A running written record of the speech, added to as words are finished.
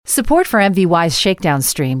Support for MVY's Shakedown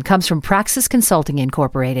stream comes from Praxis Consulting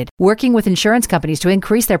Incorporated, working with insurance companies to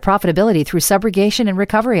increase their profitability through subrogation and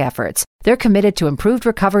recovery efforts. They're committed to improved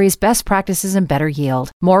recoveries, best practices, and better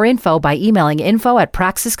yield. More info by emailing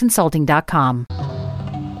info@praxisconsulting.com.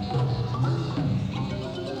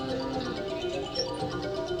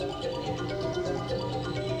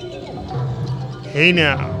 Hey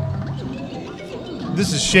now,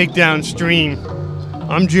 this is Shakedown Stream.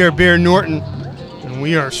 I'm Jer Bear Norton, and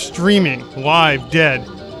we are streaming live dead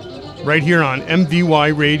right here on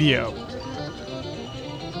MVY Radio.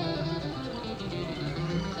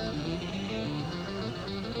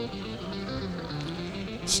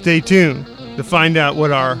 Stay tuned to find out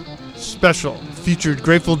what our special featured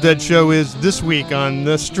Grateful Dead show is this week on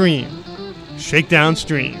the stream, Shakedown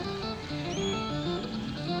Stream.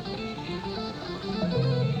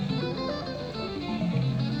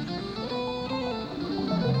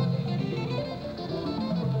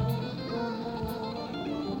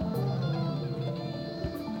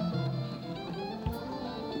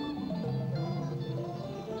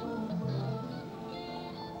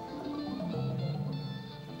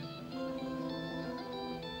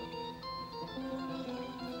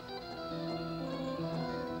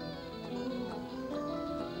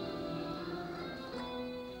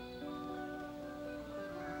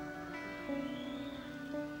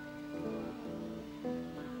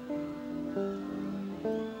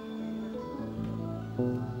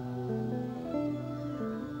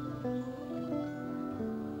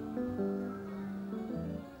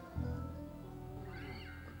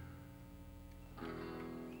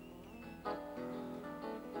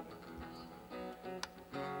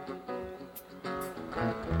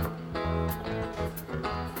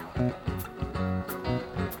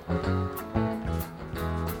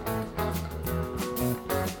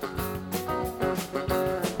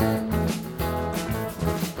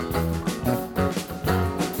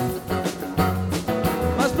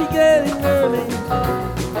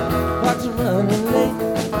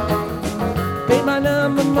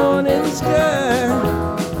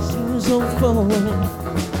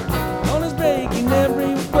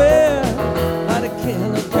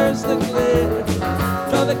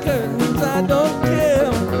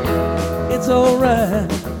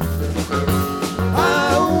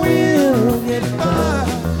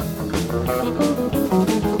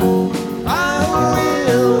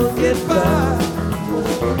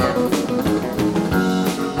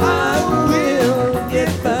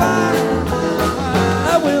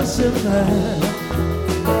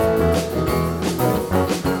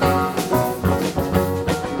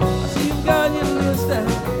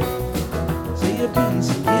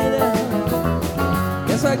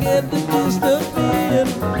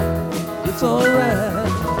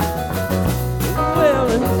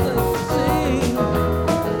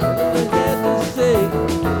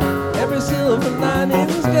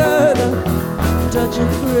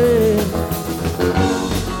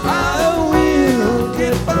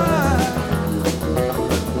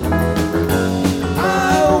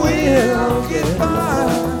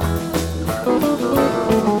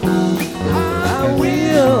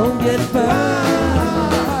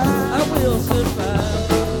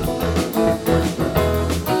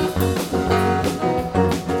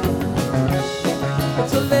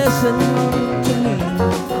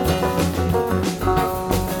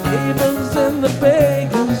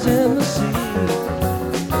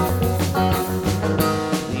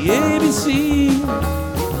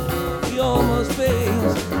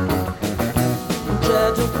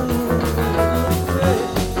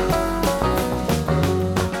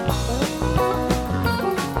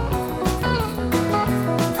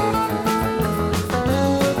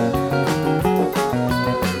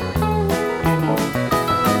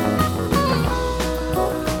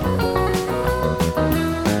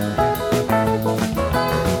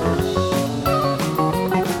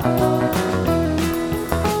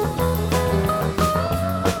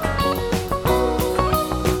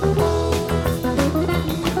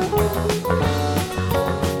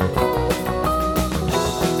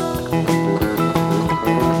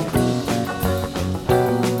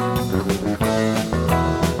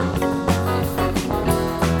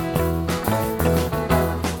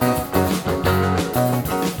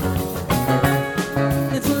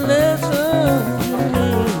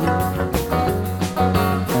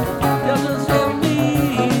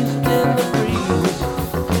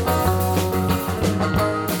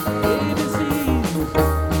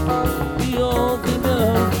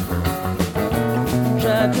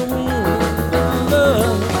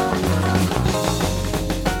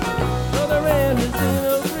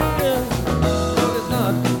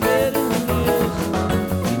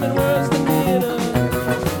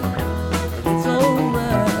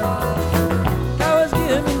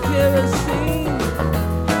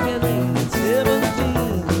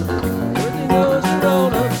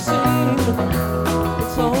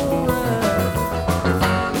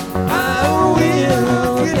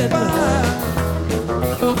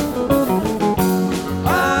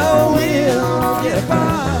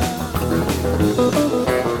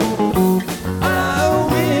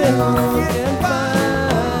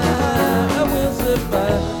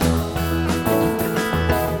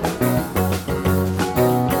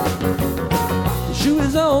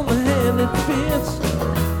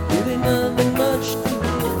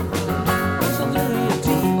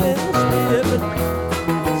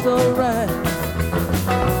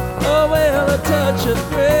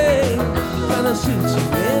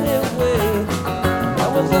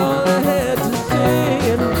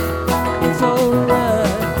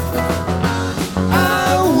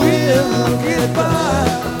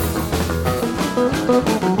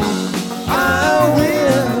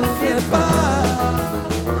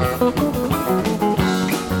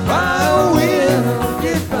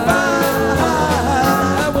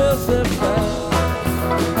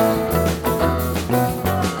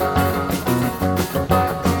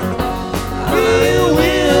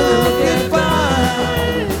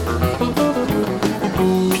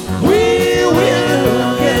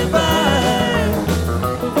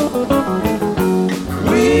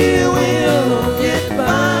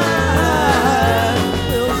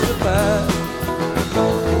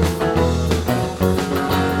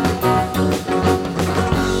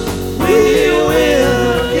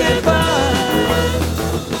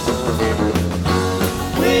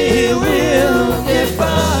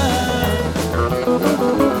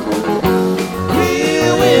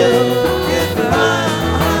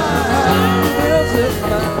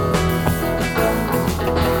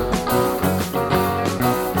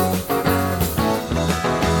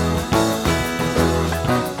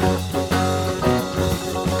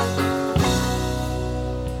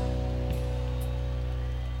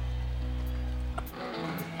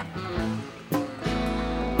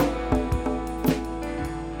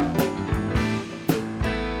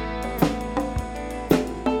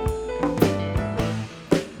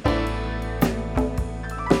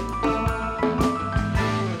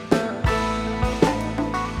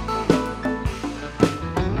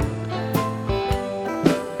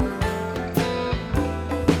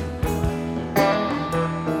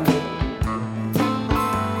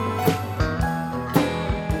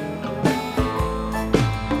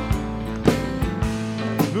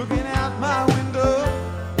 looking out my window,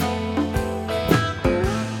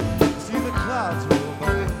 see the clouds roll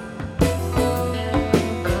by.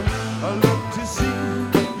 I look to see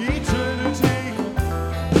eternity.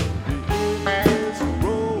 Its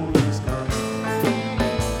roll is coming.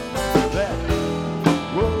 That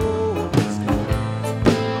roll is coming.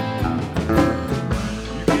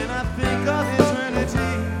 You cannot think of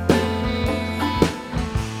eternity.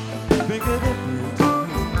 Think of it.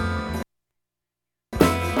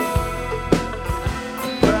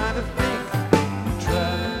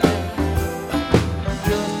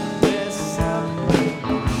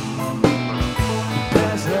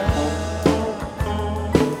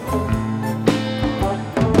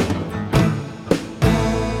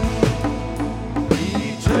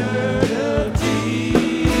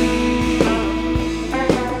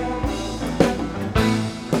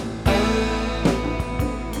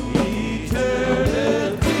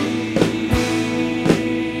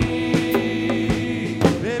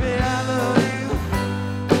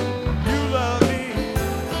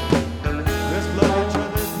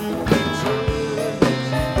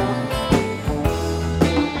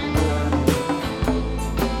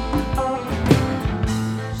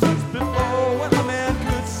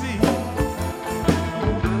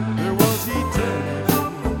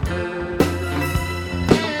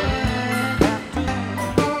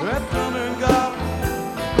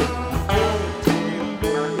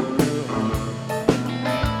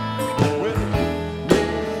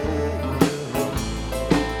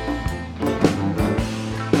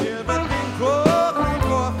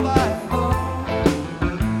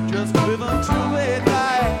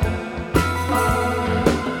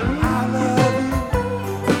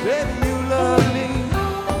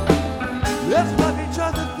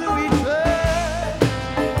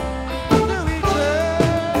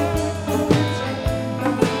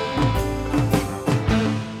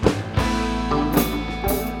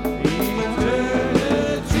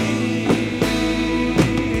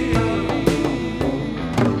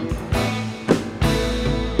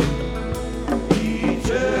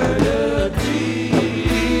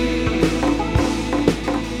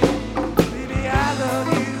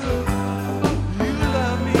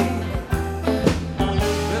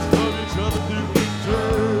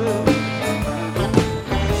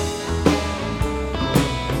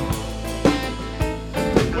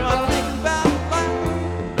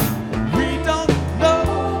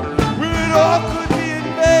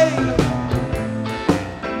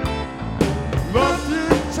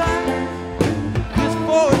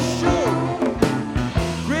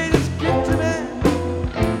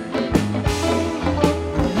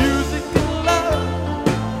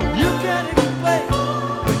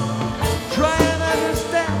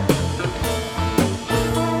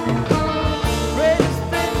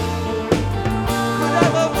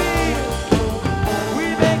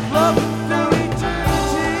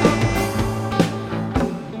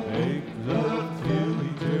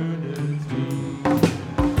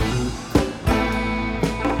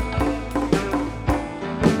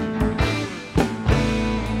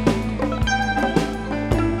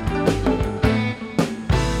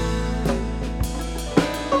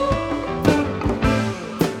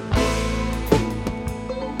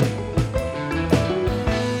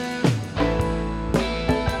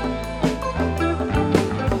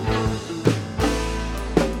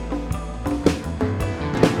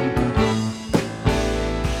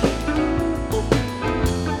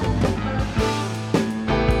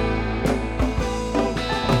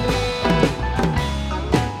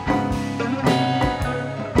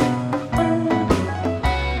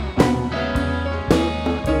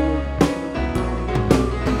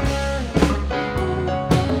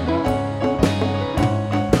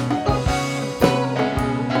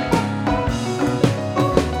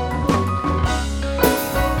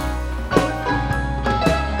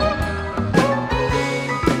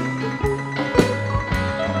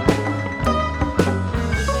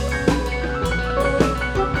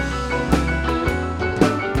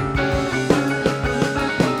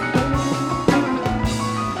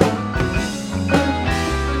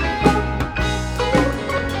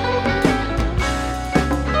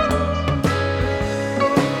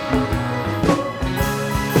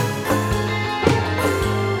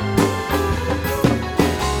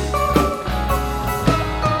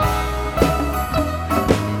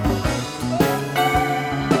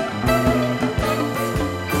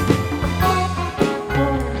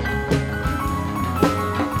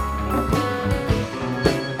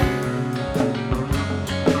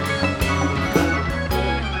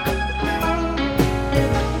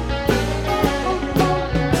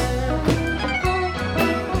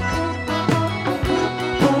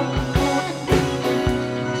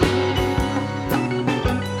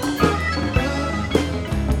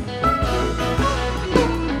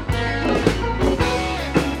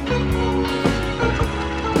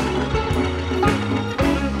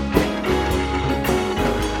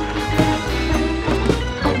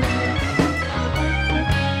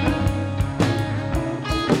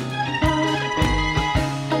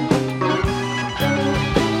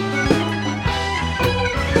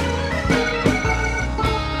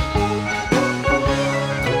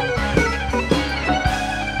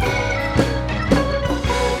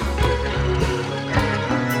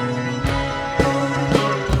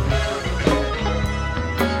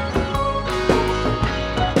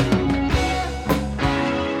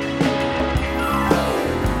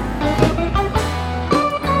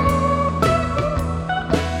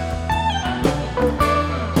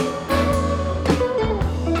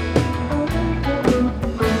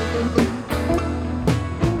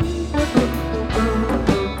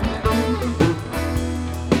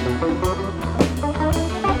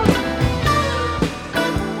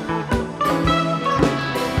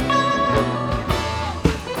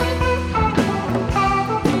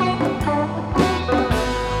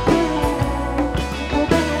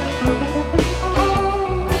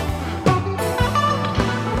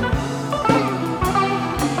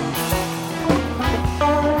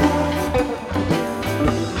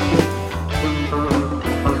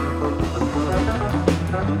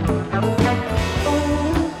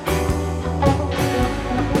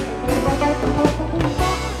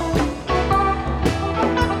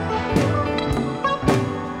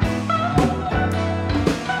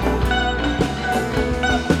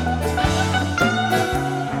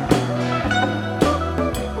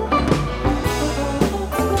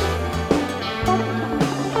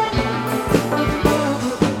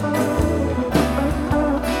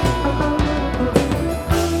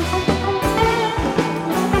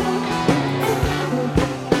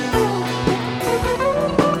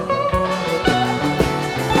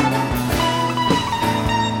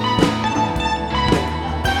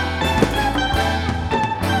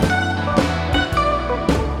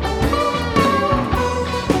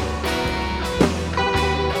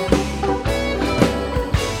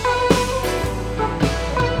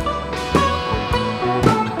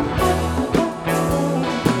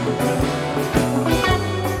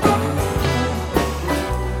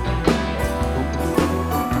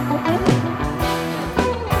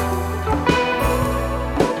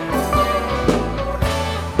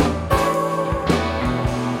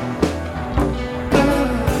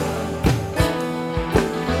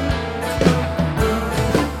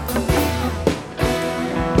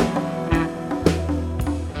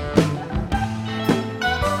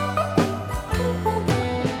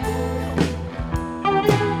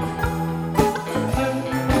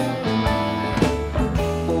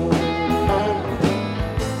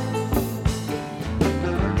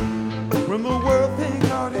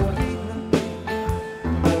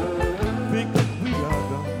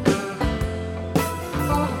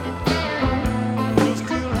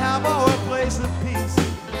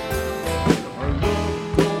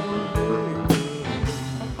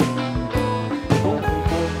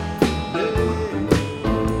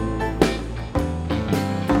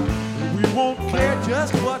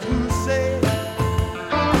 just what who say.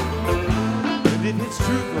 And if it's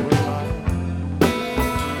true or lie,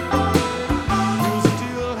 you'll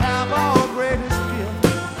still have our greatest gift.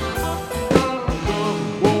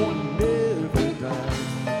 Love won't never die.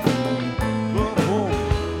 Love won't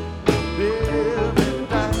never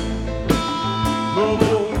die. Love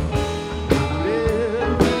won't never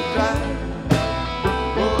die.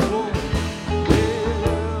 Love won't never die.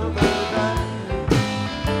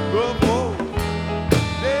 Love won't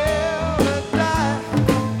never die.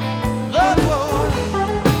 Love won't never die.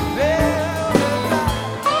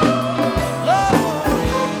 Love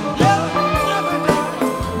won't never die.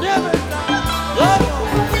 Never die. Love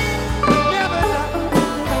won't never die.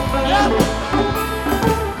 Love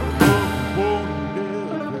won't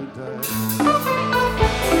never die.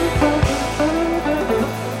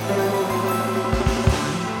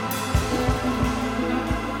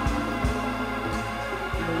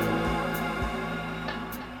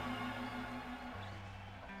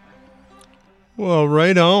 Well,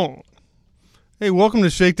 right on. Hey, welcome to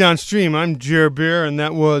Shakedown Stream. I'm Jer Bear, and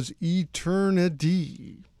that was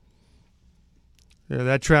Eternity. Yeah,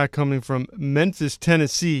 that track coming from Memphis,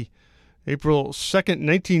 Tennessee, April 2nd,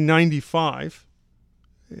 1995.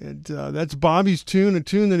 And that's Bobby's tune, a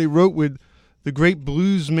tune that he wrote with the great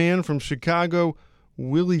blues man from Chicago,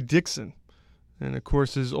 Willie Dixon. And, of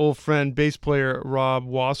course, his old friend, bass player Rob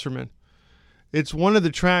Wasserman. It's one of the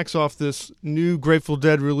tracks off this new Grateful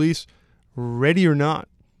Dead release, Ready or Not.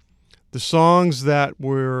 The songs that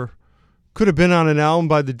could have been on an album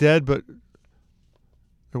by the Dead, but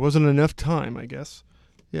there wasn't enough time, I guess.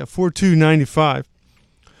 Yeah, 4/2/95.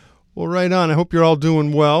 Well, right on. I hope you're all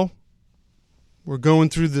doing well. We're going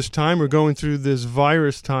through this time. We're going through this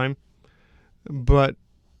virus time. But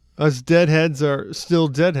us deadheads are still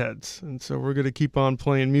deadheads. And so we're going to keep on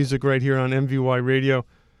playing music right here on MVY Radio.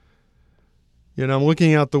 You know, I'm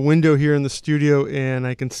looking out the window here in the studio, and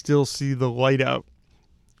I can still see the light out,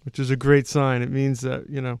 which is a great sign. It means that,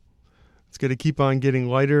 you know, it's going to keep on getting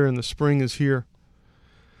lighter, and the spring is here.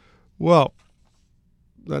 Well,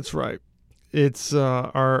 that's right. It's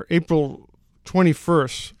our April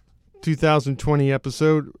 21st, 2020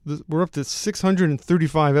 episode. We're up to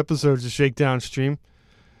 635 episodes of Shakedown Stream.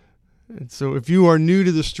 And so if you are new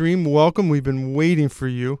to the stream, welcome. We've been waiting for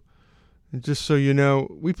you. And just so you know,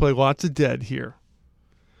 we play lots of Dead here.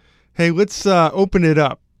 Hey, let's open it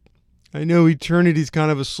up. I know Eternity's kind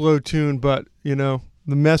of a slow tune, but, you know,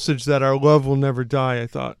 the message that our love will never die, I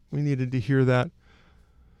thought we needed to hear that.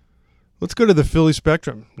 Let's go to the Philly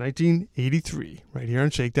Spectrum, 1983, right here on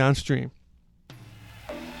Shakedown Stream.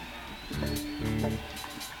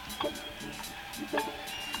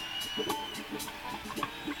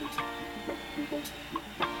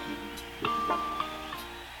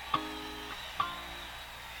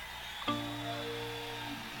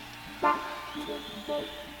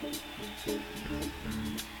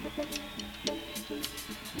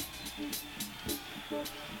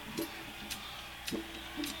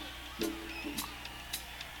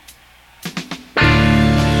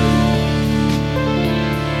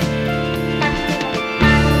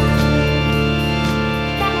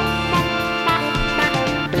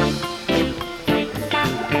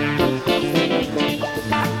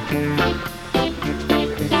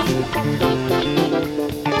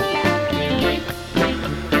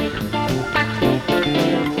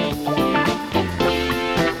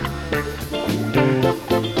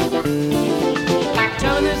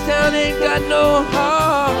 No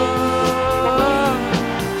heart.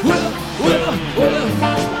 Well,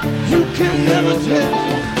 you can never tell.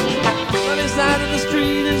 Funny side of the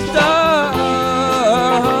street is dark.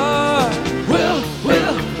 Well,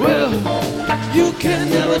 you can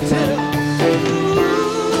never tell.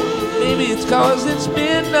 Maybe it's 'cause it's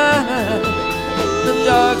midnight, the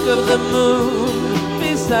dark of the moon.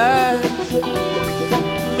 Besides,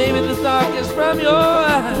 maybe the dark is from your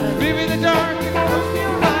eyes. Maybe the dark is from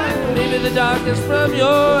your eyes. Maybe the dark is from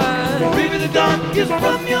your eyes. Maybe the dark is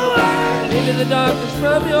from your eyes. Maybe the dark is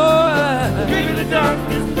from your eyes. Maybe the dark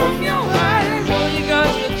is from your eyes. Oh, you got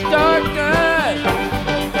such dark eyes.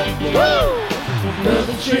 Woo!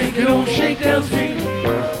 Nothing shaking on Shakedown Street.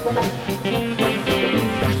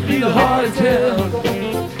 Used to be the heart of town.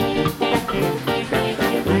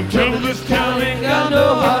 Don't tell this town ain't got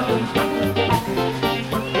no heart.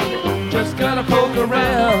 Just gotta poke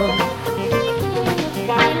around.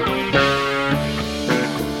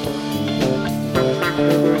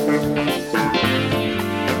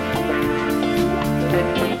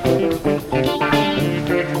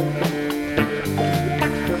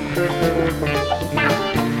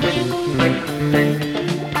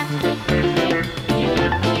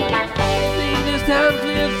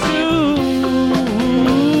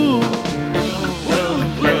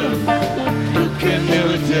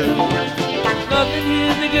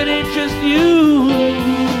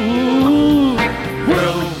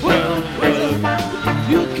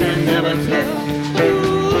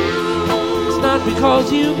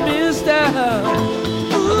 because you missed out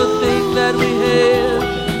on the thing that we had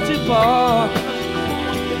to part.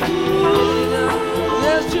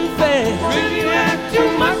 That's too fast. Maybe you had too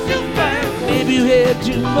much too fast. Maybe you had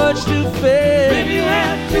too much too fast. Maybe you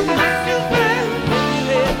had too much too fast. You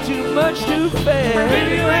had too much too fast.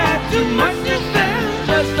 Maybe you had too much too fast.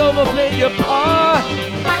 Just overplay your part.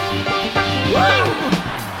 Woo!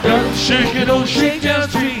 Don't shake it on Shakedown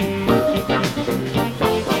Street.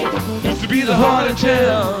 Used to be the heart of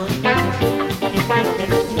town.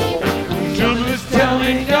 Trouble this town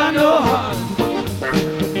ain't got no heart.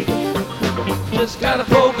 Just gotta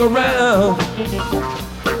poke around.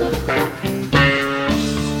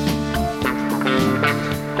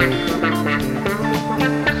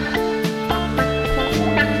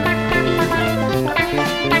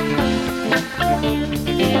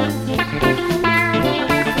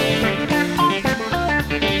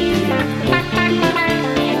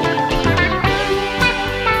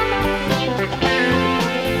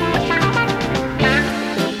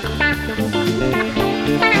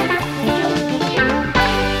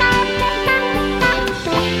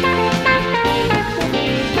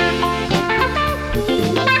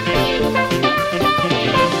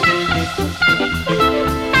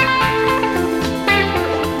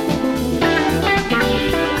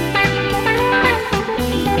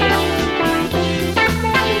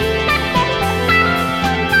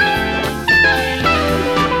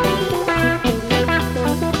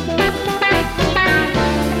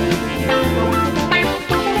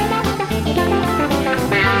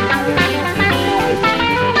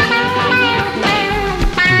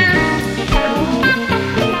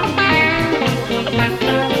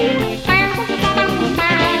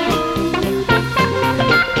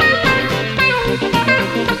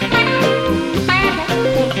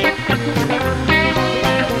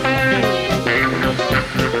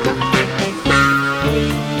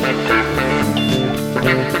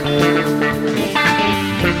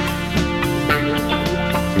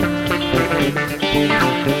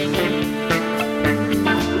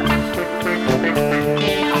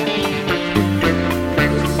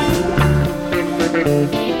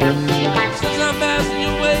 Since I'm asking you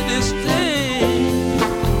away this day,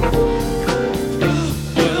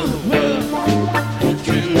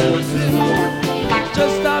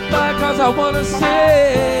 just stop by cause I wanna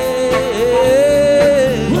say,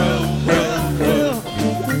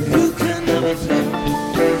 you can never tell.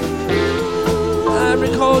 I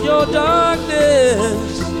recall your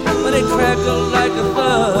darkness when it crackled like a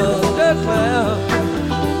thundercloud.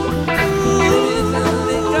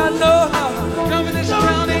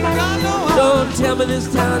 Don't tell me this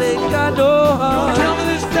town ain't got no heart. Tell me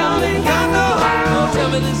this town ain't got no heart. Don't tell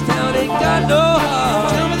me this town ain't got no heart.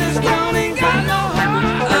 Tell me this town ain't got no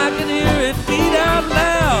heart. I can hear it beat out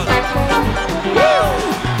loud. Woo!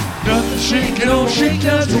 Nothing shaking on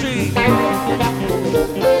Shakedown Street.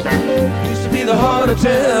 Used to be the heart of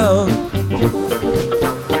town.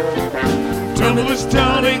 Tell me this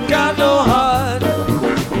town ain't got no heart.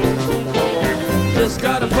 Just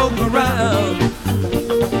gotta poke around.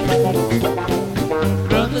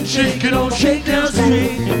 Nothing shaking on Shakedown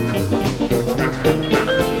Street.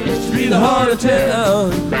 Used to be the heart of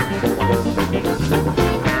town.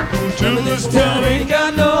 Tell me this town ain't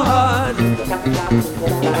got no heart.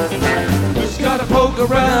 Just gotta poke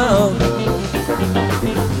around.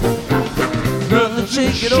 Nothing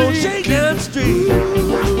shaking on Shakedown Street.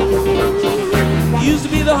 Used to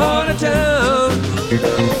be the heart of town.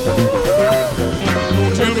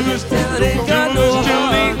 Tell me this town ain't got no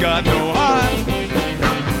heart. Ain't got no heart.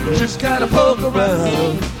 Just gotta poke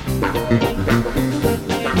around.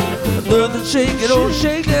 Nothing shaking on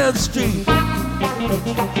Shakedown Street.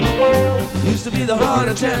 Used to be the heart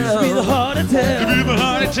of town. To be the heart of town. To be the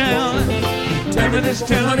heart of town. Tell me this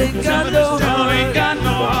town ain't got no Town ain't heart. got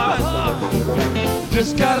no heart.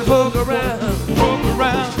 Just gotta poke around. Poke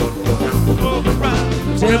around. Poke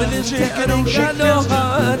around. Tell me this town ain't got no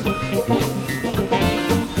heart.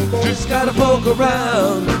 Just gotta poke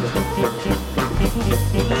around.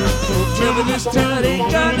 Tell me this town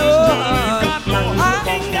ain't got no heart. I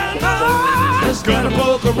ain't got no heart. Just gotta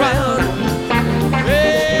poke around.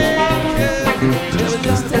 Tell me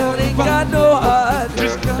this town ain't got no heart.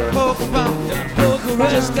 Just gotta poke around.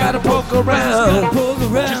 Just gotta poke around.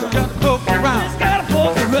 Just gotta poke around. Just gotta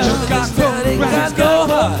poke around. This town ain't got no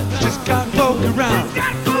heart. Just gotta poke around.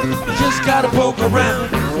 Just gotta poke around.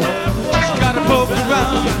 Just gotta poke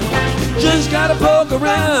around. Just gotta poke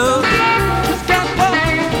around. Just gotta poke.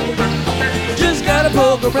 Just gotta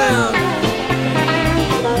poke around.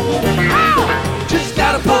 Just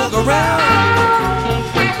gotta poke around.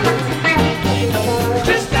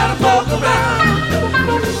 Just gotta poke around.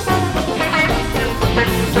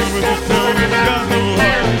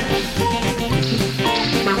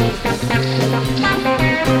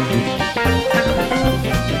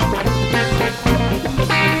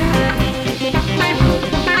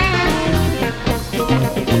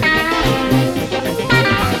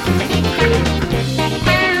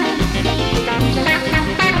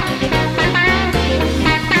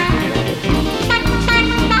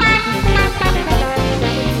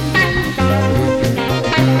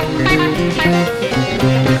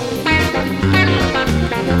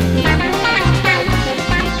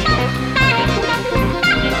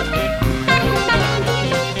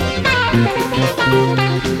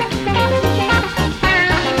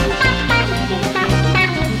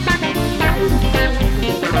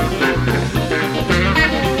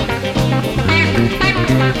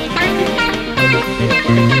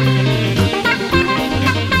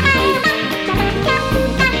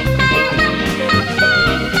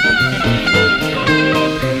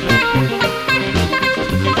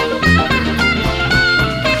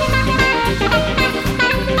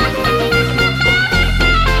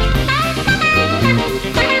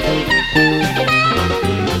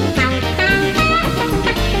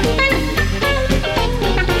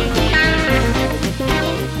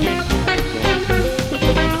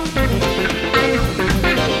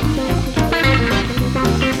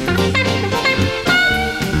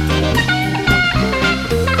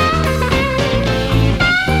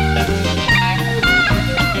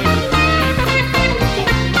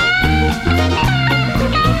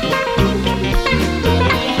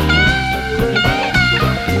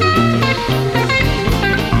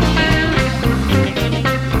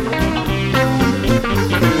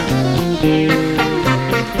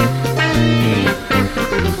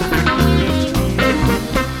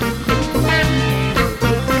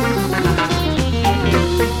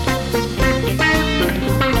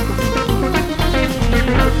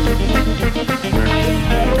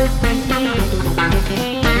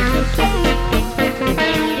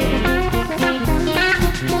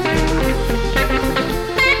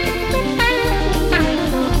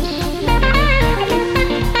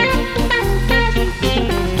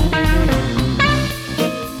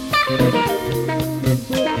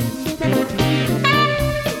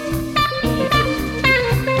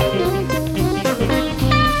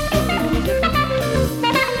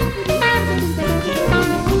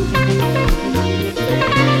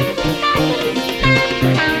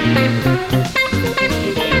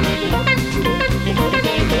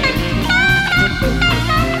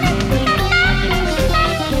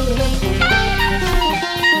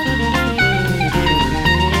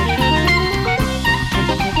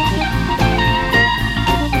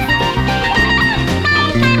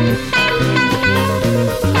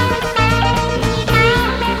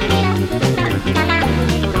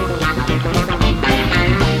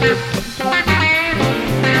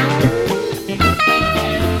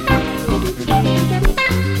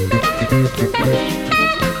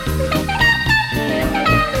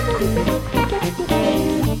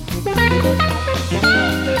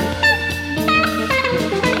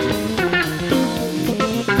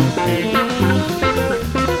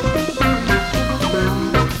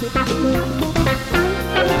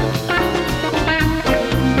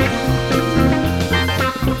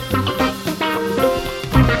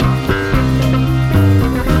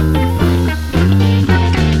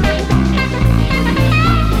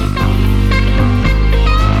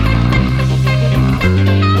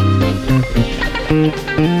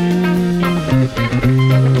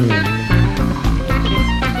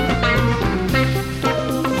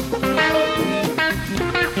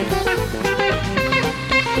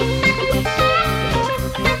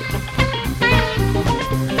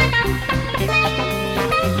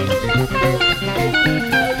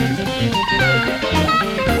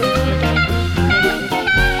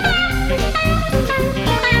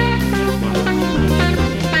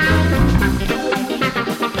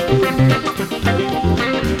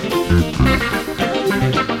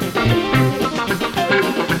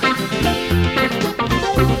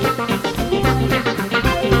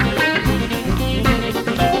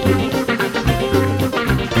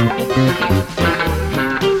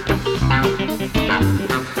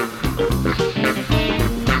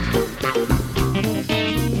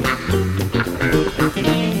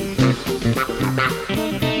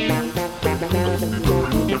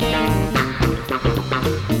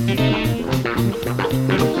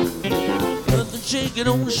 Shaking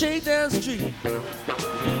on the Shakedown street.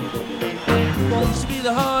 Used to be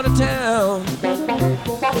the heart of town.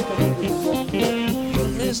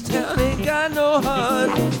 This town ain't got no heart.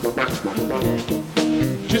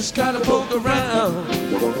 Just gotta poke around.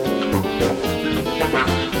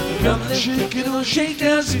 Come shaking on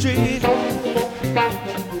Shakedown street.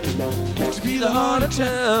 Used to be the heart of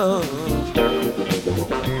town.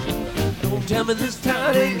 Don't tell me this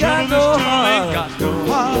town ain't got no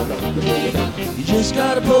heart. You just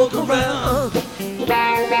gotta poke around.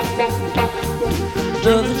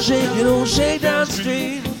 Nothing shaking on Shakedown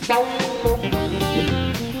street.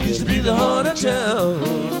 Used to be the heart of town.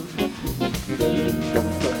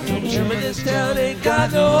 Don't tell me this town ain't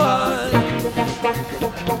got no heart.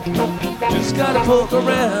 Just gotta poke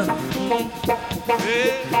around.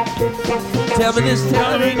 Tell me this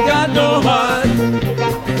town ain't got no heart.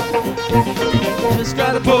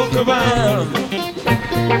 gotta poke around.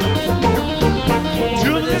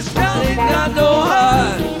 To this town ain't got no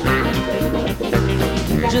heart.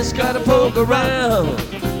 Just gotta poke around.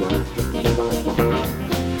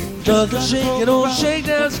 Nothing shaking on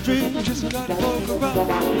Shakedown Street. Just gotta poke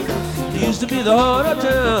around. Used to be the heart of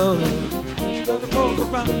town. Just gotta poke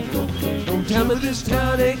around. Don't tell me this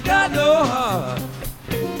town ain't got no heart.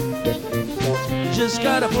 Just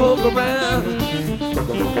gotta poke around.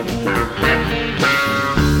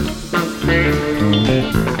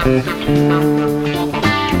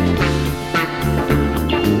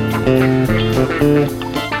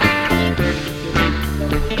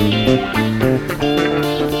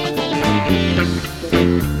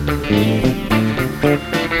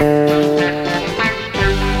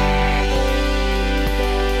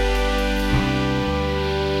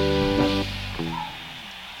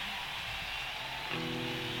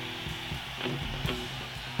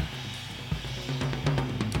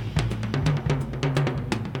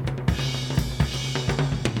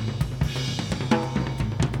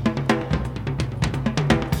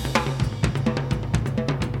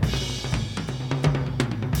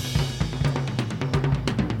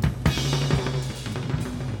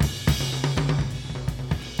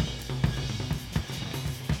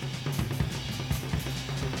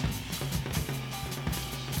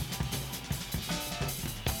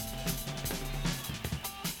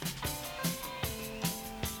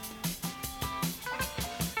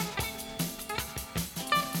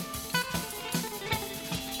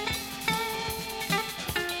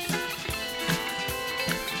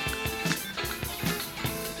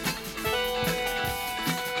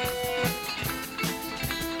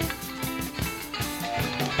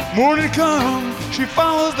 Morning come, she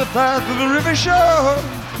follows the path of the river shore.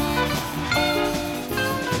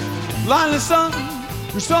 Line the sun,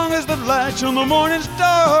 her song is the latch on the morning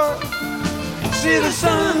star. See the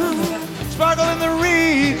sun sparkle in the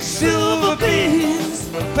reeds, silver beams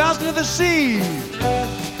pass to the sea.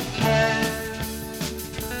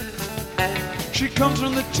 She comes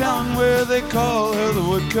from the town where they call her the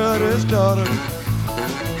woodcutter's daughter.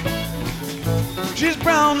 She's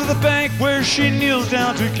brown to the bank where she kneels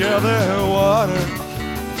down to gather her water.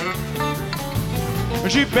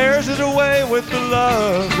 But she bears it away with the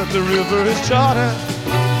love that the river has taught her.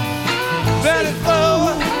 Let it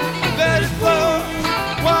flow,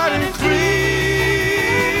 wide and clear.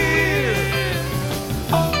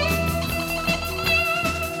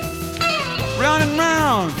 Round and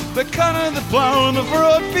round, the cutter, the plow, and the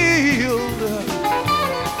furrowed field.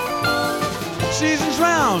 Seasons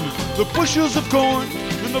round, the bushels of corn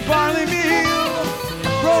and the barley meal,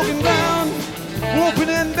 broken down, whooping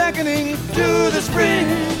and beckoning to the spring,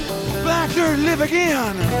 black dirt live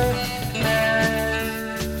again.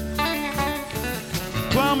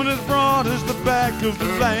 Climbing as broad as the back of the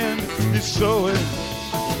land, he's sowing.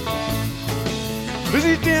 As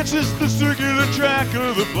he dances the circular track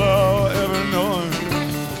of the plow, ever knowing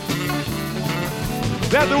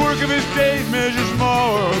that the work of his days measures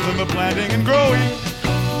more than the planting and growing.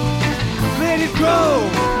 Let it grow,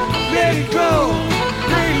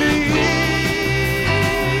 greatly.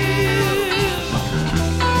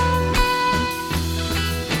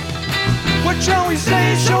 What shall we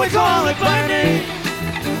say? Shall we call it by name?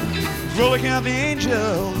 Rolling out the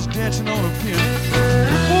angels dancing on a pin.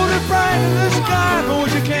 Hold it bright in the sky for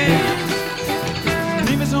what you can.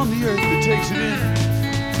 Leave us on the earth that takes it in.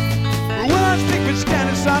 When I speak, but stand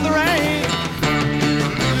inside the rain.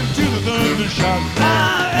 To the thunder shout, I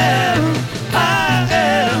am.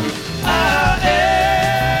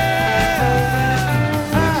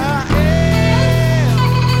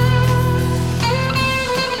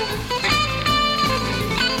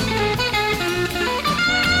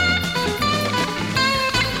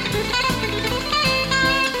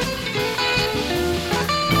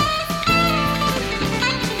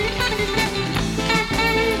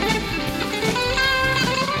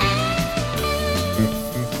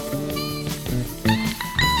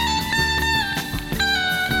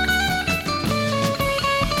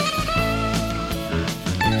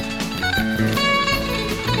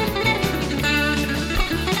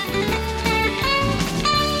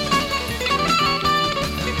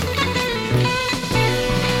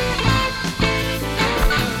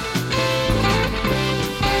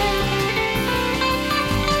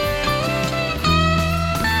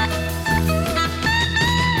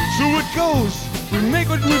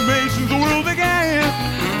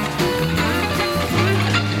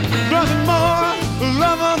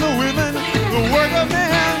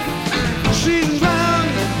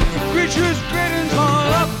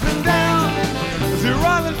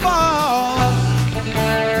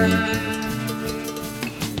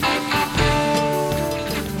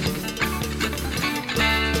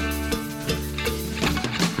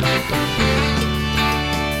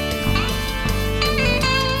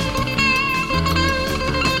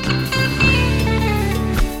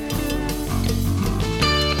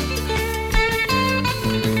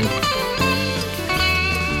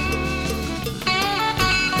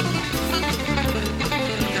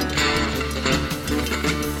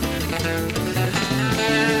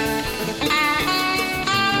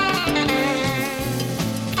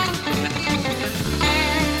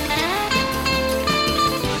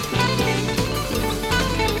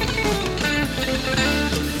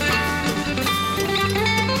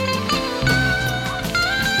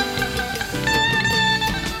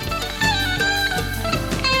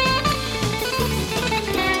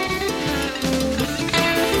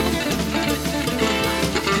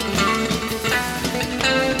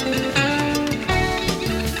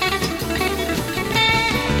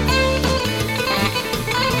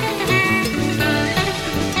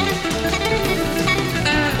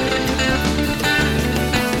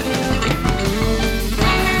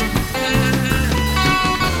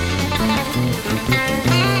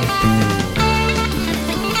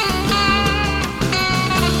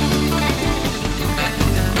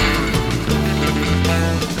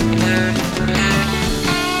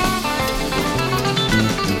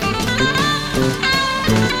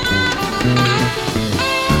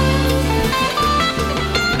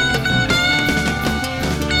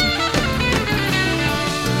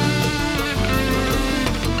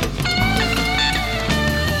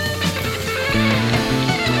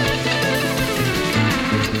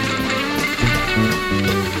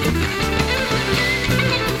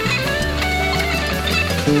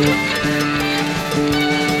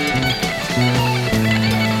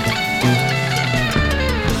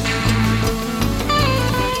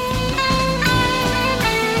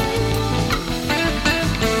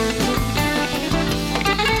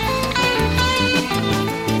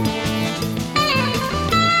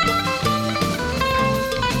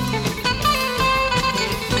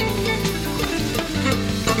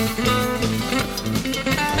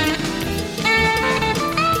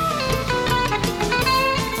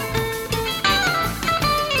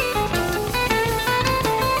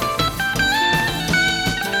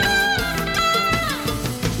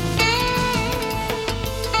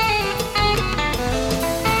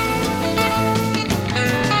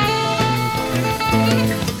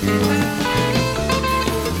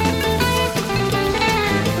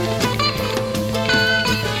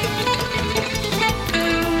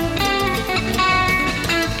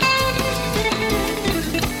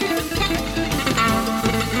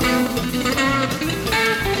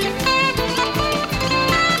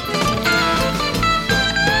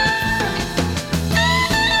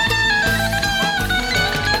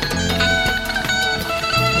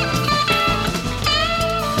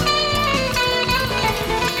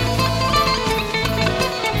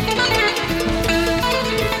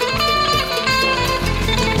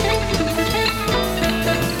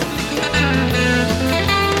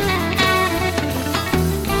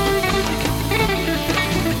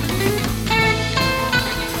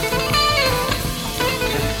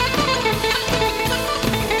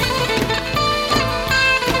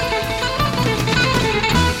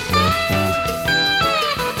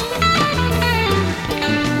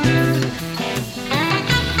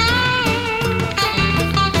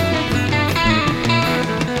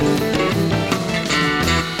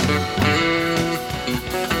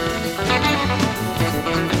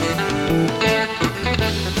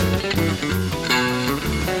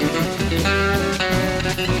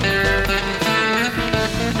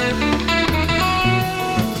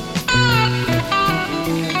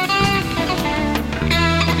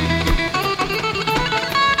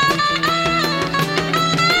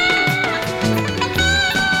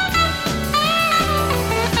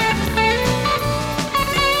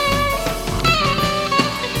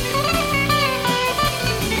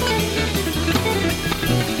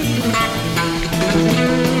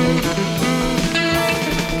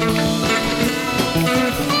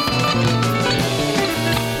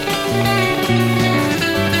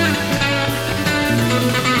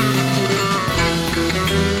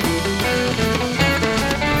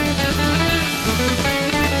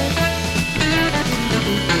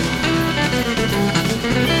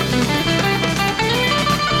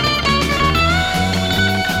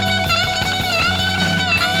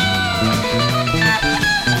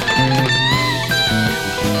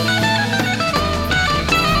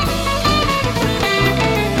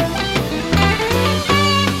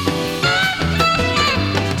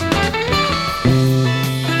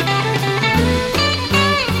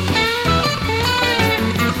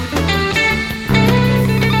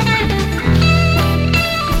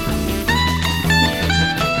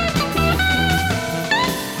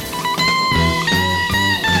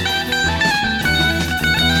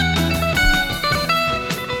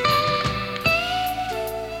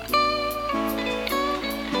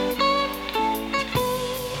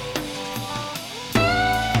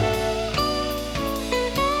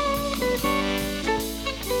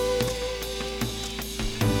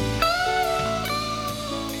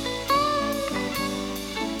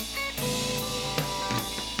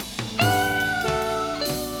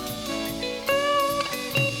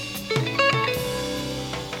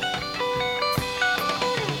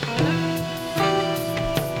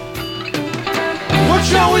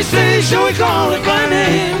 Shall we say, shall we call it by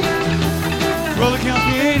name? Roller count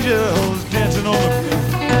the angels dancing on the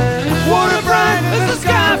field. Water bright as the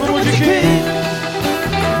sky from which you came.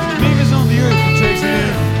 Fingers on the earth and takes it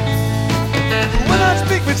in. When I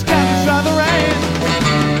speak, it's time to try the rain.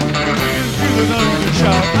 It's through the lungs and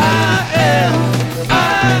shout, I am, I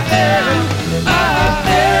am, I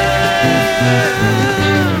am.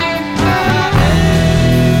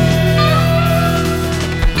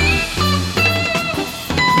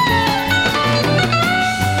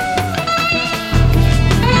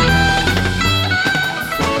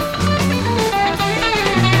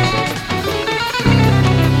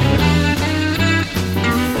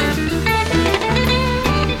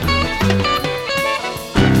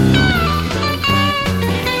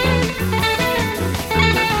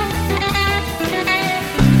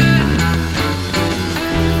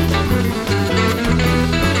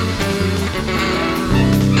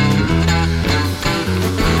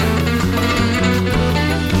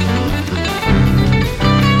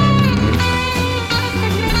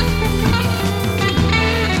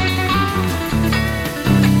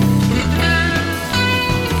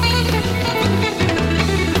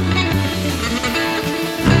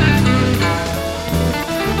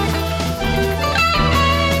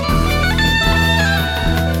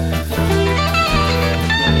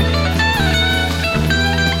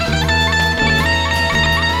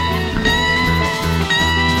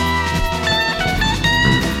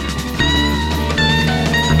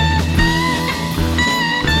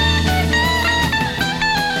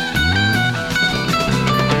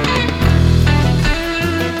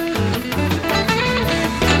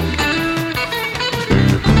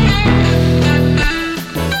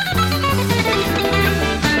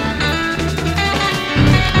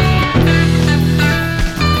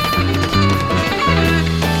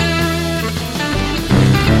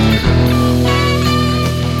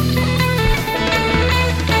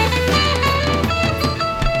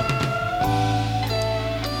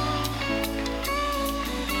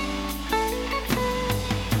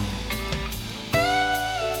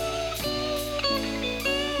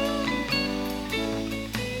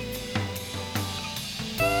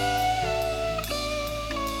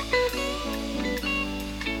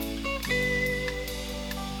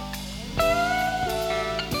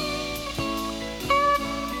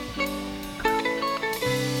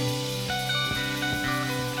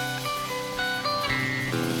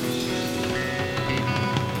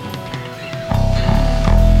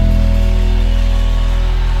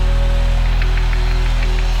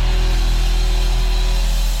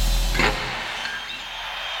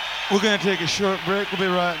 We're going to take a short break. We'll be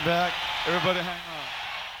right back. Everybody hang on.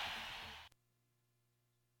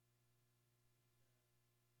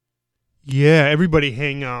 Yeah, everybody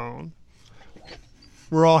hang on.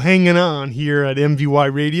 We're all hanging on here at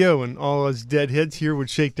MVY Radio and all us deadheads here with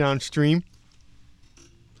Shakedown Stream.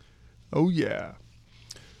 Oh, yeah.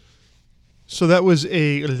 So that was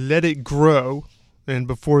a Let It Grow. And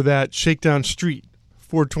before that, Shakedown Street,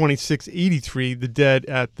 42683, The Dead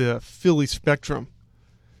at the Philly Spectrum.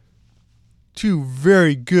 Two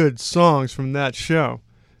very good songs from that show.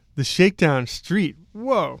 The Shakedown Street.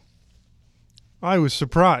 Whoa. I was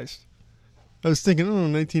surprised. I was thinking,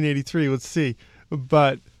 1983, let's see.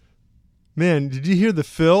 But, man, did you hear the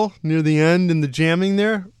fill near the end and the jamming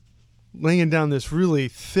there? Laying down this really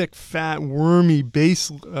thick, fat, wormy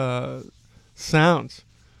bass sounds.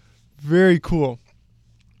 Very cool.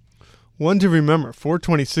 One to remember,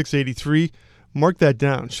 42683. Mark that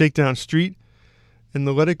down. Shakedown Street and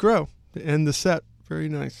the Let It Grow to end the set. Very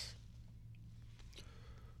nice.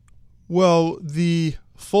 Well, the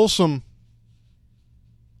Folsom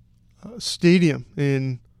Stadium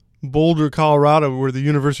in Boulder, Colorado, where the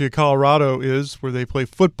University of Colorado is, where they play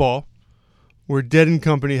football, where Dead and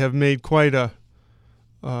Company have made quite a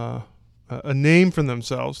name for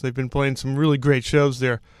themselves. They've been playing some really great shows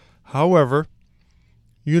there. However,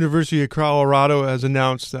 University of Colorado has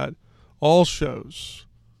announced that all shows,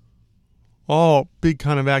 all big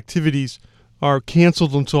kind of activities are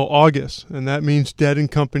canceled until August, and that means Dead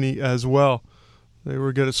and Company as well. They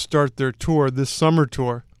were going to start their tour, this summer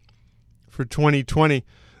tour for 2020.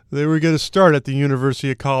 They were going to start at the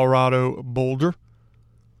University of Colorado Boulder.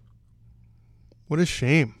 What a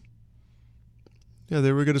shame. Yeah,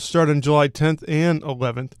 they were going to start on July 10th and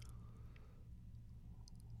 11th.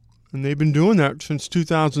 And they've been doing that since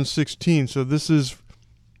 2016. So this is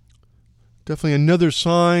definitely another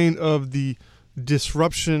sign of the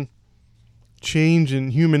disruption, change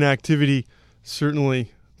in human activity,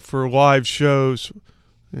 certainly for live shows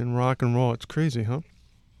in rock and roll. It's crazy, huh?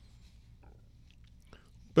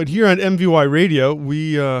 But here on MVY Radio,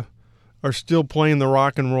 we are still playing the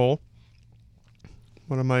rock and roll.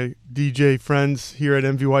 One of my DJ friends here at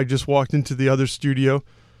MVY just walked into the other studio.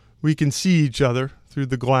 We can see each other through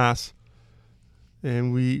the glass,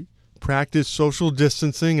 and we practice social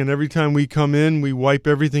distancing, and every time we come in, we wipe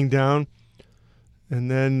everything down and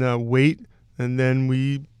then wait, and then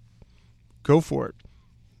we go for it.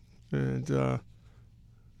 And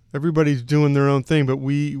everybody's doing their own thing, but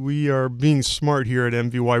we are being smart here at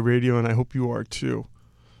MVY Radio, and I hope you are too.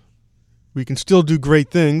 We can still do great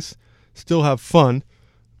things, still have fun.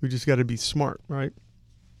 We just got to be smart, right?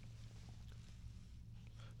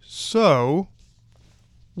 So,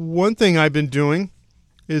 one thing I've been doing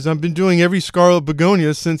is I've been doing every Scarlet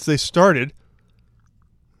Begonia since they started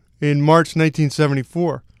in March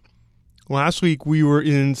 1974. Last week we were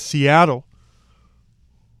in Seattle,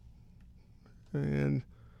 and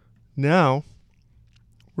now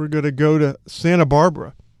we're going to go to Santa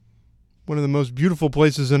Barbara, one of the most beautiful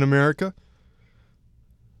places in America.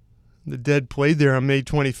 The Dead played there on May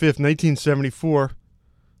 25th, 1974,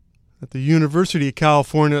 at the University of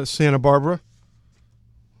California, Santa Barbara.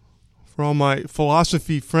 For all my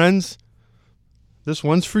philosophy friends, this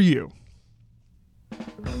one's for you.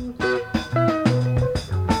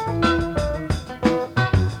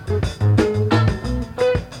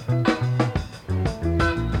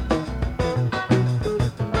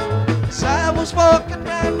 As I was walking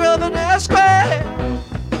down Governor Square,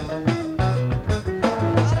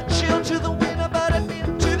 not a chill to the wind, but a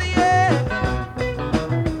wind to the air.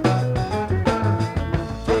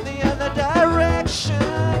 From the other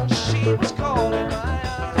direction, she was calling my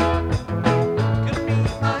eye. Could be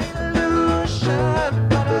my illusion,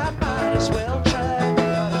 but I might as well try.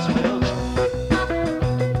 Might as well try.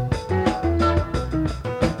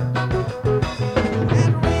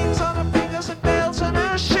 And rings on her fingers and bells on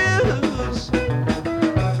her shoes.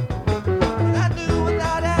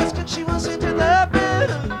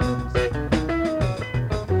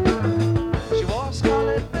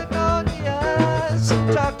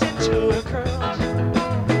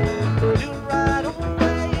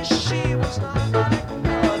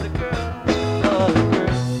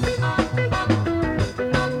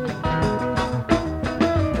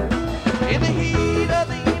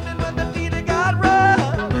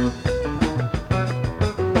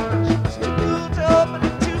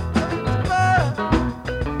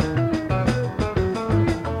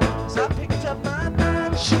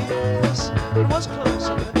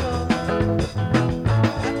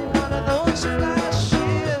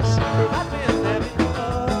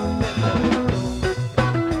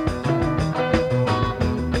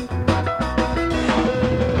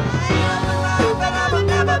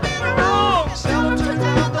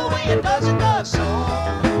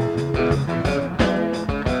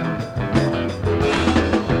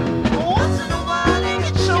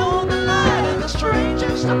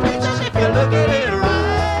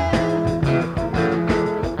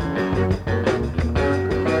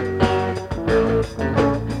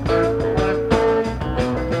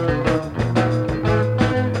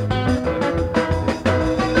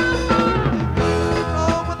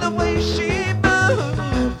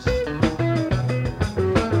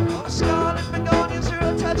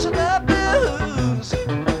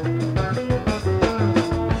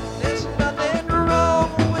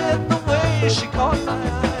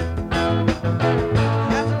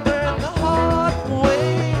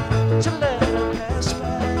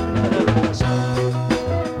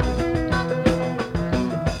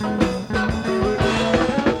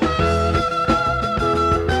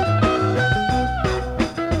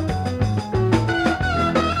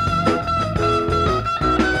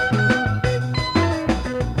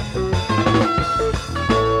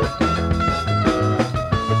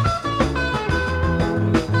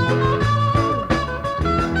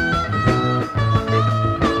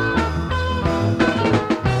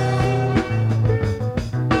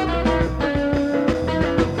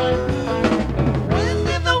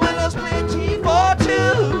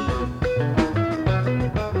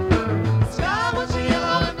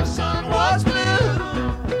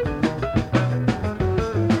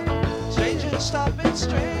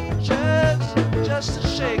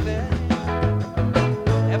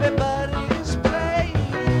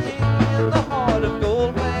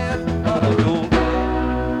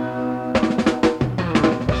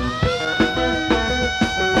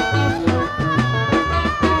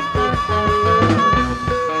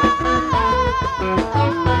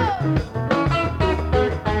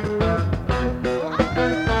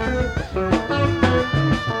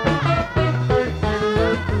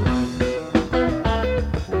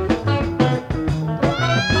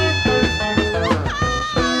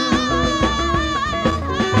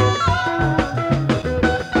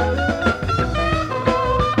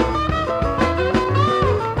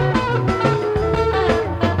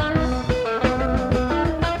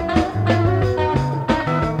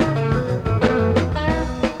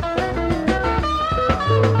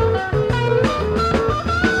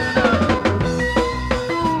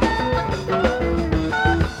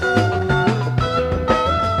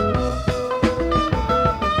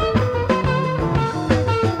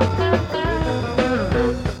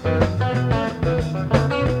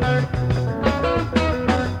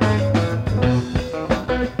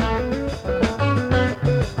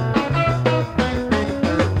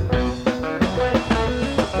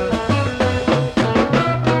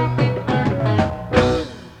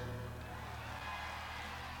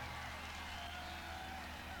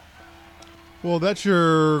 Well, that's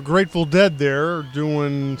your Grateful Dead there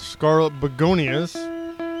doing Scarlet Begonias.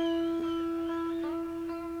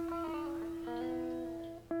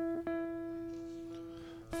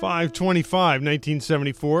 (5/25,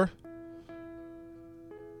 1974).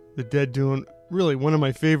 The Dead doing really one of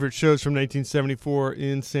my favorite shows from 1974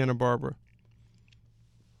 in Santa Barbara.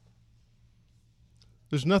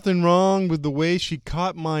 There's nothing wrong with the way she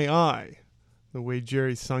caught my eye. The way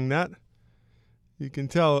Jerry sung that. You can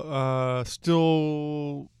tell,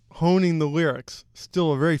 still honing the lyrics.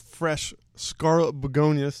 Still a very fresh Scarlet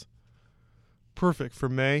Begonias. Perfect for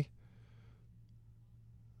May.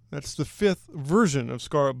 That's the 5th version of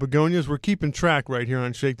Scarlet Begonias. We're keeping track right here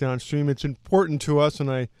on Shakedown Stream. It's important to us,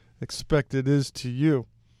 and I expect it is to you.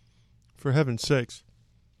 For heaven's sakes.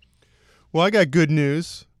 Well, I got good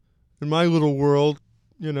news. In my little world,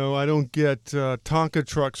 you know, I don't get Tonka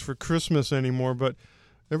trucks for Christmas anymore, but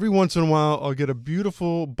every once in a while I'll get a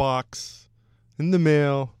beautiful box in the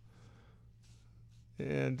mail.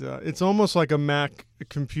 And it's almost like a Mac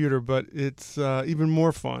computer, but it's even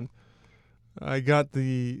more fun. I got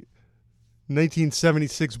the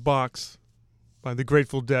 1976 box by the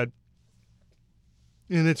Grateful Dead.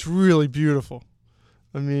 And it's really beautiful.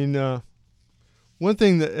 I mean, one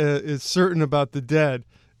thing that is certain about the Dead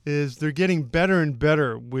is they're getting better and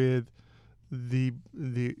better with the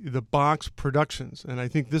box productions. And I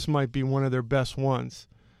think this might be one of their best ones.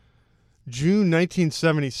 June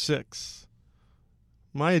 1976.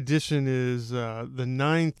 My edition is the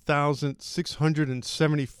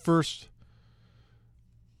 9,671st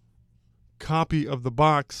copy of the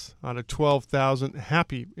box out of 12,000.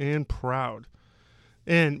 Happy and proud.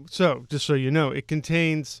 And so, just so you know, it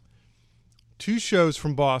contains 2 shows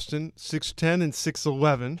from Boston, 610 and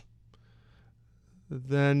 611.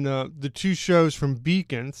 Then the 2 shows from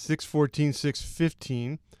Beacon, 614,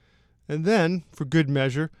 615. And then, for good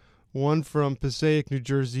measure, one from Passaic, New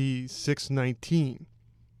Jersey, 619.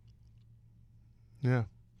 Yeah,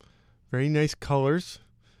 very nice colors.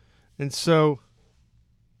 And so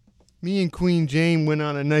me and Queen Jane went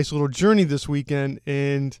on a nice little journey this weekend,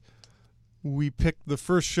 and we picked the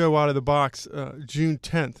first show out of the box, June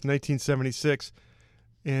 10th, 1976.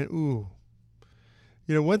 And, ooh,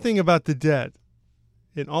 you know, one thing about the Dead,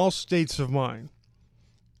 in all states of mind,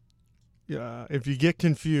 if you get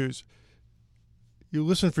confused, you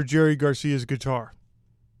listen for Jerry Garcia's guitar.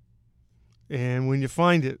 And when you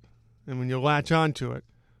find it, and when you latch onto it,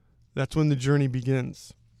 that's when the journey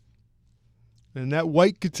begins. And that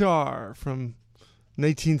white guitar from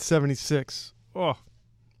 1976. Oh.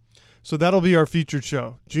 So that'll be our featured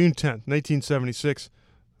show, June 10th, 1976.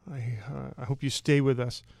 I hope you stay with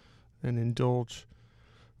us and indulge.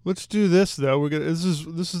 Let's do this, though. This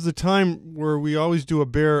is the time where we always do a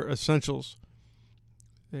Bear Essentials.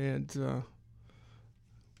 And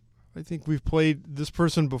I think we've played this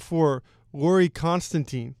person before. Lori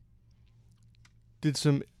Constantine did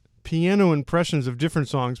some piano impressions of different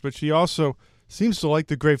songs, but she also seems to like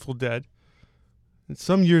the Grateful Dead. And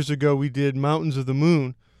some years ago we did Mountains of the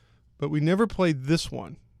Moon, but we never played this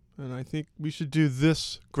one. And I think we should do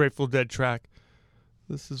this Grateful Dead track.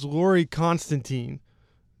 This is Lori Constantine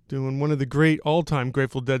doing one of the great all-time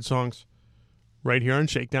Grateful Dead songs right here on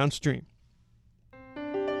Shakedown Stream.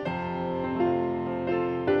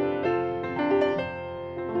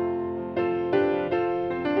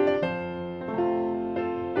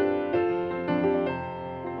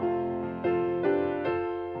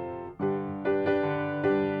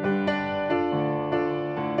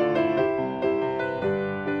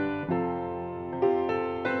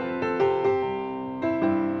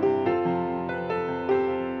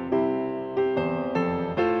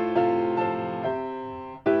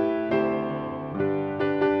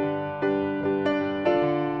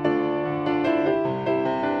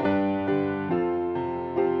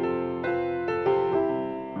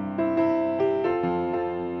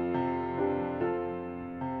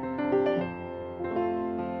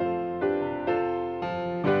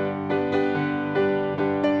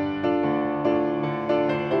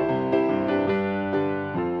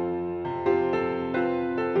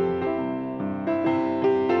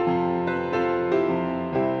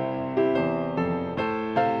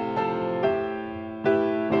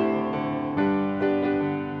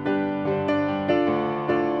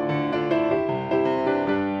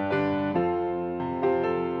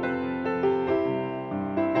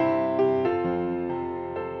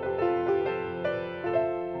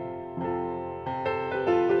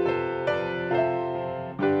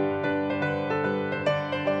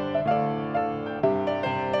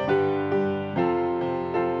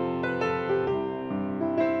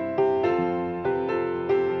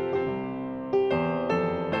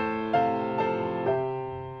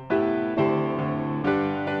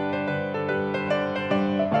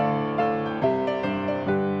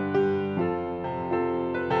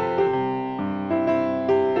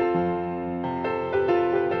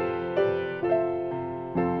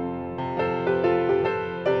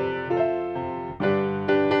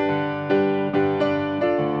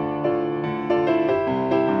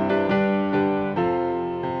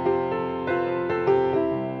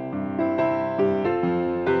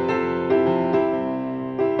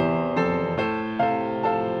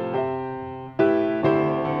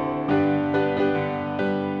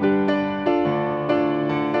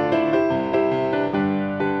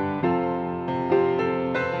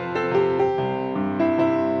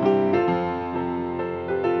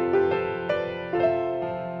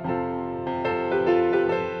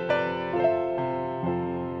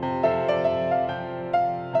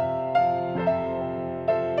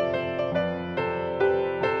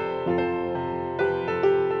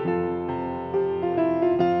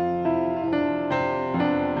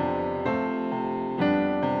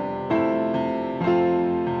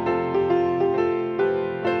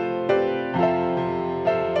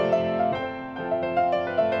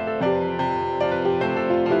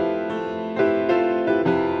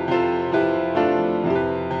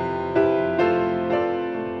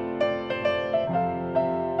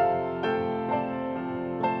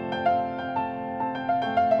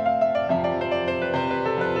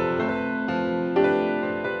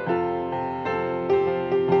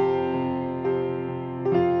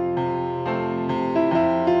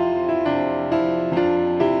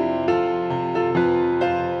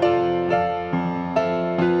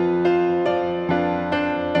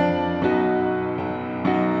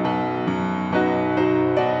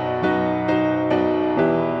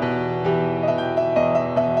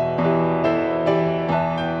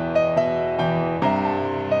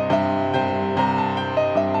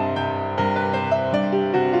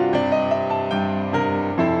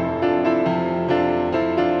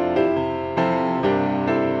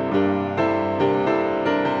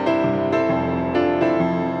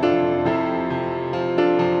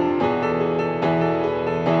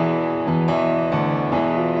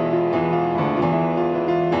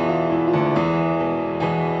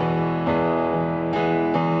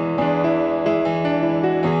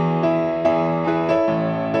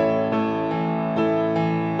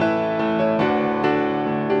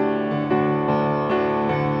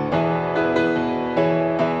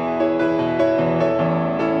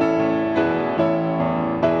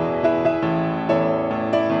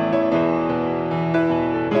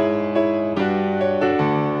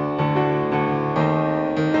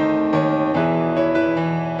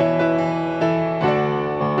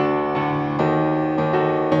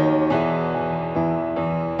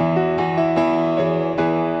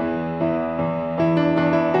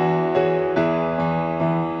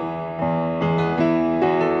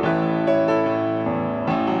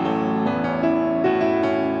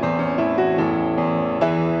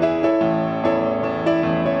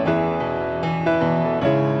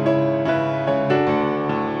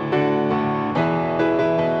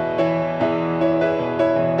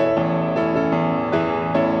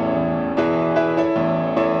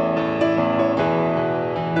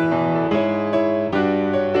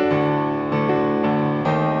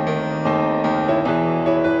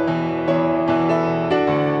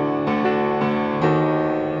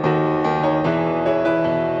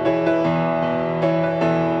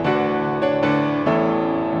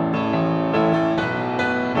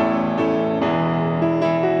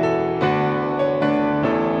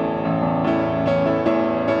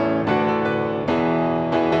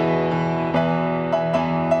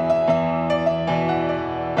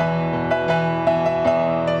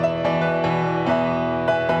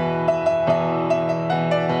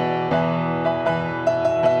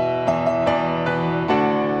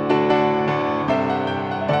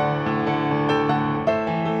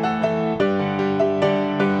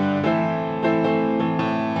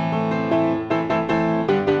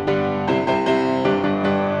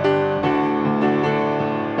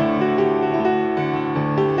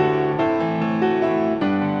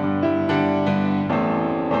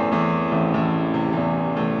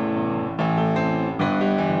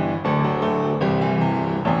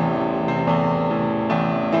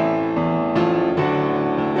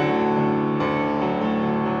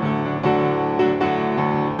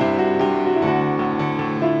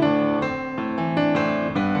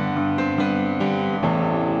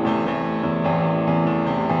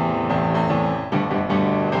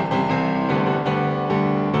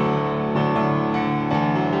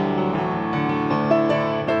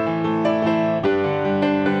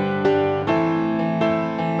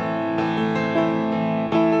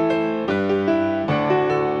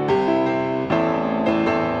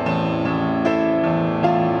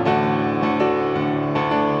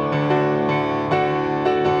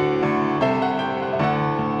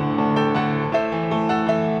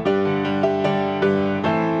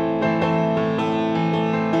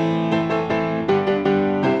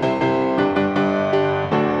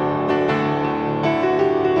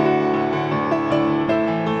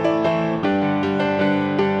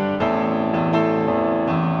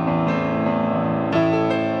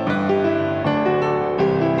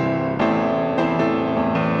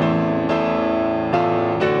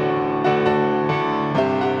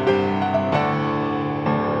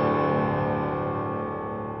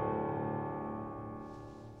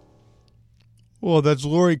 Well, that's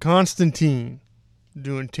Lori Constantine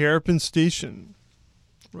doing Terrapin Station.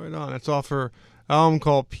 Right on. It's off her album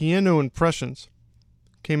called Piano Impressions.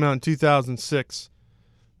 Came out in 2006.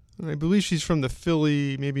 And I believe she's from the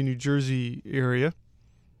Philly, maybe New Jersey area.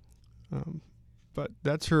 But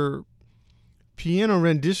that's her piano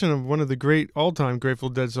rendition of one of the great all-time Grateful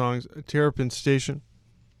Dead songs, Terrapin Station.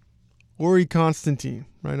 Lori Constantine.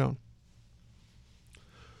 Right on.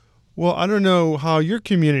 Well, I don't know how your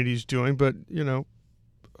community's doing, but, you know,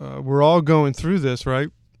 we're all going through this, right?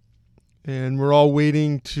 And we're all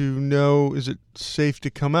waiting to know, is it safe to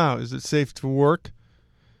come out? Is it safe to work?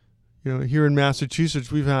 You know, here in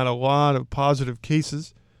Massachusetts, we've had a lot of positive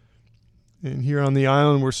cases. And here on the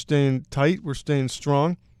island, we're staying tight. We're staying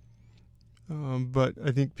strong. But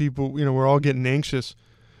I think people, you know, we're all getting anxious.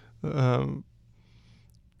 For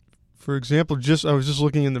example, I was just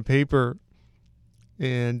looking in the paper,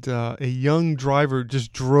 and a young driver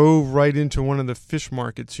just drove right into one of the fish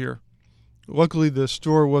markets here. Luckily, the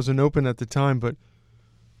store wasn't open at the time, but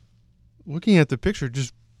looking at the picture,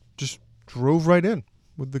 just drove right in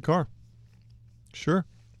with the car. Sure.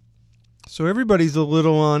 So everybody's a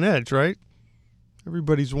little on edge, right?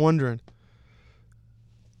 Everybody's wondering.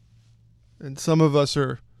 And some of us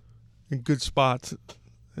are in good spots,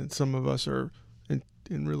 and some of us are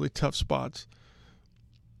in really tough spots.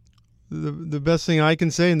 The best thing I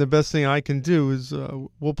can say and the best thing I can do is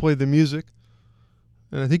we'll play the music.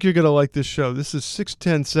 And I think you're going to like this show. This is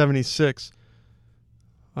 61076.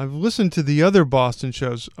 I've listened to the other Boston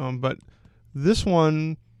shows, but this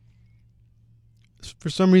one, for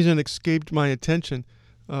some reason, escaped my attention.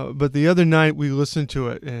 But the other night we listened to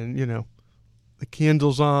it, and, you know, the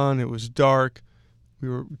candles on, it was dark. We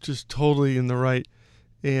were just totally in the right.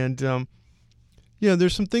 And, yeah,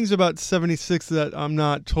 there's some things about 76 that I'm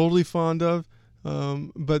not totally fond of,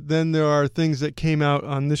 but then there are things that came out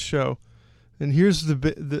on this show. And here's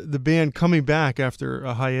the band coming back after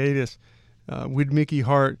a hiatus with Mickey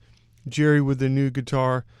Hart, Jerry with the new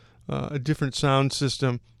guitar, a different sound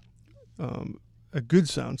system, a good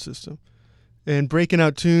sound system, and breaking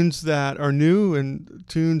out tunes that are new and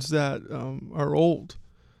tunes that are old.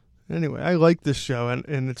 Anyway, I like this show,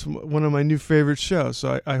 and it's one of my new favorite shows,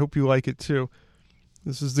 so I hope you like it too.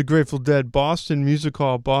 This is the Grateful Dead, Boston Music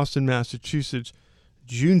Hall, Boston, Massachusetts,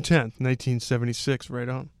 June 10th, 1976. Right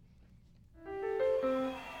on.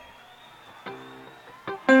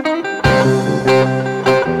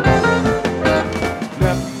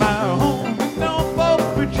 Left my home in Norfolk,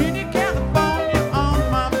 Virginia, California on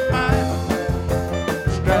my mind.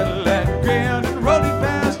 Straddled that ground and rode it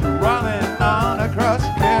past Raleigh on across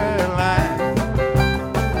Carolina.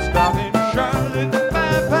 Stopped in Charlotte, the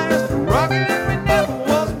bypass, rocking, and we never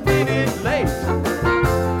was a minute late.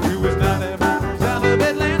 We was 90 miles out of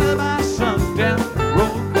Atlanta by sundown,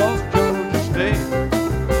 rolled across Georgia State.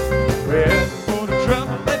 Well, for the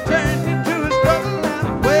trouble that turned into a struggle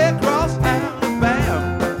and way across Alabama.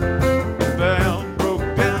 Bound, broke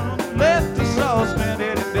down, left us all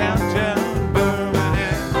stranded in downtown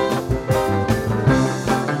Birmingham.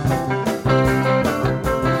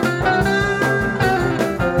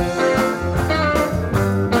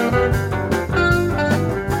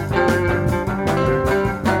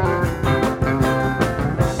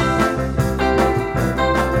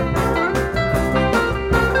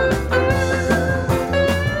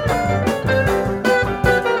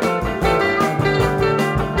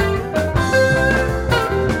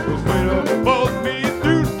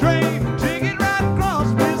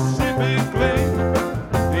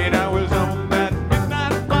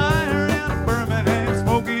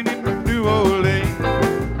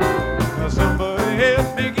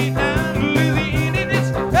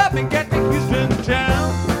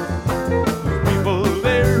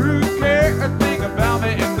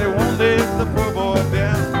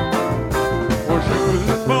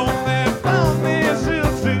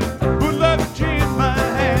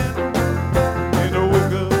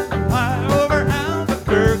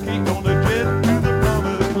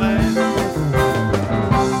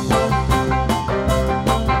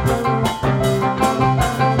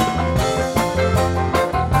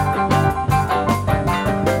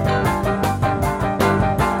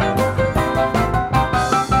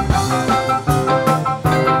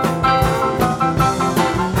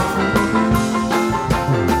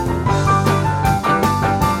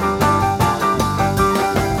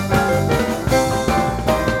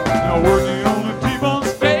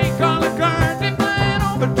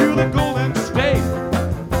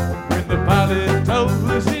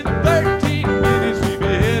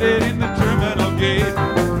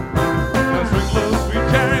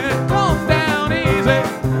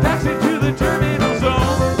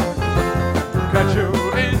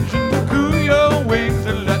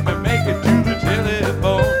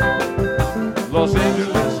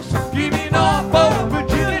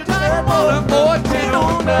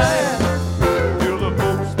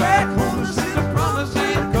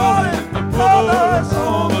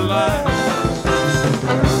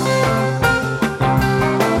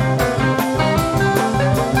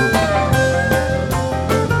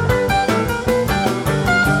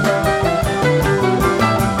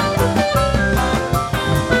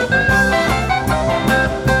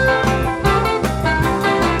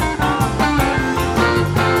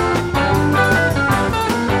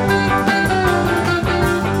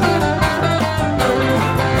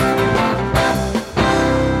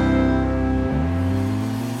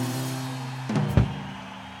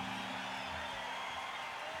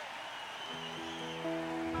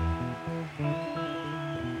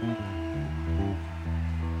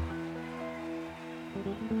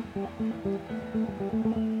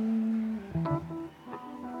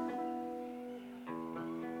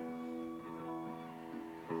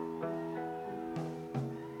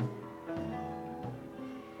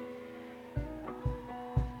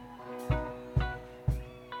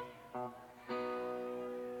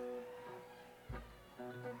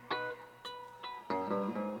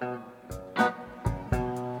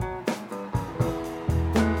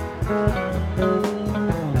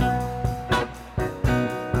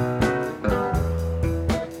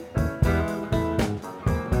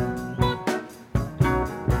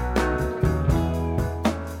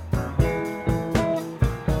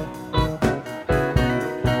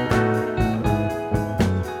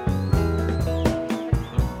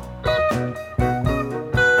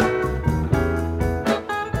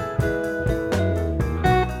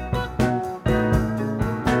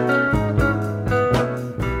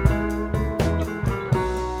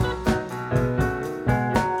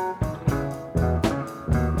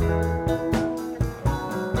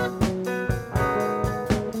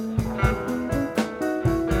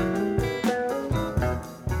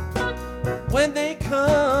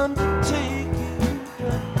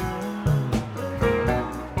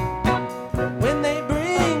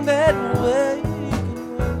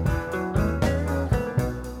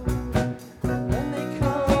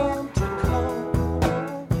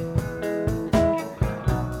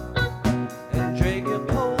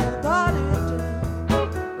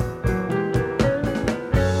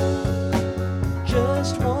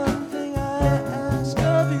 Just one thing I ask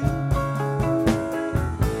of you.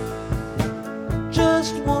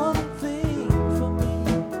 Just one thing for me.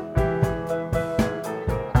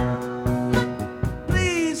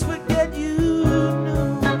 Please forget you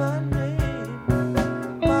knew my name,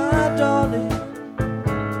 my darling,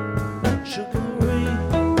 Sugar Ray.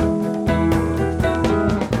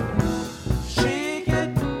 Shake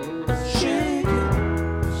it,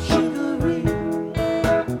 Sugar Ray.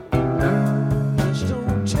 Just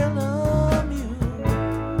don't tell 'em you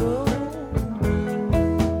know me.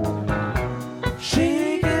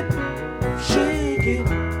 Shake it,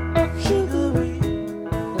 Sugar Ray.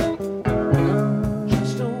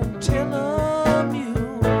 Just don't tell 'em you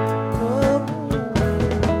know me.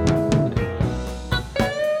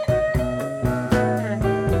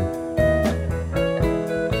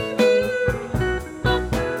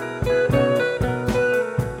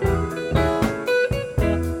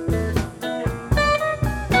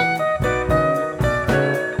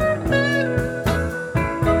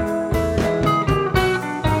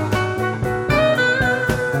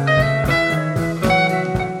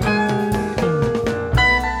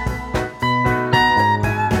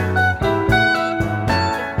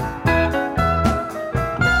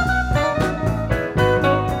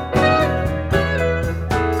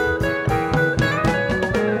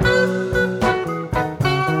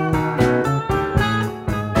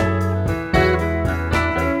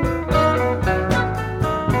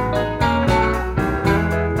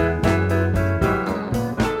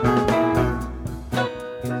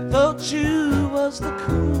 Thought you was the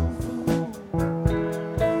cool fool,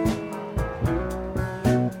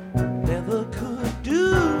 never could do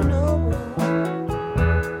no wrong.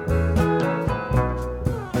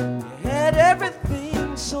 You had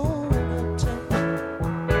everything so tight.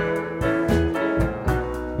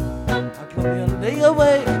 How come you lay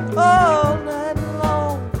awake all night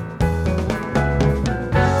long?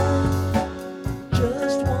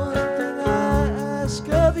 Just one thing I ask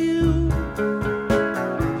of you.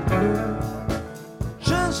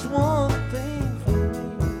 Just one thing for me.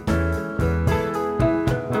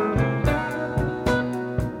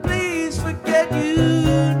 Please forget you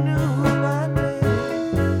knew my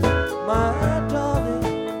name, my darling,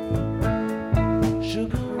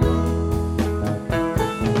 Sugar Ray.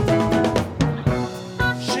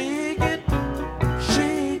 Shake it,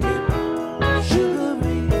 Sugar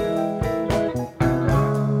Ray.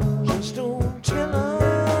 Just don't tell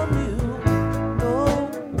 'em you know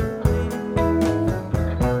me.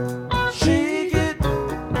 Shake it,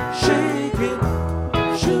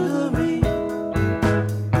 Sugar Ray.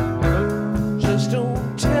 Just don't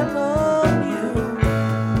tell 'em you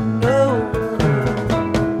know.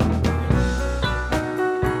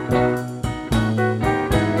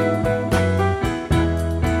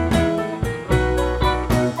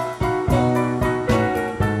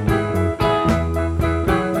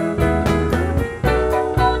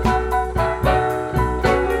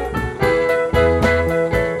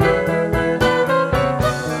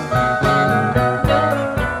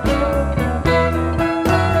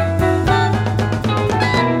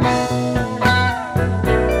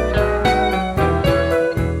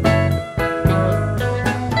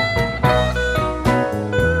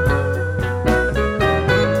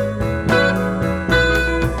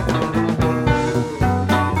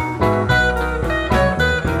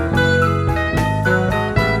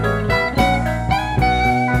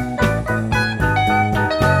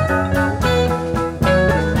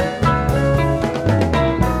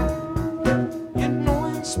 You know,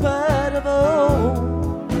 in spite of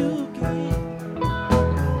all you gain,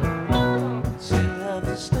 still have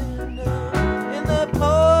to stand up in that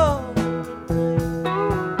pouring rain.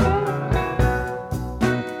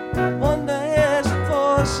 One day as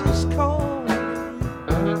voices calling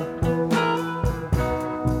you,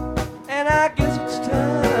 and I guess it's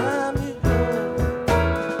time you go.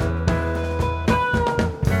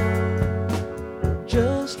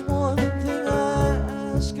 Just one thing I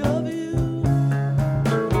ask of you.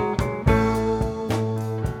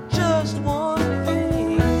 Just one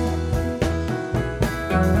thing.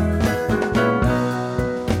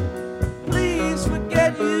 Please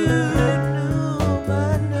forget you knew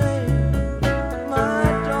my name, my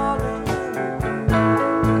darling,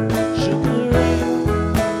 Sugar Ray.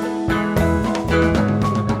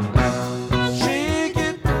 Shake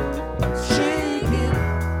it,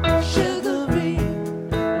 Sugar Ray.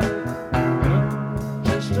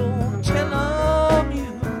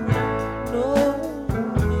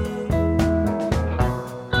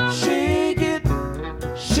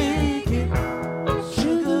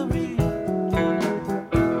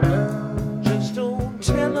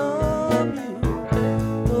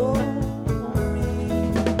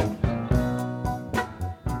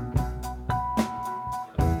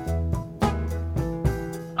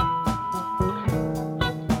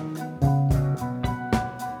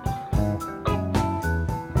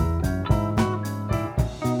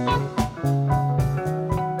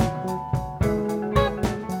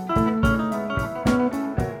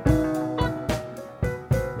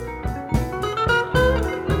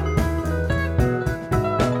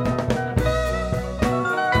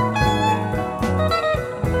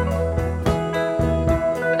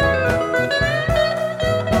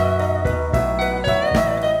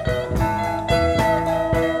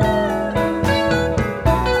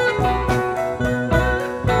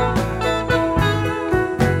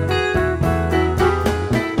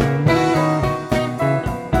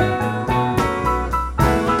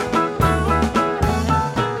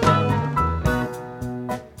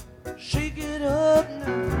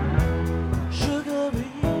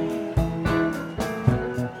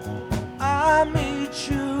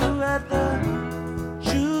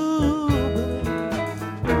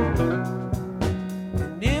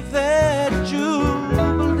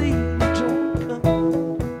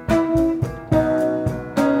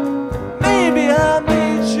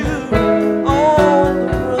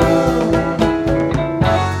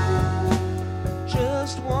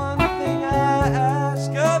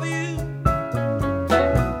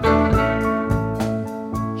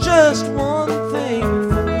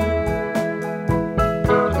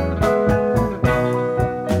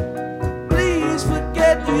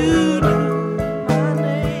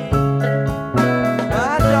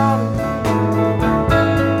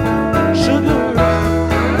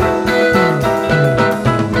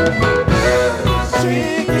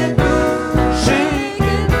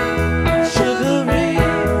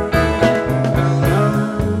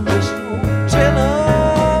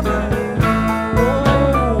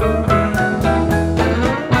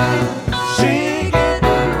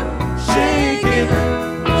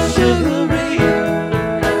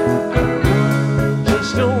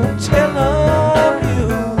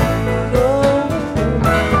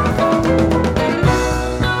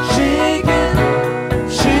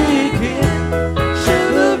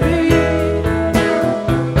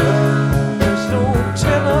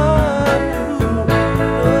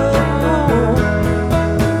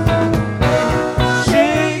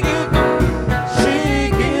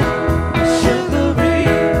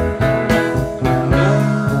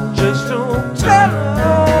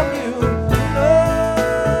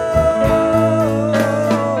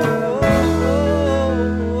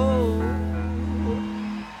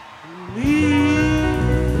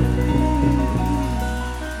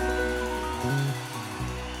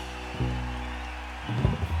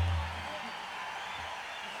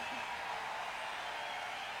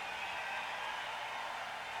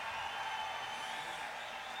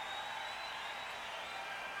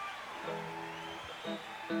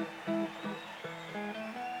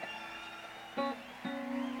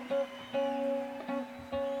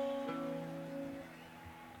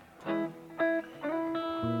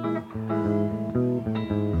 I'm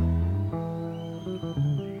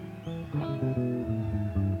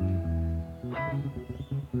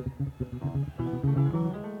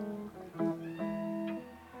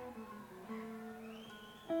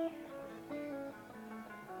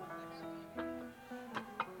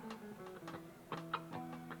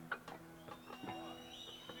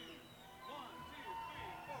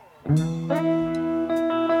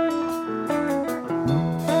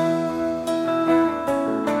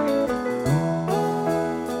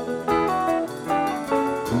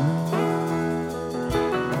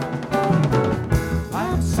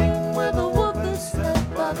singing with a wolf that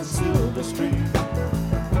slept by the silver stream.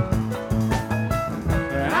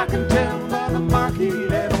 And I can tell by the mark he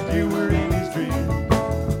left you were in his dream.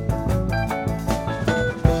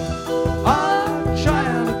 A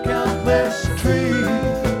child of countless trees.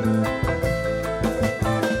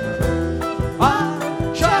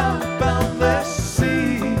 A child of boundless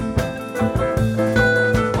sea.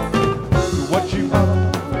 What you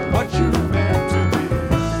are, what you meant to be.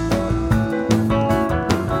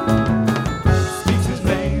 Speaks his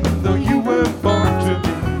name, though you were born to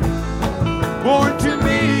be. Born to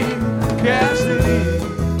me, Cassidy.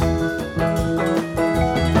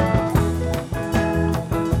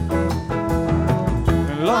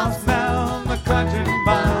 And lost now in the country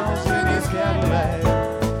miles in his Cadillac.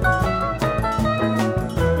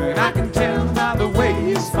 And I can tell by the way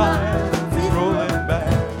he's fine, he's rolling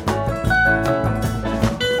back.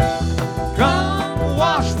 Come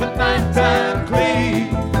wash the nighttime clean.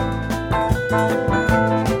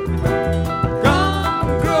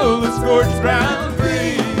 Come grow the scorched brown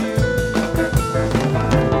green.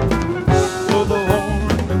 Blow the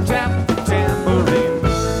horn and tap the tambourine.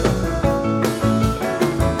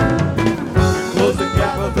 Close the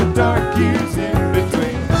gap of the dark years in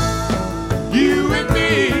between you and me,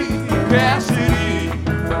 Cassidy.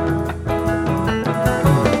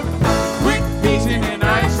 Quick beating an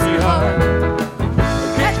icy heart.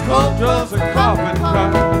 Catch cold draws a coffin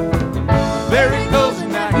cart. There he goes,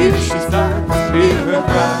 and now here she starts. Hear her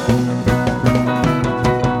cry.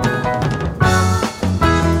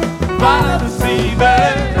 By the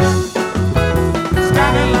seabed,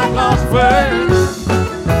 skying like lost birds.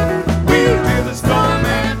 We'll do the storm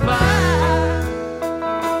and fly.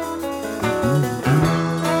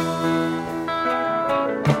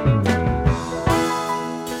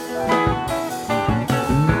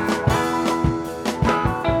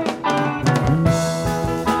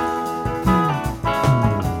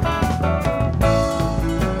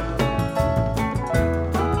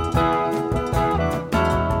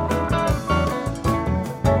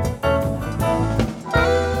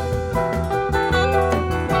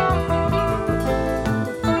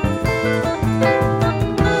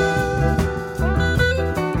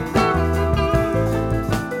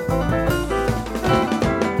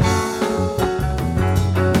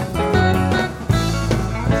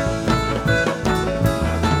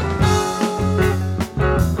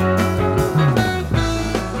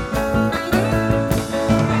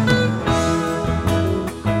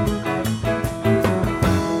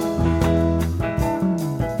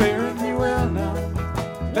 Fare thee well now.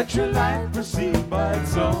 Let your life proceed by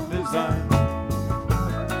its own design.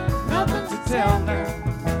 Nothing to tell now.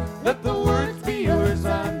 Let the words be yours.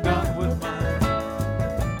 I'm done with mine.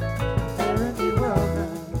 Fare thee well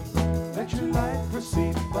now. Let your life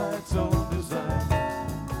proceed by its own design.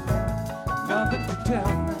 Nothing to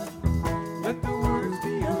tell now. Let the words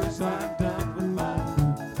be yours. I'm done with mine.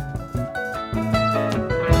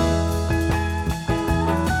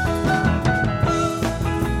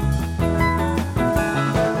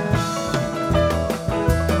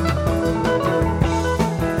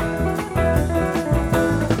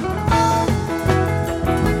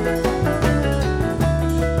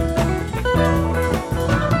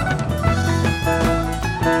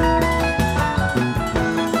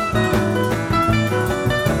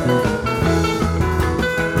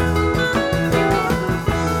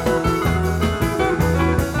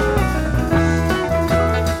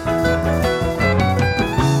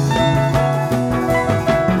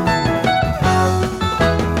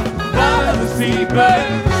 Seabed,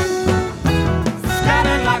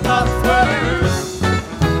 scanning like lost birds.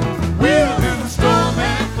 We'll do the storm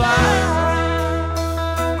and fly.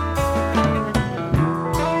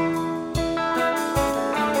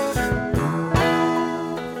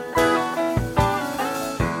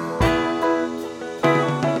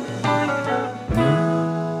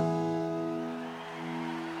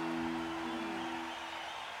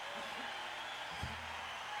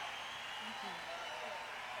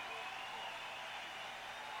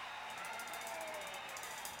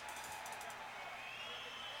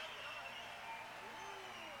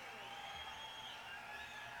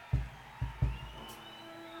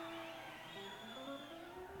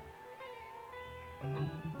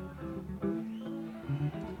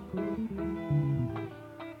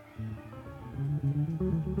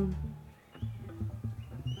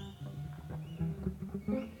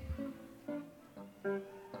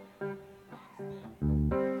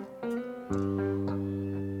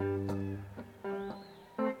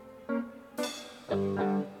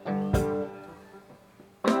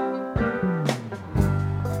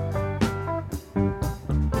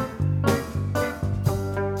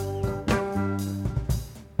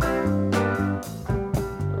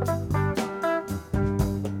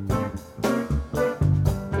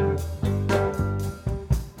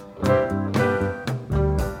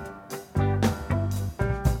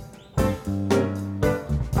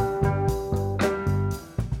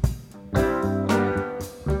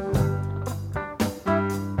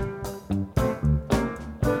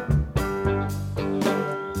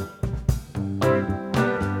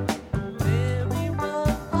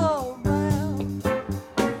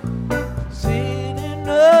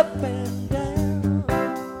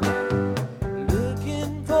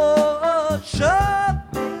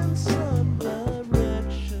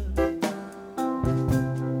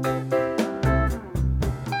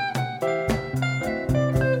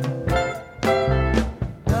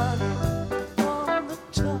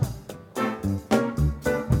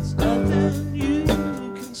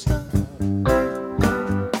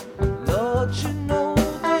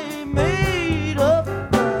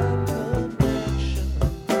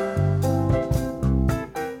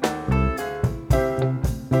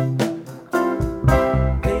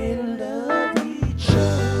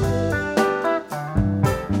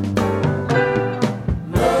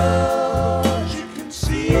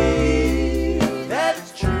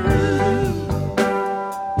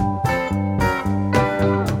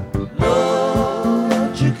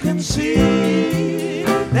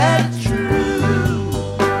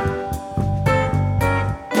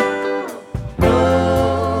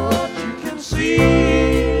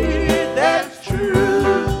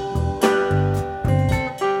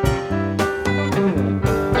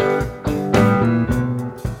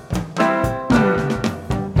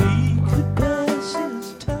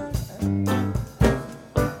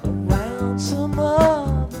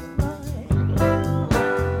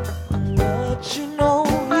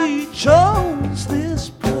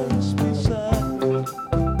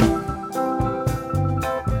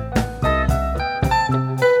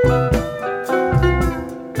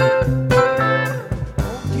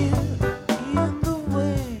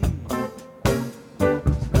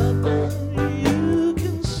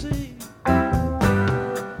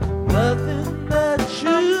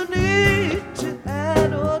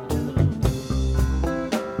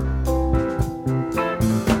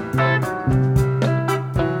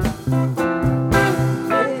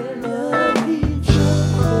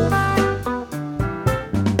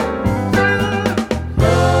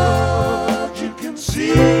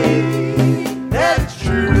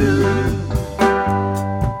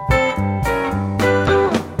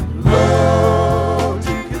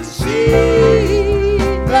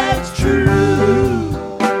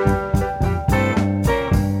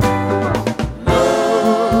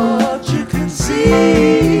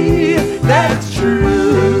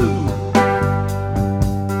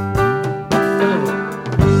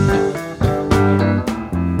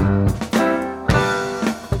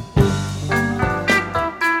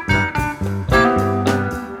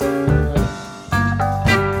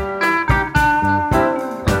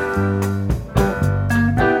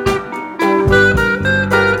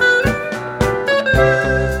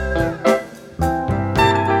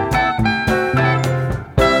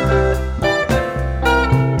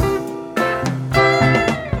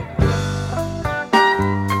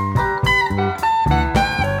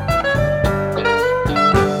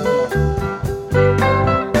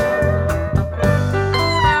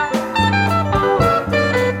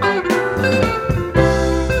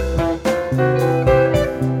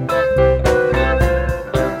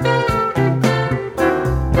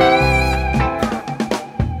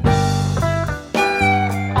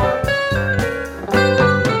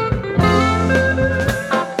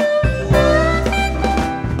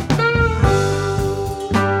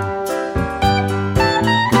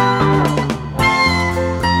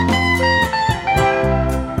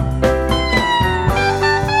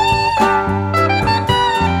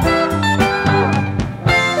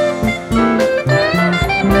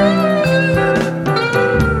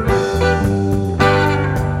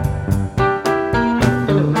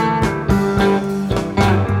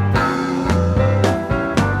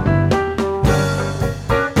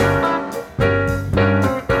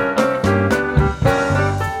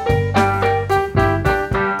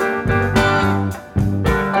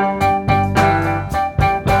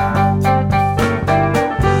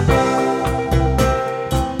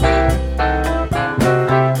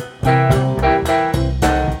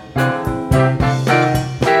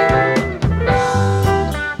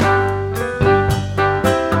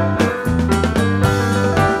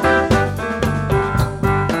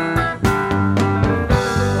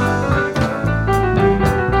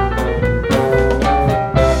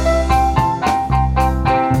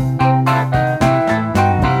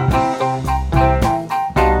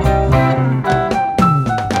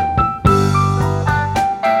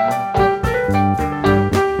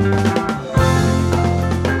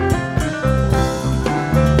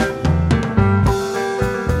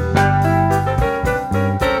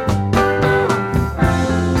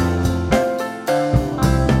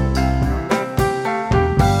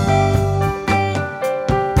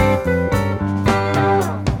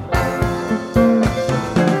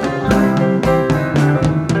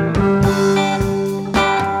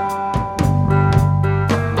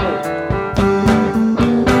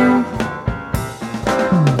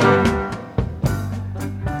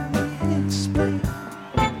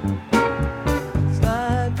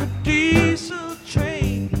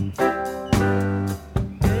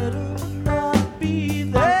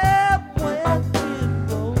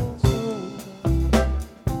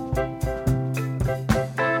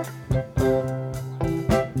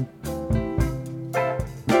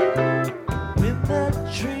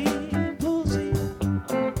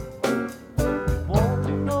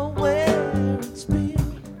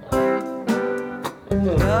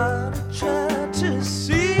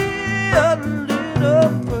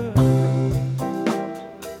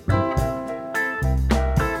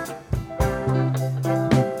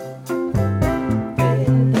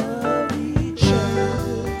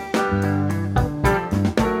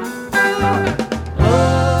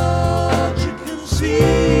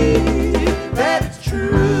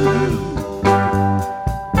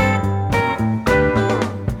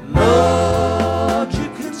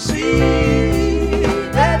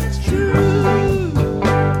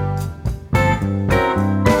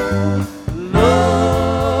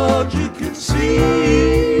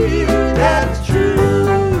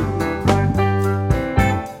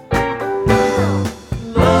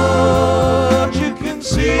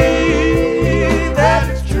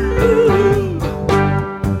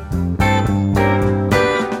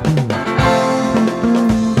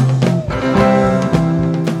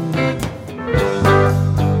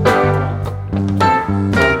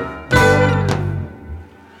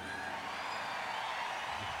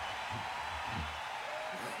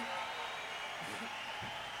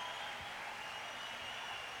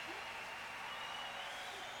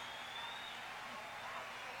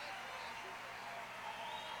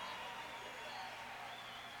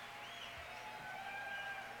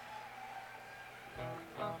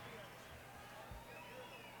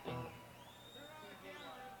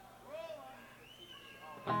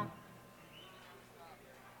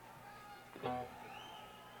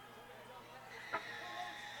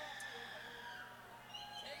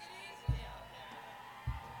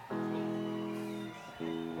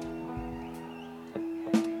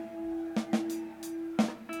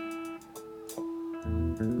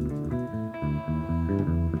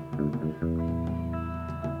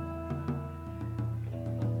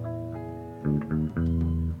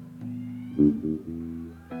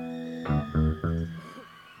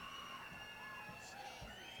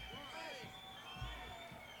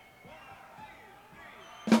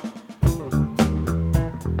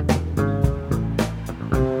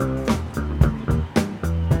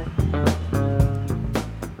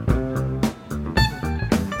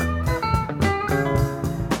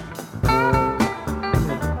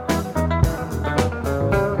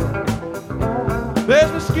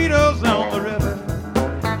 There's mosquitoes on the river,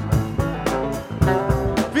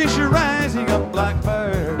 fish are rising up like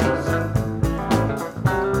birds.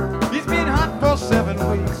 It's been hot for 7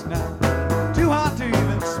 weeks now, too hot to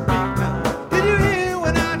even speak now. Did you hear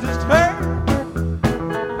what I just heard?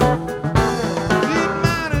 It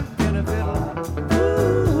might have been a fiddle,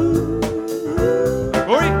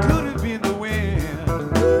 or it could have been the wind.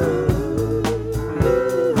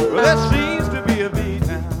 Well, there seems to be a beat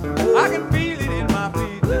now, I can feel it in my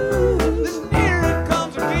feet now. Listen, here it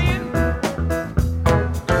comes again.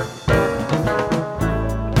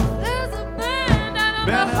 There's a band out on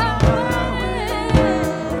the Band out on the highway.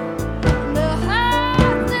 The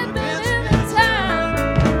hearts have been in the town.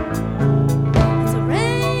 It's a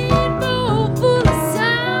rainbow full of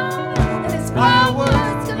sound, and it's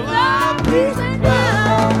fireworks and love, peace and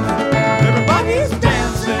clowns. Everybody's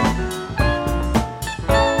dancing.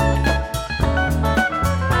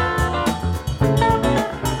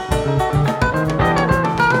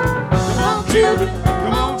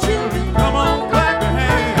 Come on, children, come on, clap your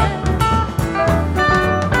hands.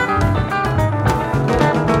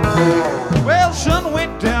 Well, sun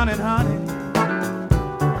went down in honey,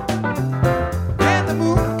 and the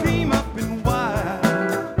moon came up in wide.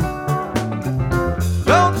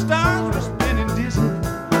 Though the stars were spinning dizzy,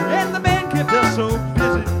 and the man kept us so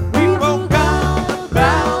busy, we forgot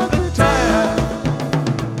about the time.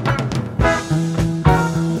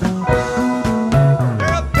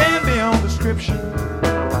 Girl, Bambi on description,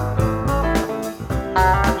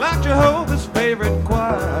 like Jehovah's favorite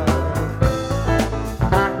choir.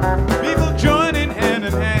 People joining hand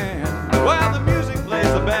in hand while the music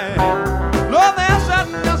plays the band. Lord, they're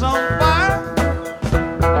setting us on fire.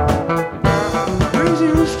 Crazy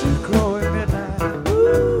rooster crow at midnight.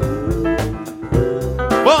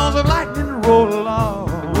 Balls of lightning roll along.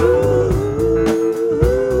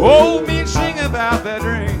 Old men sing about their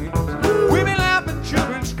dreams. Women laugh and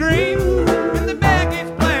children scream. And the band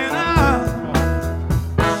keeps playing on.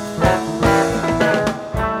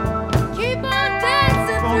 Keep on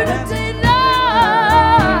dancing through the daylight.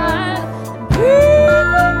 Breathe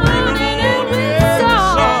the morning in with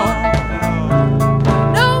song.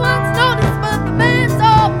 No one's noticed, but the man's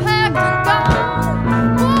all packed and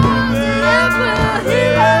gone. Boys and laugh will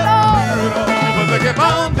hear it all. But they keep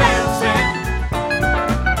on dancing.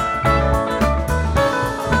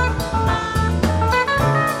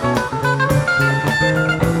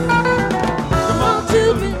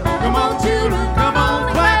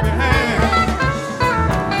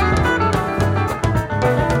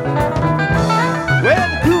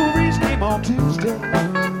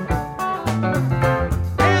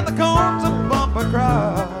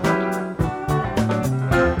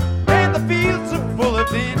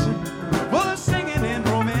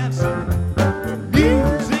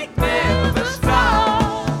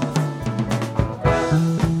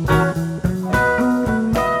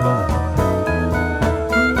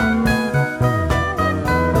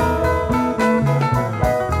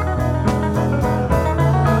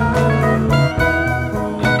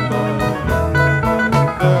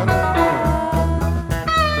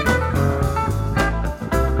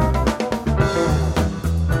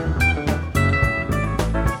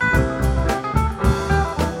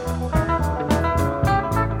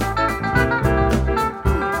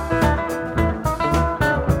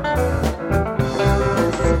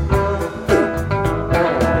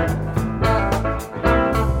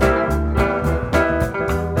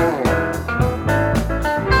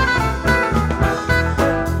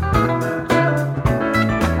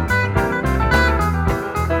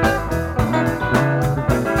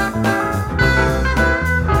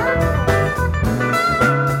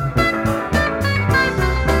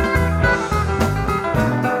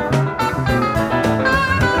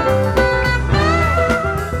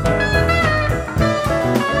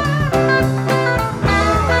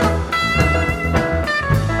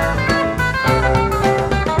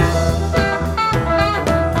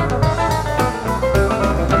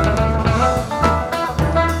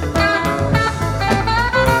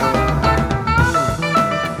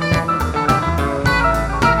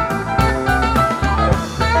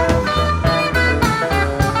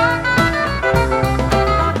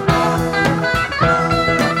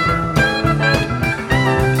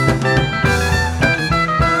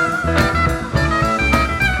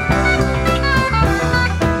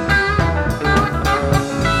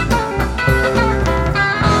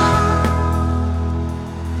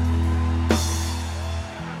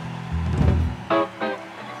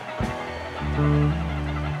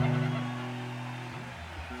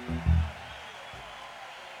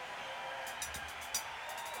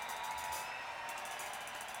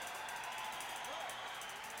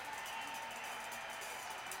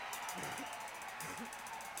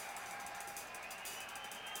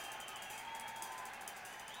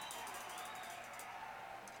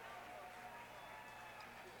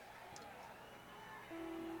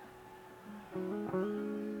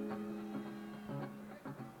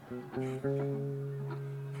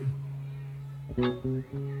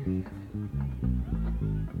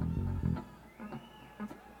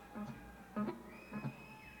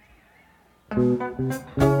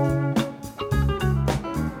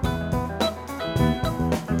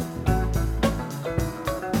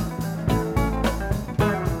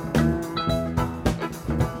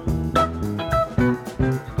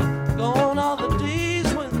 Gone are the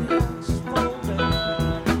days when the oaks fall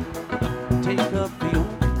down. Take up the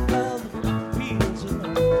old leather fields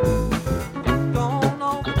around. Gone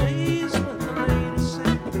are the days when the ladies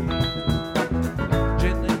said,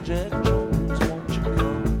 "Gently, Jack Jones, won't you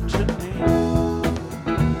come to me?"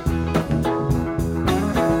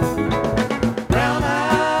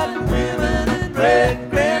 Brown-eyed women in red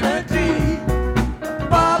grenadine. The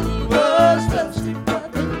bottle was dusty, but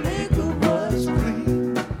the liquor was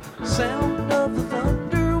clean. Sound of the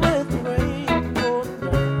thunder with the rain pouring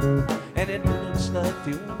down, and it looks like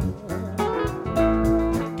the old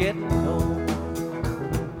getting home.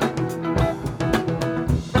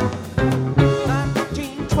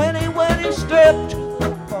 1920 when he stepped to the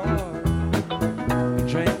bar, he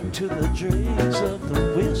drank to the dregs of the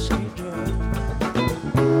whiskey jar.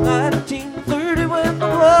 1930 when the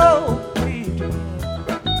world began,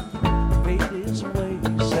 made his way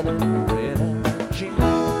selling red and gin.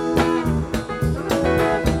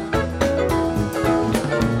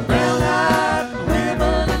 Brown-eyed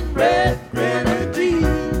women in red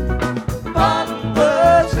grenadine. The bottle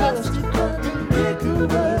was dusty, but the liquor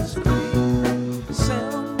was clean. The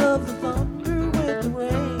sound of the thunder with the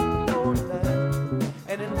rain pouring down,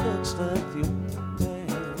 and it looks like the old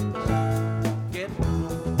man's getting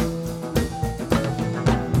home.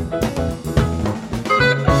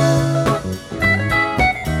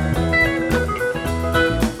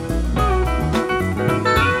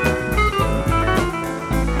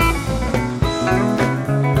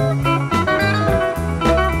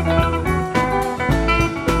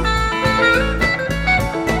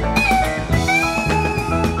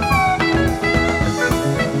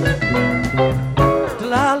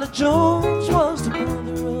 Delilah Jones was the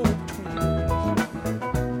mother of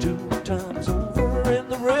twins, 2 times over, and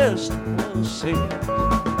the rest was sin.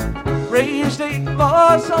 Raised 8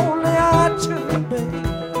 boys, only I 2 men.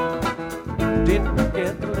 Didn't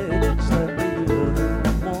get the ladies that the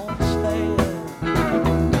other ones had.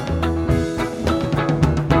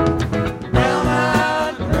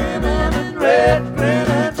 Brown-eyed women in red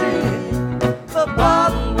grenadine. The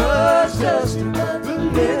bottle was dusty, but the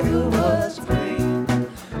liquor was clean.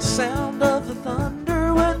 Sound of the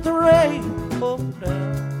thunder with the rain pouring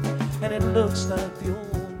down, and it looks like the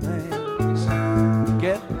old man's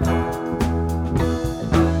getting home.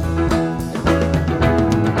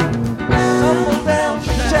 Tumble down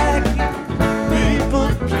Shaggy,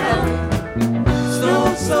 Maple County.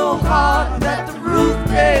 Snowed so hard that the roof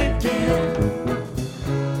caved in.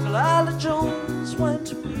 Delilah Jones went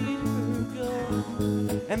to meet her God,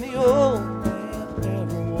 and the old man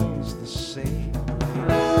never was the same.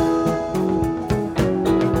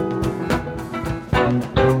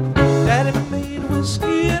 Daddy made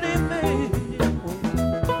whiskey and he made it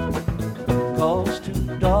well. Cost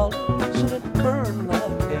 $2 and it burned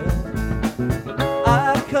like hell. I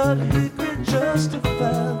cut hickory just to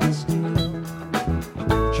find the steel.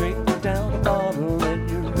 Drink down a bottle and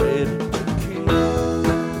you're ready to kill.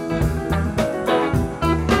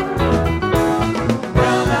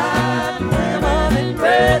 Brown-eyed women in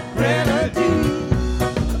red grenadine.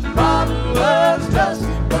 The bottle was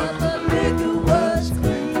dusty, but the liquor was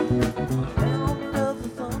clean. Sound of the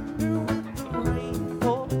thunder with the rain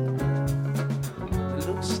pouring down. It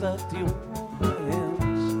looks like the old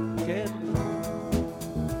man's getting home.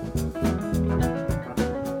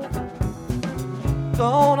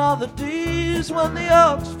 Gone are the days when the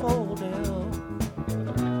oaks fall down.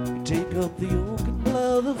 You take up the oak and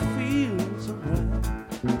plow the fields around.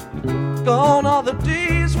 Gone are the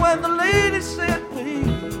days when the lady said,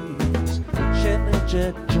 "Please, Shanty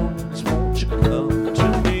Jack Jones, won't you come to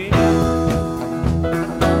me?"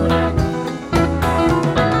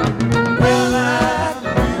 Brown-eyed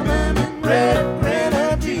women in red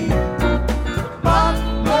grenadine.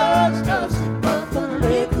 Bottle was dusty, but the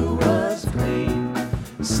liquor was clean.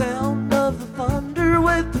 Sound of the thunder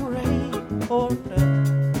with the rain pouring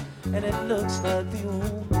down, and it looks like the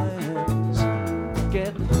old man's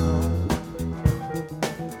getting home.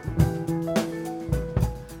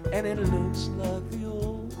 And it looks like the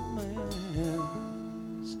old man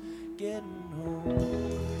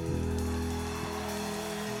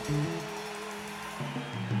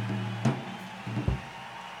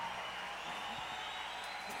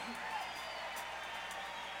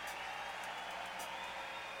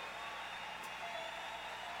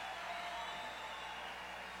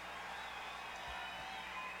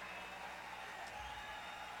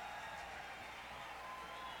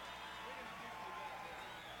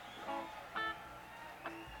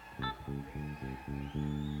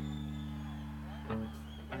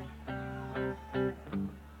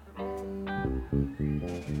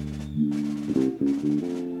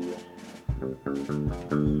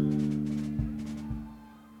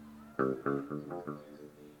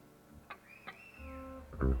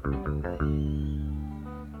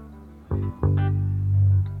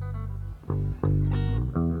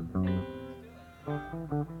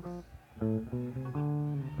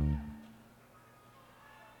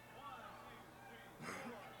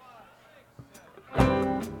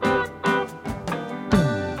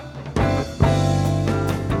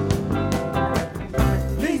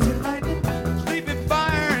Lazy lightning, sleepy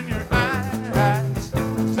fire in your eyes.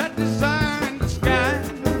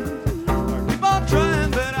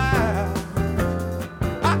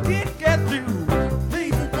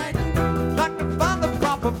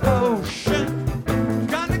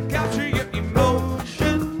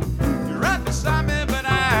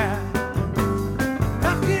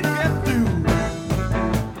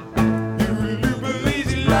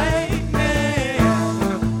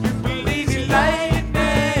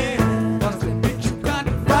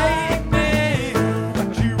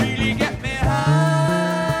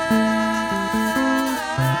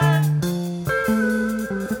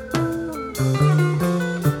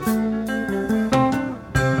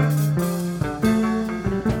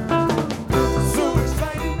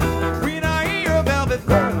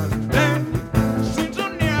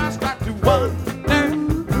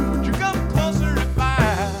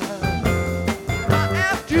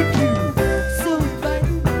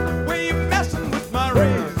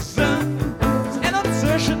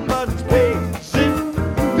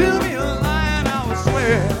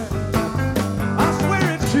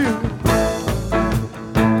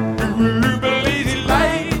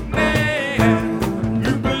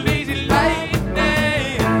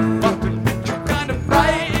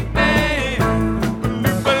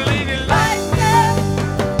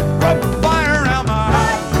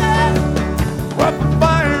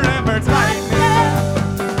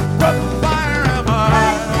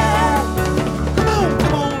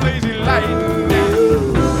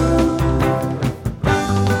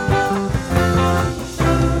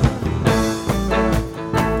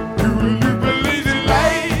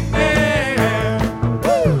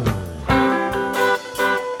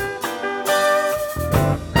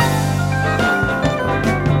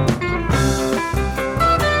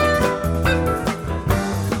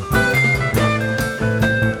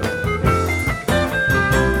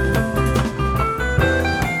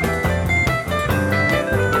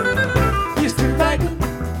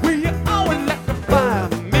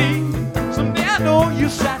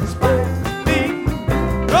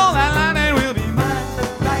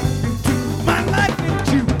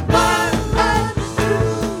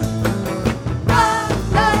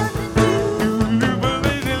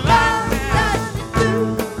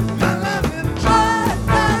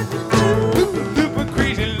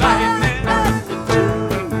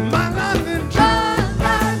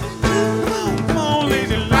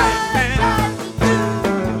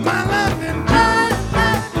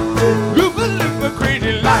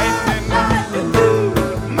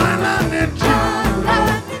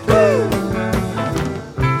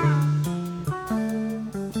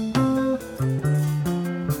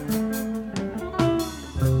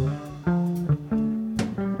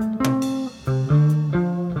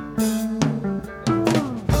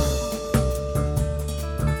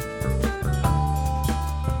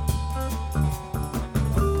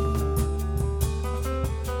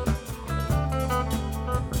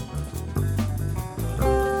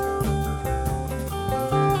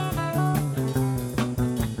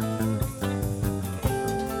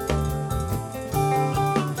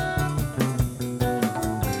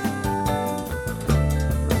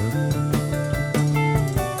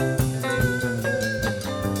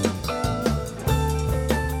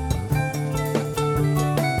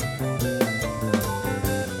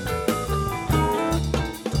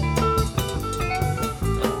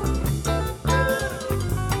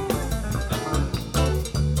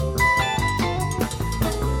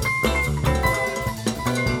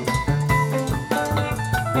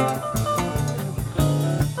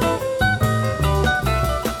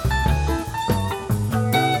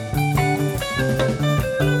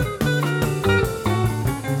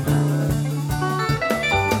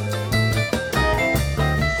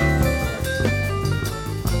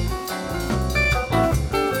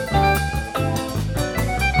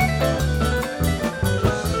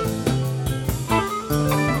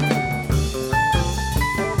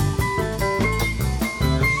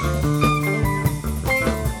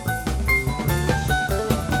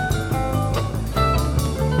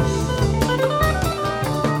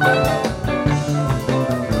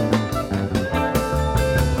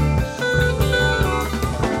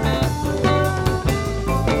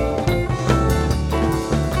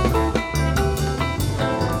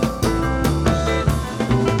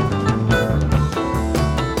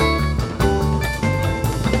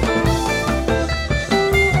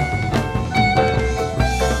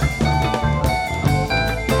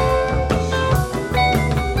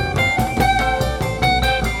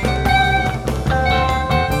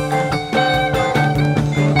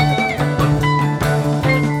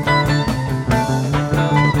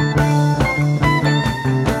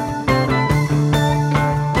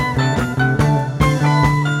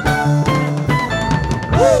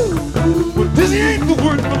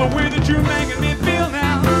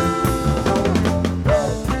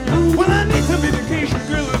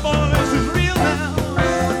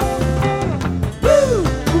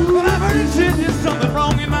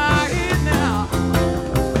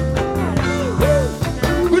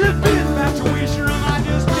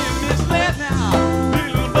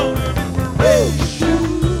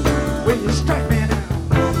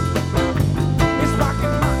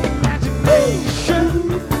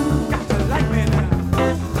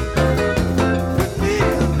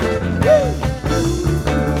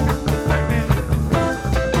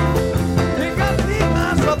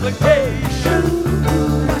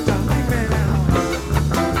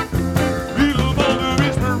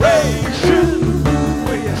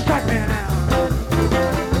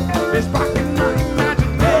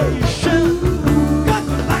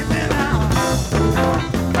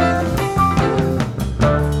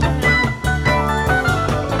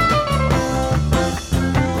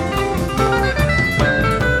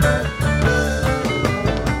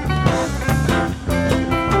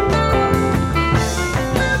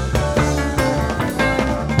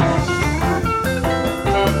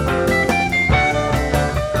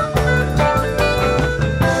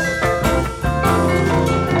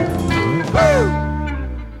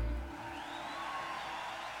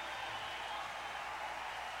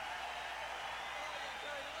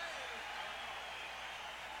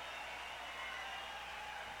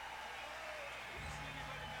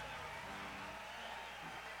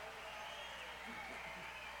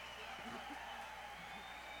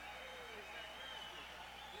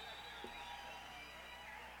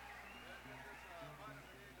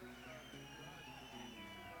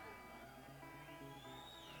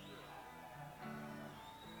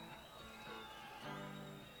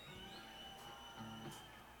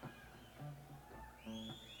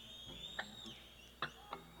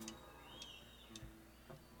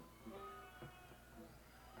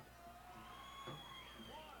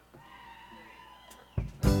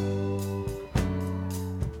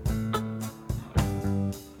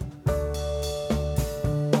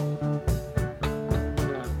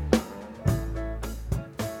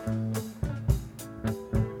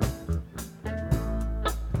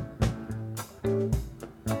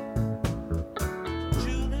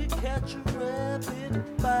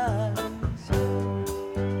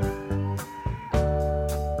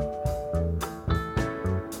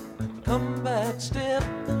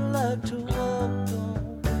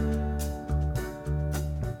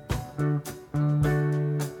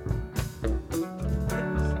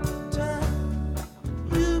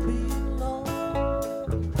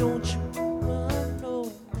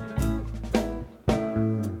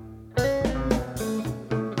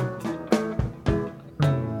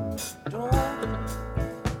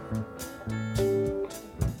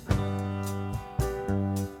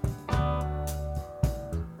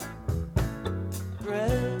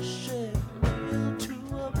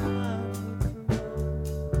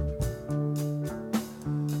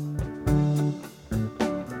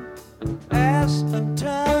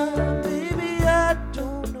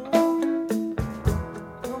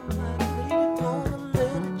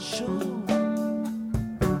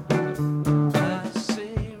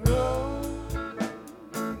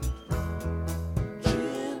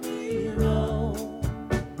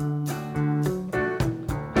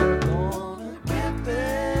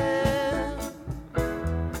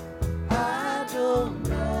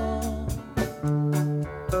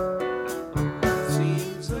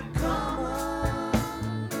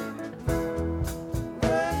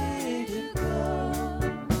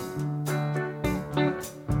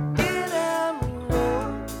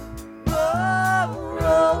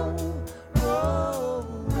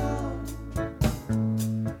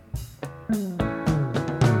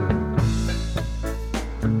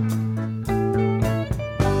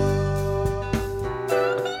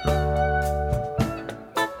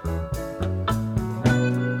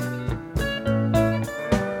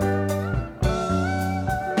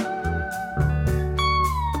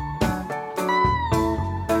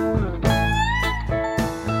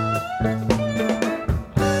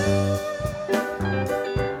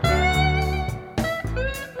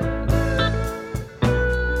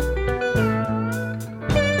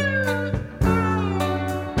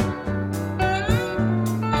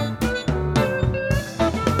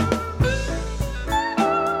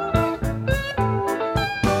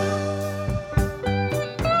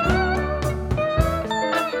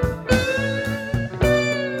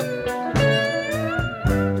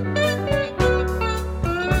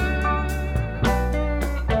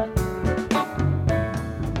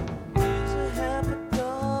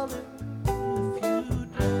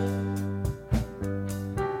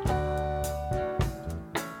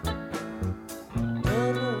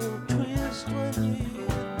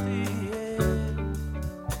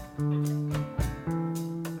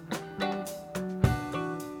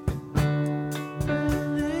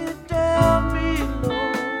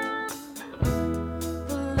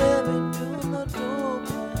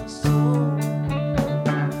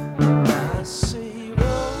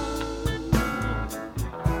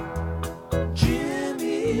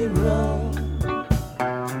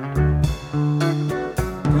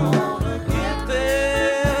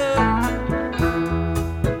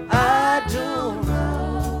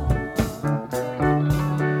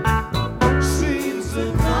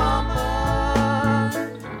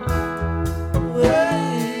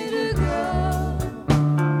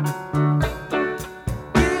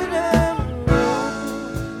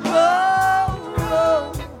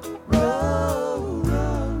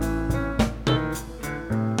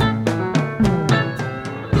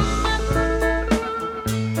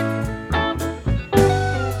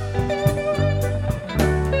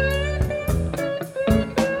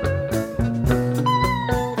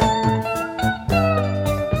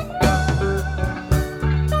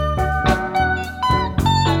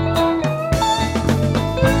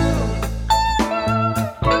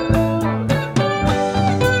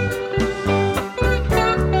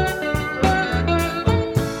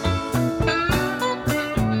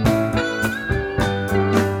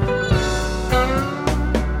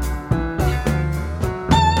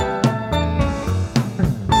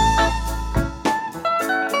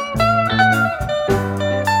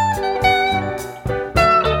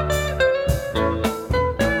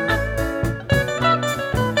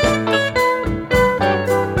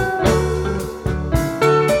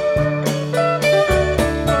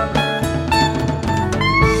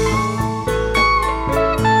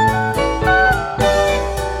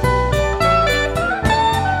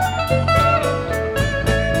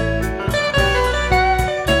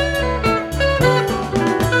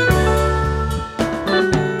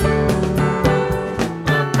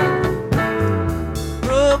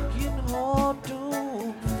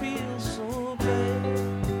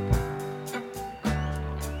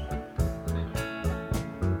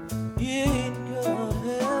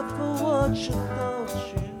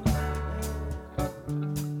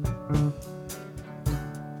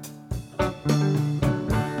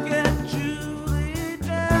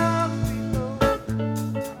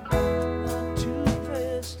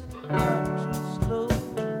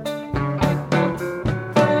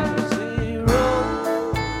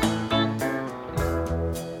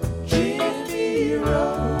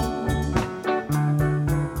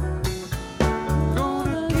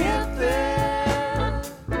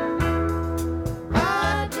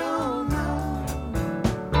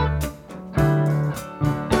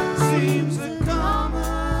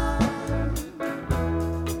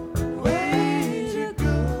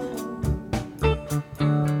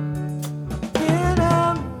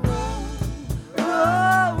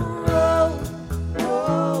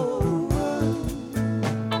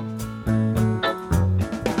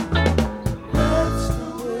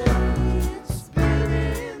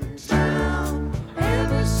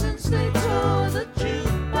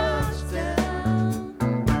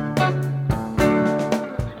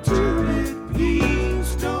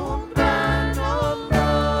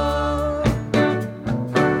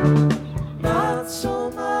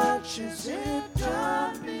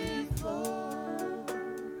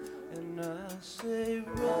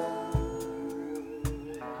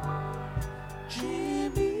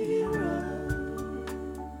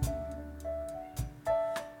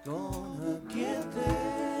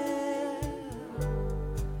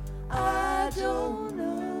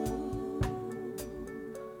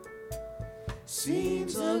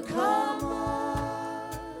 seems a common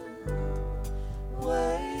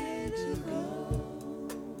way to go.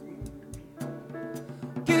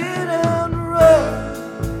 Get on the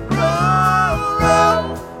road, roll, roll,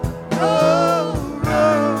 roll,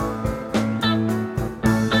 roll.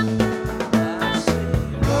 I say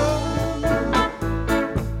roll,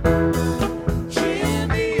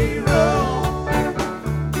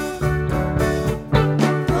 Jimmy,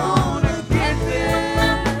 roll. Gonna get there.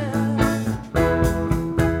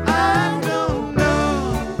 I don't know.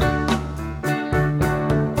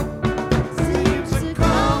 Seems a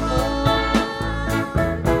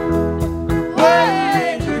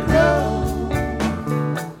common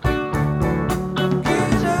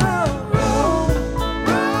way to go.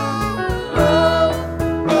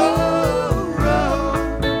 Get on, roll,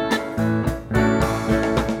 roll,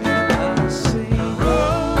 roll, roll, roll. I say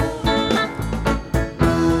roll,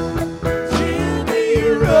 Jimmy,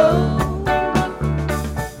 roll.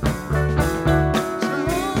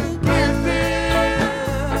 Get there.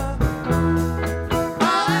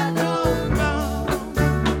 I don't know.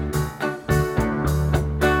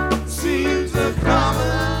 Seems a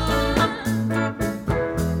common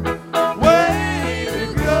way to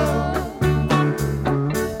go.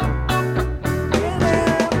 Get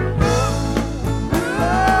out, roll,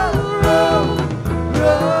 roll,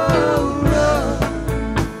 roll, roll.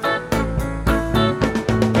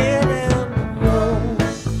 Get out, roll,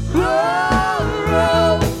 roll,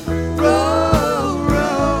 roll,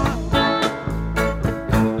 roll.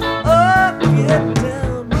 Oh, get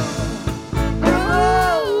down,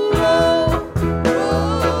 roll, roll,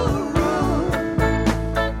 roll,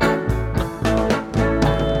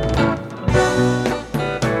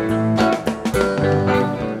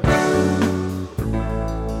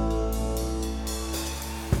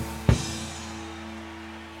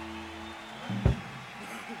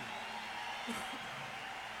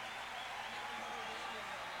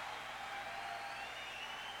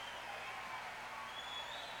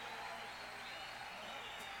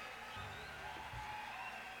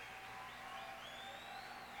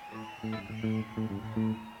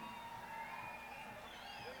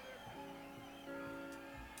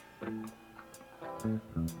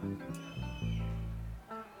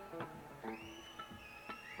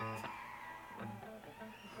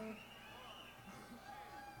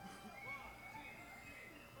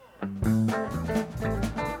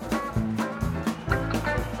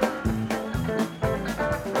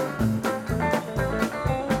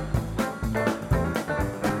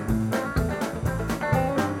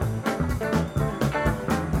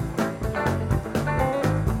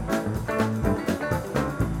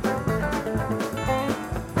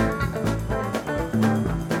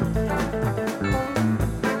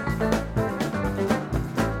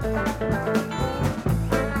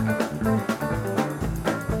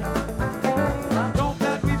 don't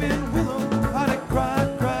that weeping willow, how they cry,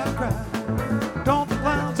 cry, cry. Don't the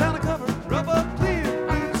clouds out of cover, rub up clear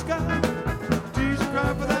blue sky. Tears you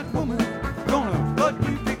cry for that woman, gonna flood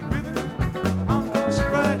you big river. I'm gonna sit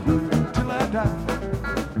right here till I die.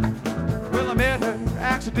 Well, I met her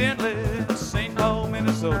accidentally in St. Paul,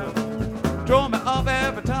 Minnesota. Drove me up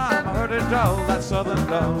every time I heard her dog, that southern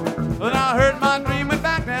dog. Then I heard my dream went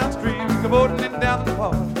back downstream, cavorting it down the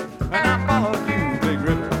park, and I followed you, big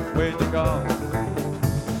river, where you go.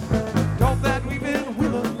 Thought that we've been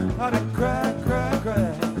willow, how to cry, cry,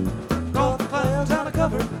 cry. Thought the clouds out of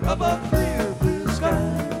cover of a clear blue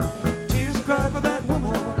sky. Tears cry for that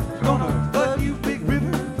woman, gonna flood you, big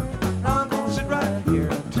river. I'm gonna sit right here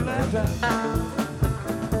till I die.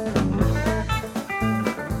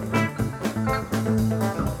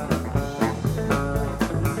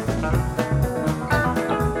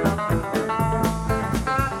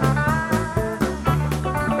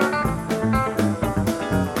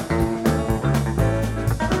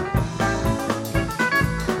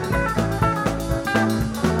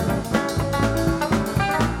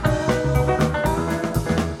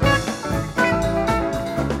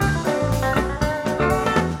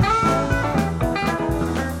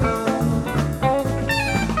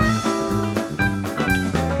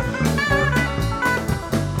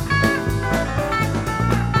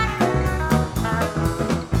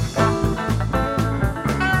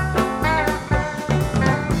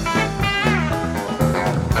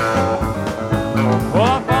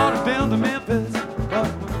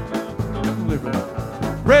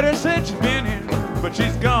 Redder said she's been here, but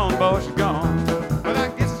she's gone, boy, she's gone. But I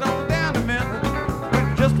guess it's on down to Memphis,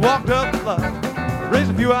 when she just walked up the lot,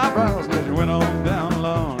 raised a few eyebrows as she went on down the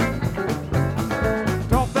lawn.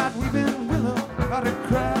 Thought that we've been willow, about to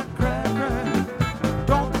cry, cry, cry.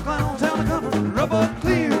 Thought the clouds out of cover of a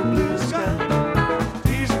clear blue sky.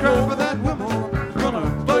 Tears cry for that woman, gonna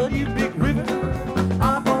flood you, big river.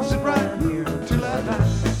 I'm gonna sit right here till I die.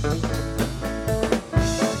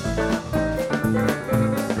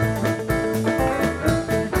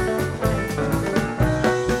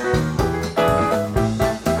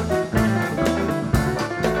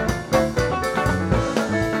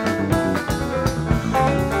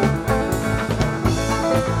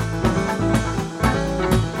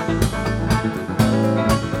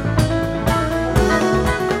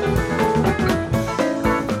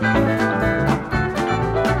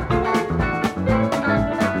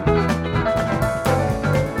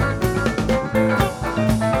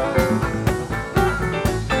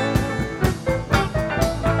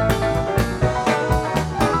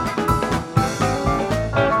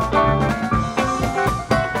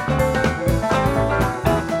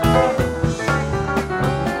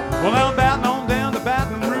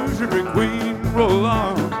 Roll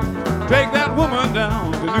on, take that woman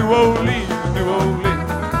down to New Orleans, New Orleans.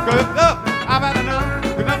 'Cause I've had enough,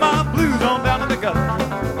 'cause now my blues on down to the gutter.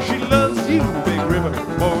 She loves you, big river,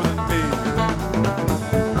 more than me.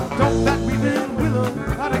 Thought that we've been willow,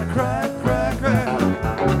 how to cry, cry, cry.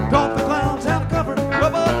 Thought the clouds had covered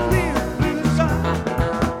of a clear blue sky.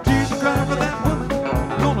 Tears cry for that woman,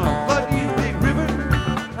 gonna flood you, big river.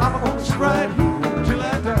 I'm gonna sit right here till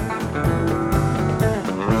I die.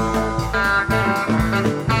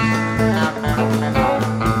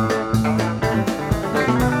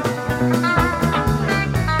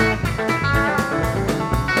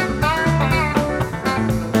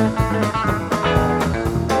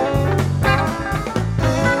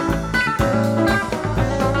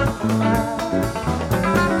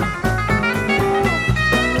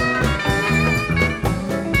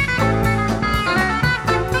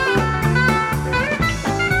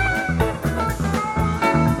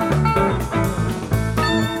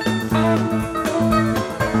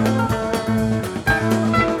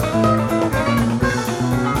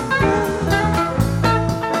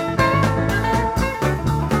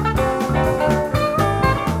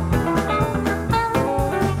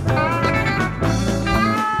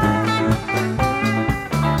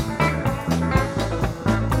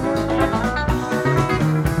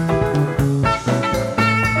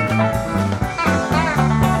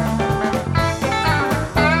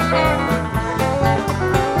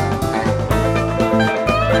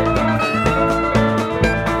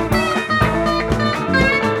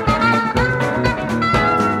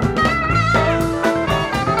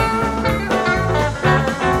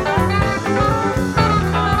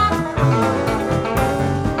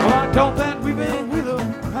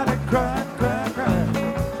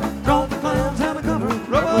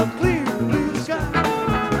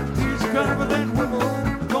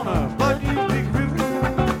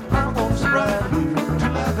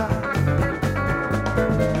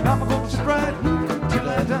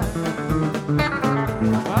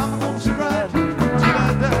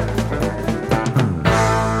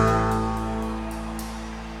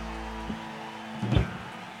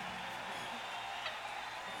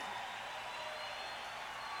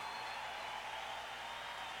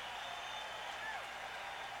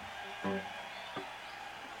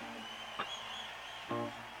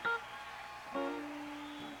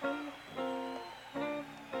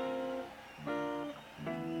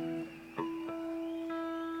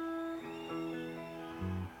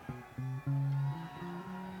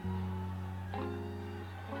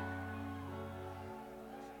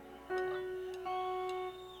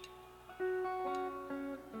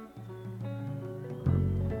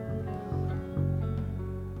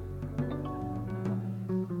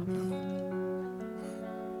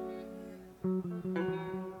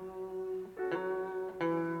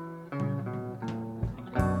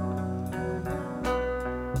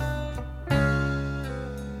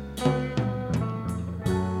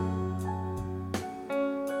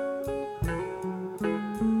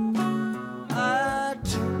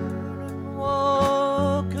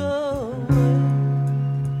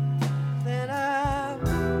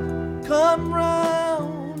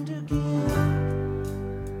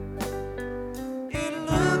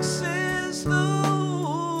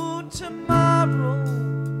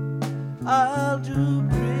 I'll do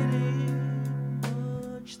pretty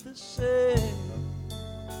much the same.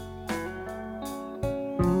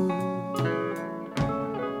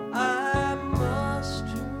 I must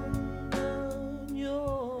turn down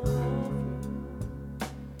your offer,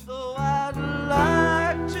 though I'd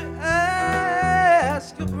like to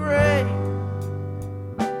ask a break.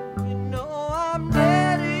 You know I'm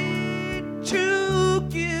ready to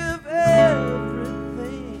give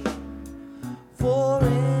everything for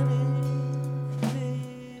anything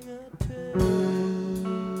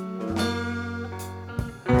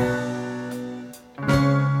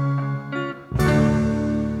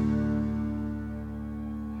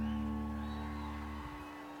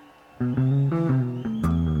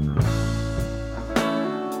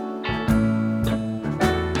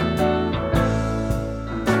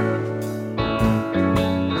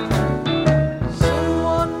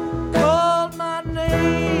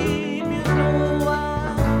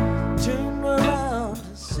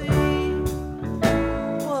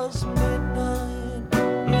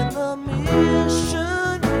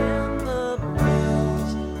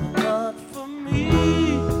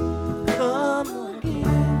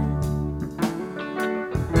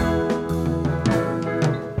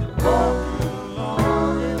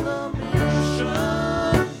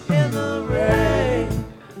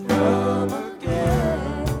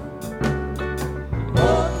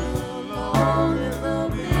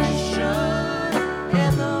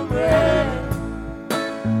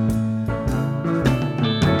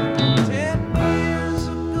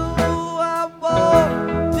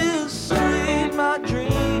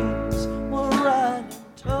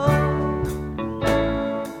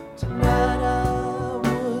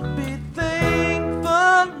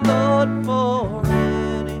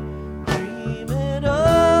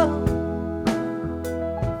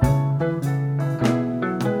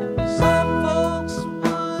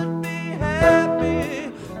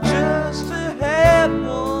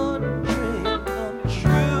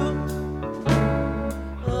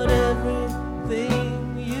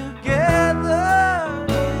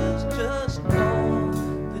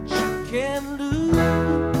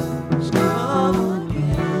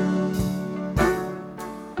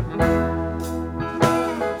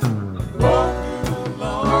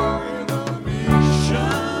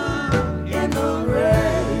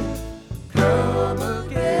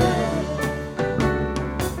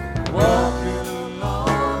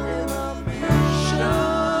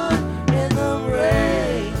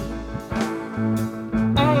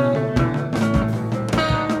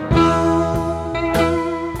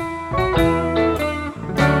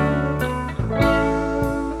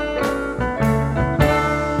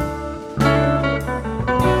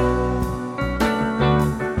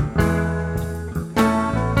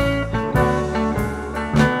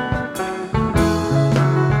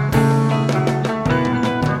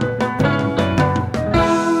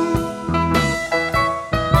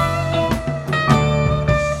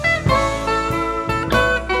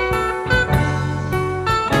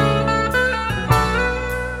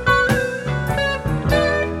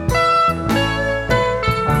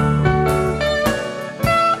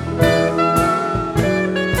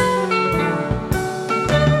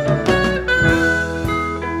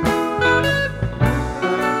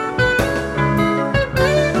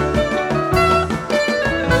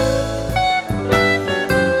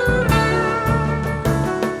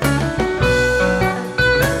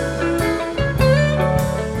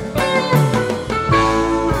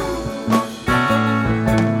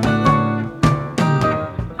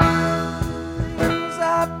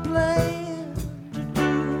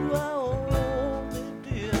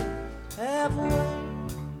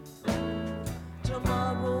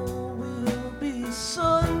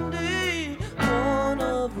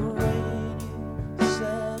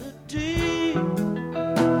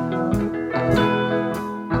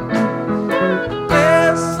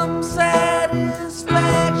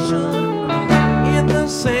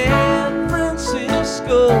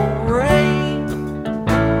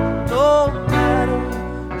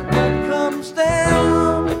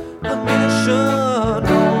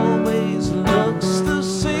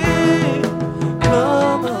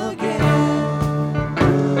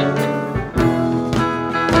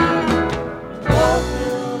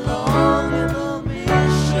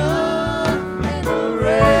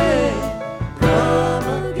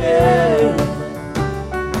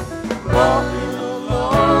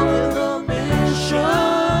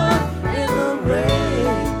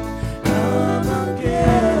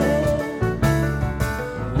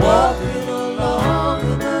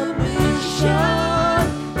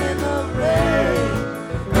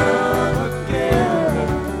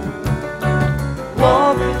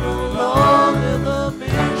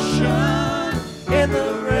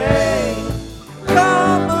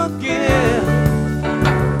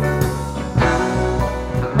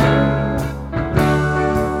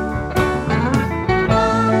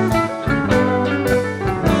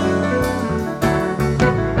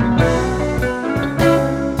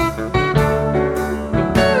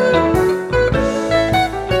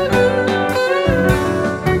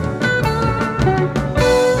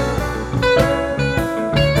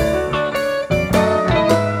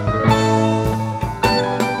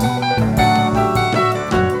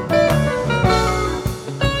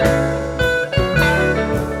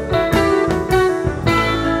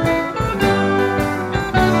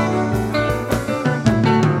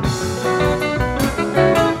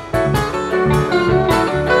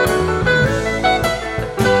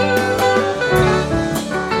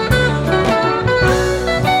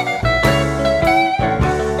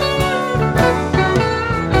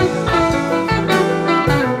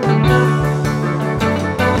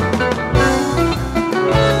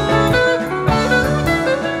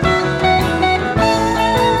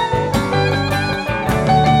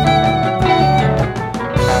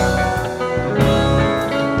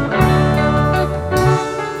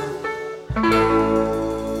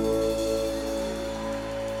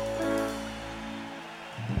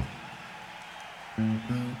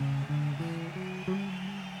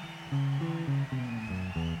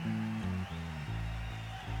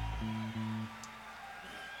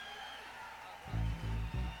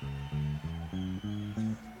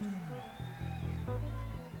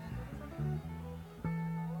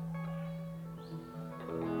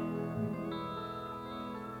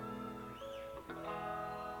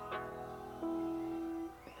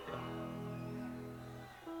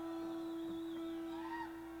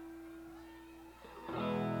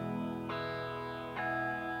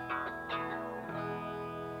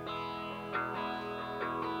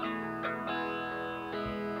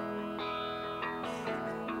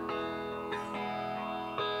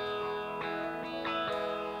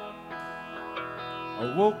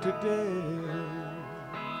awoke today.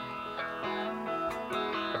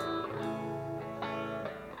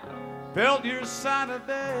 Felt your side of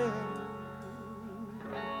bed.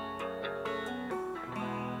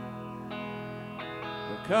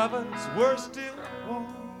 The covers were still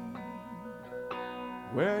warm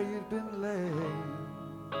where you'd been laid.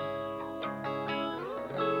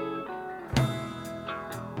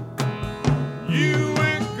 You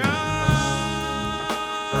were gone.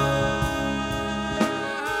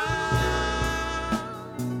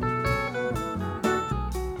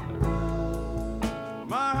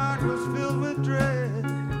 My heart was filled with dread.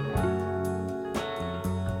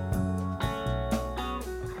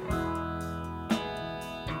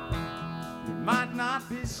 You might not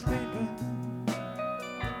be sleeping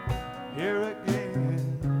here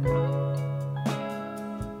again.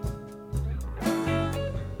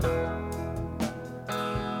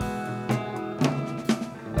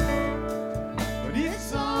 But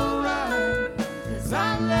it's alright, 'cause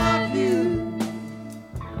I love you.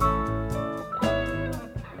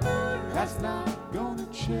 That's not gonna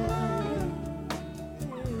change.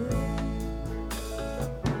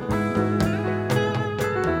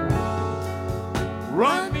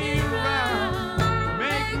 Run me around,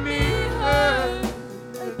 make me hurt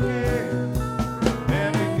again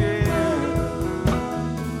and again.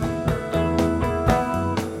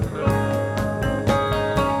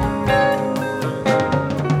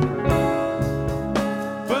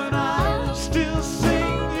 But I'll still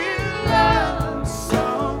sing you love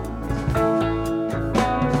songs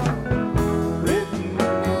written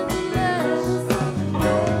in letters of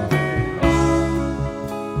your name.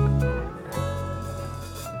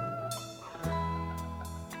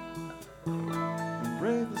 And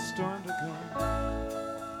brave the storm to come.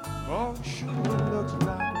 Oh, sure it looks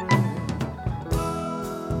like rain.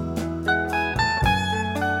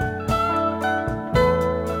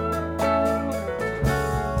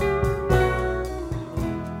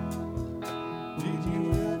 Did you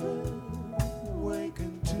ever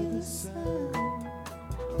waken to the sound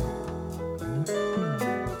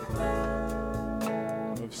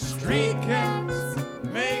of street cats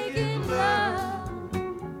making love?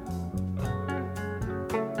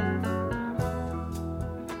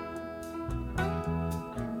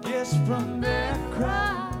 Yes, from their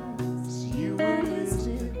cries you were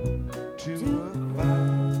listening to a vow.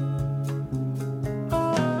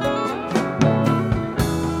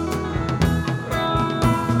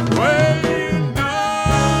 Well, you know,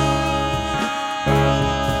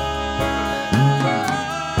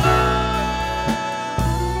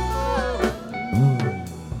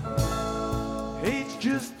 hate's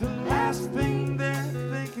just the last thing they're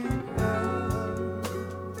thinking of.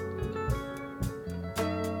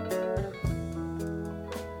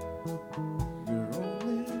 They're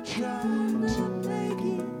only trying to make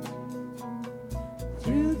it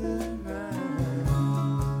through the night.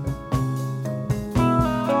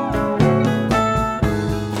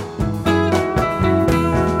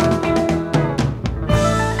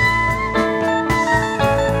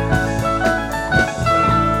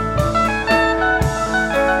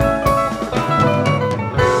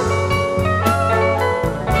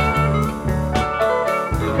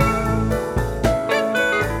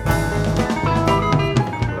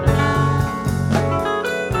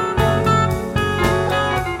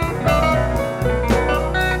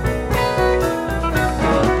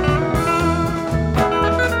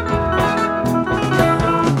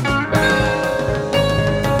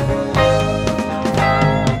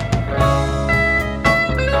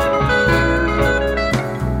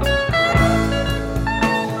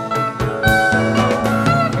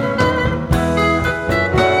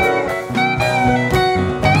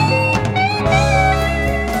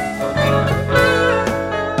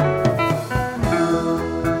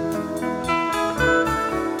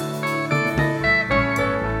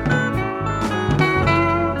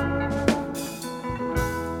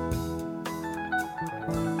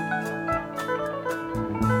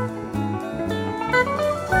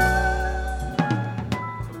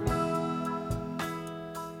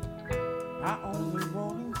 I only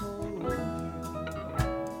wanna hold you.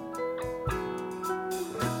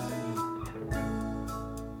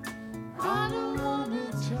 I don't wanna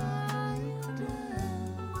tie you down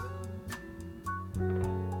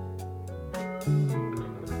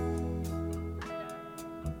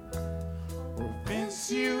or fence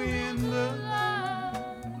you in the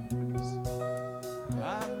lines I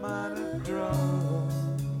might have drawn.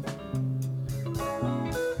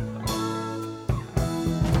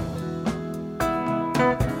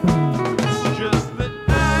 It's just that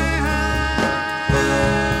I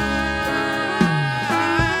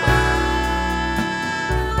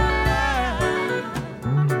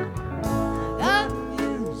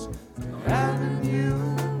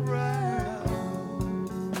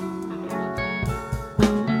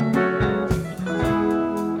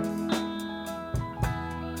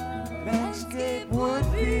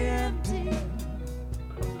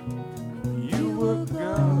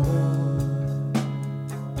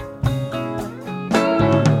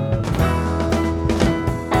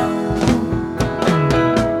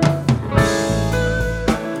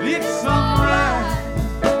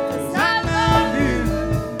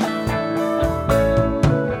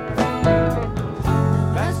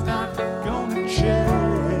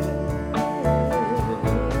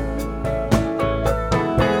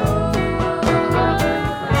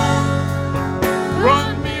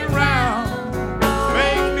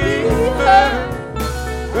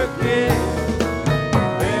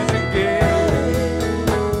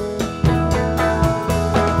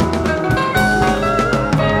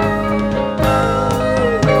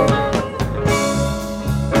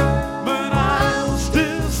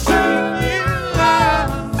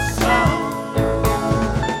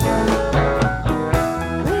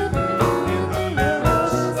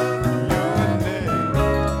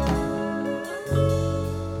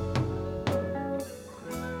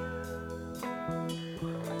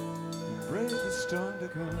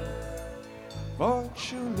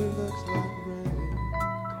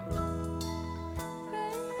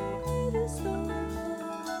Weather's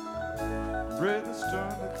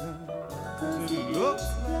starting to come. It looks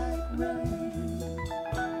like rain.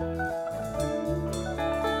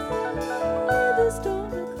 Weather's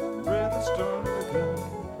starting to come. Weather's starting to come.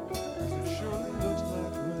 It surely looks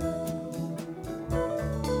like rain.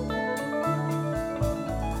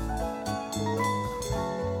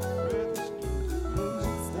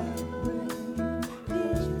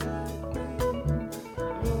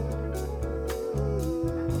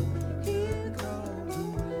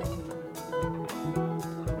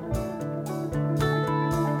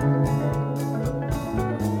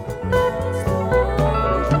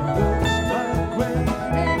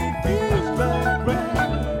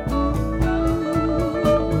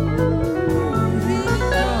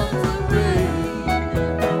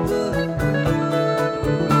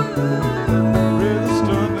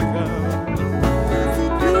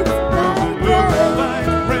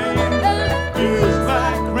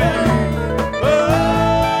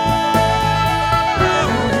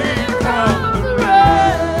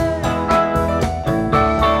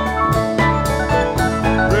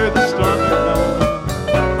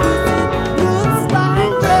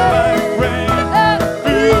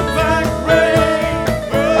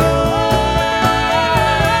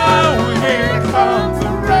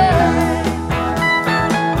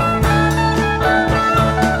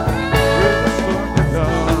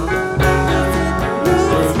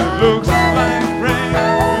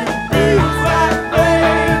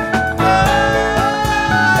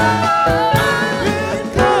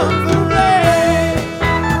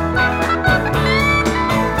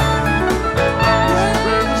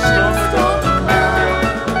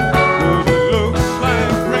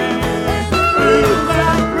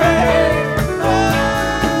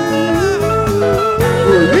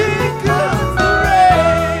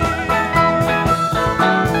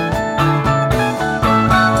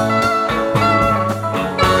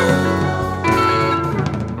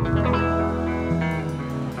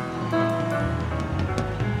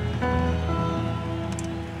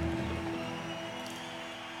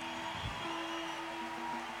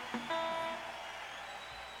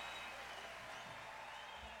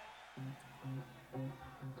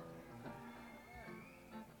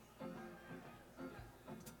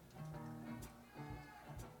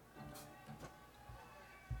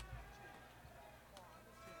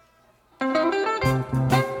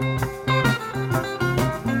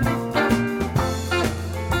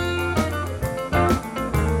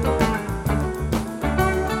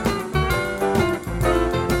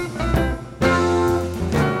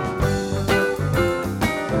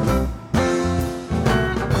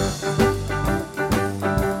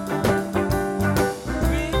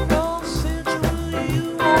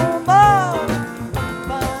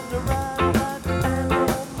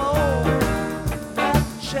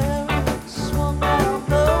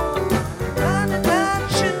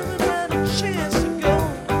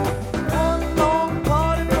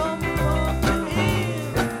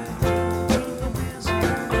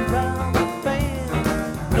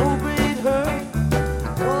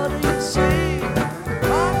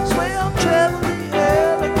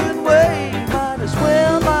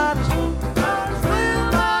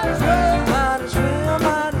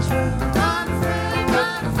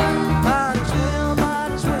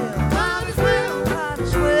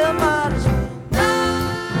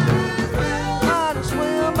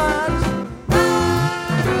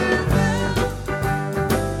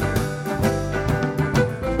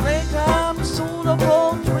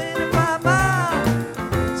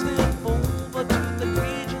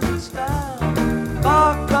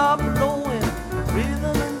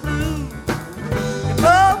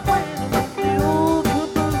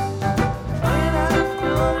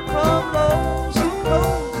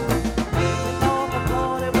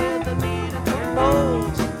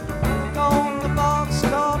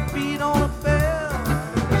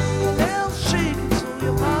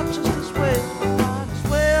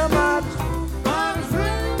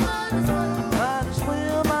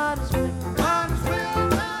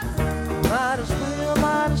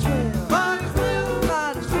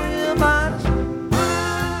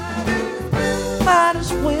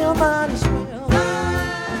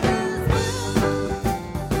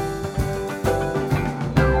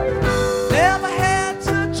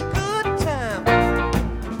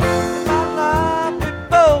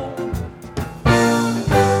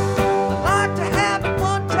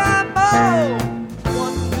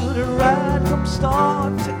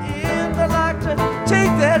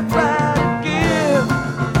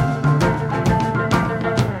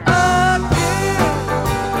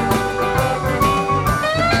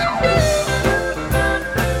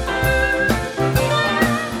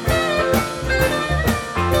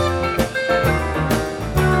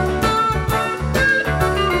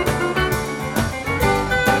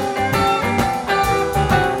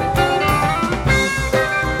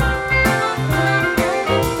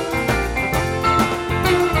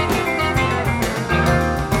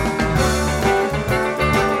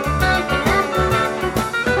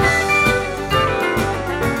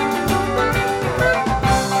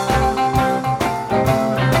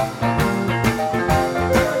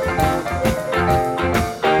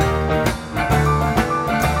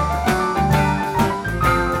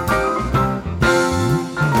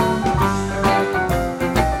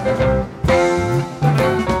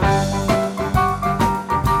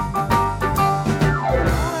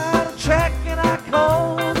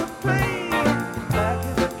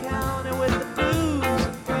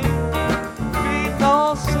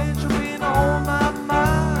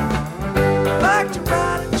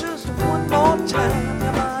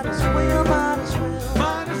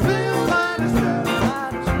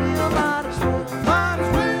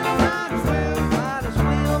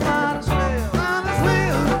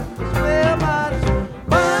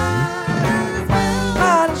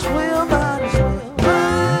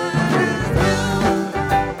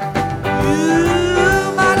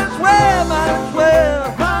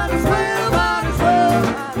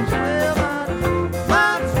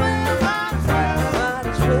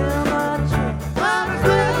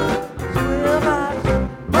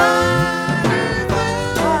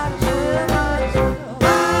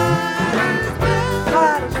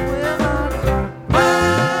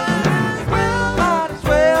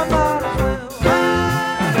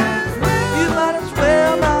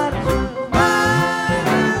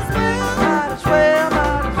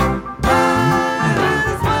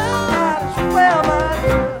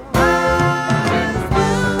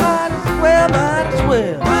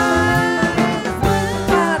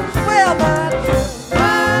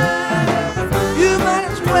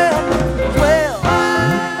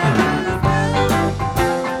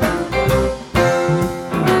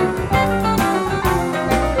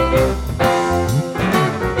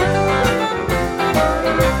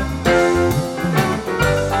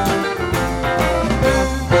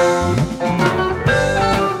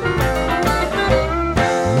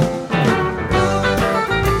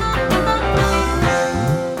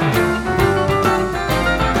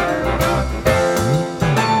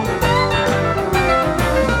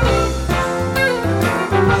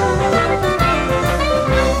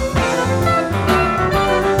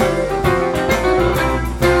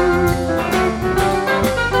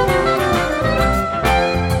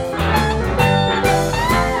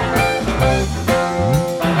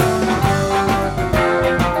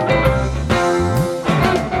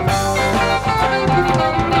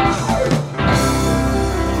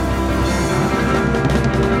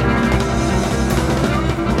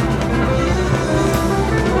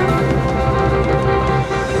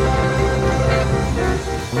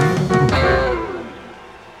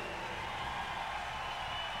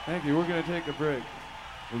 Thank you. We're going to take a break.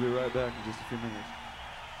 We'll be right back in just a few minutes.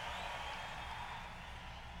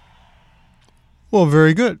 Well,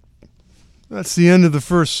 very good. That's the end of the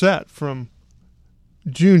first set from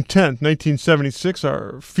June 10th, 1976,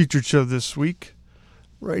 our featured show this week,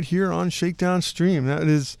 right here on Shakedown Stream. That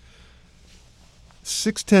is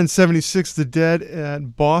 6/10/76, The Dead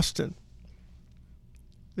at Boston.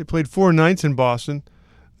 They played 4 nights in Boston,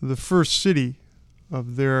 the first city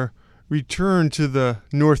of their return to the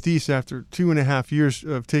Northeast after 2.5 years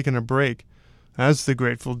of taking a break as the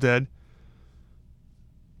Grateful Dead.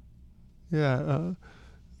 Yeah,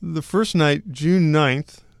 the first night, June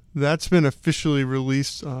 9th, that's been officially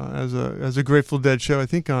released as a Grateful Dead show, I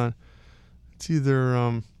think on, it's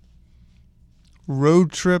either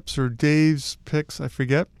Road Trips or Dave's Picks, I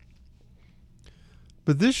forget.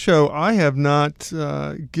 But this show, I have not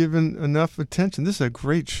given enough attention. This is a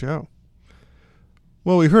great show.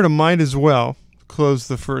 Well, we heard a Might As Well close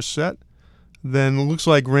the first set. Then Looks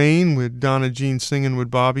Like Rain with Donna Jean singing with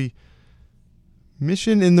Bobby.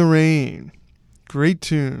 Mission in the Rain. Great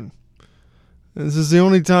tune. This is the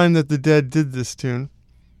only time that the Dead did this tune.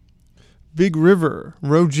 Big River,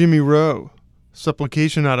 Row Jimmy Row.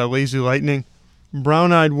 Supplication out of Lazy Lightning.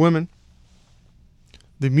 Brown Eyed Women.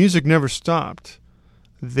 The Music Never Stopped.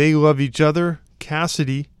 They Love Each Other,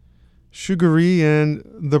 Cassidy, Sugaree, and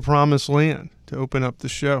The Promised Land to open up the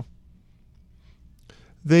show.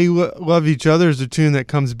 They Love Each Other is a tune that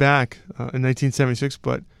comes back in 1976,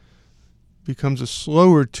 but becomes a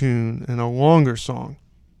slower tune and a longer song.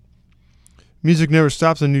 Music Never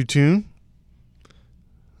Stops, a new tune.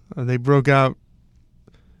 They broke out.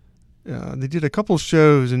 They did a couple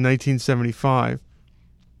shows in 1975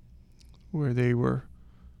 where they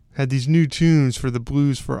had these new tunes for the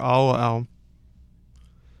Blues for Allah album.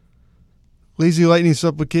 Lazy Lightning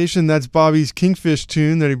Supplication, that's Bobby's Kingfish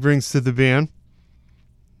tune that he brings to the band.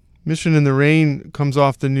 Mission in the Rain comes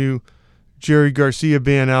off the new Jerry Garcia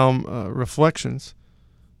Band album, Reflections.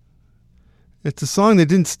 It's a song that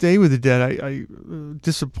didn't stay with the Dead.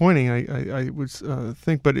 Disappointing, I would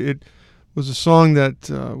think, but it was a song that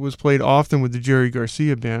was played often with the Jerry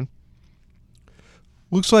Garcia Band.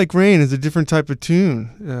 Looks Like Rain is a different type of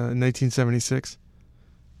tune in 1976.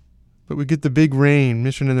 But we get the big rain,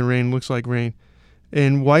 Mission in the Rain, Looks Like Rain.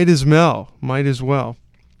 And White as Mel, Might As Well,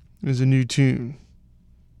 is a new tune.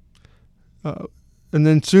 And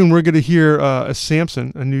then soon we're going to hear a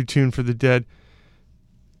Samson, a new tune for the Dead.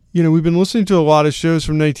 You know, we've been listening to a lot of shows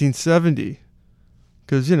from 1970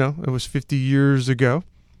 because, you know, it was 50 years ago.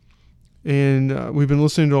 And we've been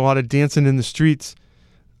listening to a lot of Dancing in the Streets.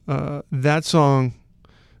 That song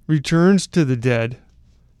returns to the Dead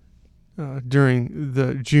during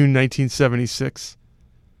the June 1976.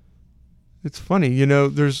 It's funny, you know,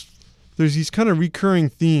 there's these kind of recurring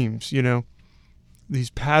themes, you know, these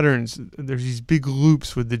patterns. There's these big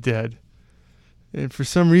loops with the Dead. And for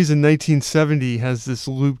some reason, 1970 has this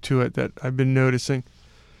loop to it that I've been noticing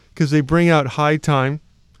because they bring out High Time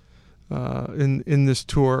in this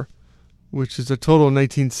tour, which is a total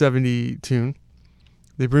 1970 tune.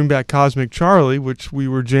 They bring back Cosmic Charlie, which we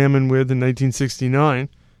were jamming with in 1969.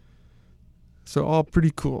 So all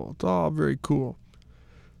pretty cool. It's all very cool.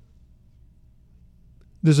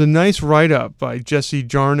 There's a nice write-up by Jesse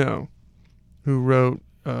Jarnow, who wrote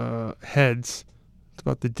Heads. It's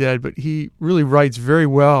about the Dead, but he really writes very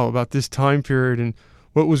well about this time period and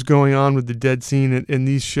what was going on with the Dead scene in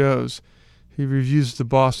these shows. He reviews the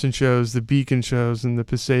Boston shows, the Beacon shows, and the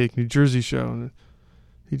Passaic, New Jersey show. And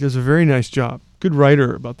he does a very nice job. Good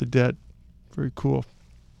writer about the Dead. Very cool.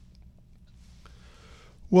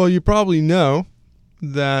 Well, you probably know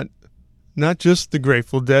that not just the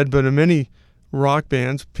Grateful Dead, but many rock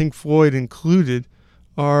bands, Pink Floyd included,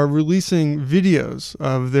 are releasing videos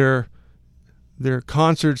of their their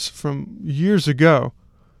concerts from years ago,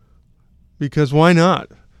 because why not?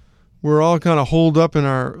 We're all kind of holed up in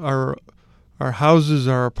our houses,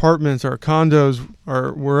 our apartments, our condos,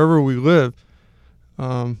 or wherever we live.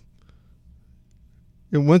 And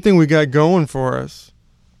one thing we got going for us,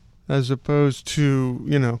 as opposed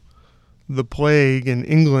to, the plague in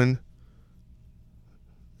England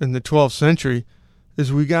in the 12th century,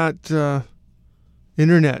 is we got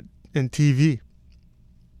internet and TV.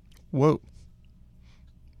 Whoa.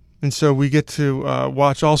 And so we get to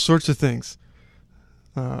watch all sorts of things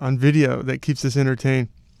on video that keeps us entertained.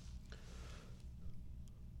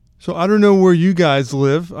 So I don't know where you guys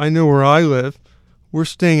live. I know where I live. We're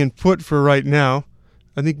staying in put for right now.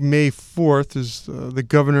 I think May 4th is the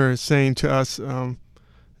governor is saying to us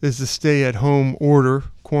is the stay-at-home order,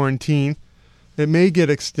 quarantine. It may get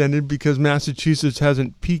extended because Massachusetts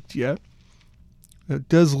hasn't peaked yet. It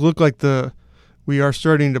does look like we are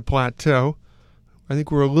starting to plateau. I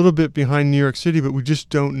think we're a little bit behind New York City, but we just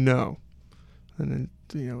don't know. And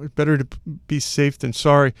it's better to be safe than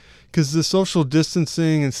sorry, because the social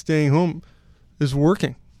distancing and staying home is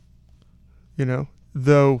working.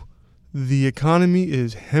 Though the economy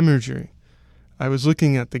is hemorrhaging. I was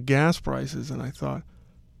looking at the gas prices and I thought,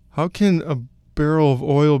 how can a barrel of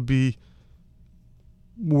oil be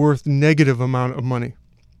worth negative amount of money?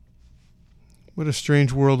 What a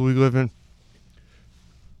strange world we live in.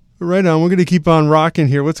 But right on, we're going to keep on rocking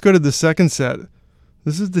here. Let's go to the second set.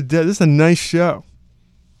 This is a nice show.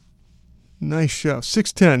 Nice show.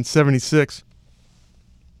 610-76.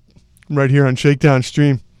 Right here on Shakedown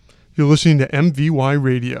Stream. You're listening to MVY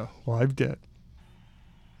Radio, Live Dead.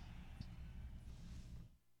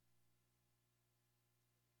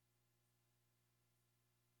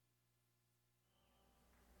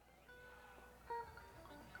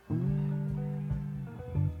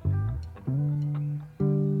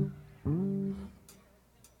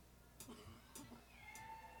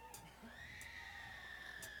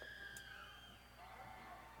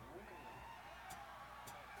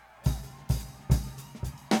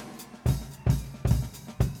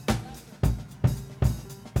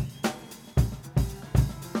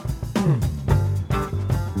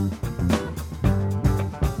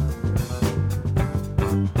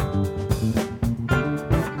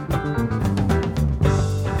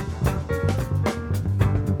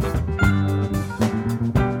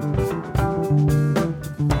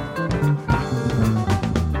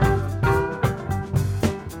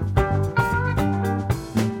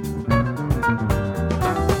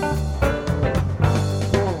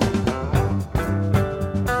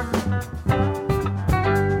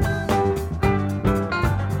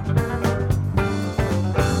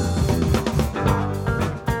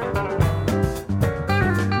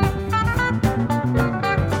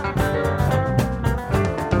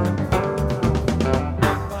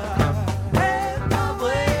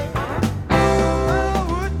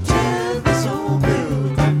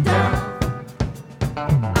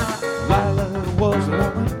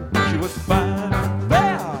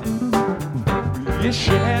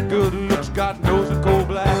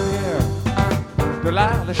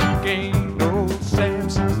 Delilah, she gained old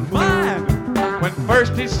Samson's mind when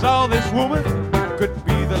first he saw this woman. Could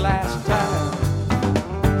be the last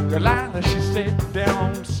time. Delilah, she sat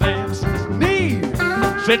down on Samson's knee,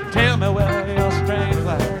 said, "Tell me where your strange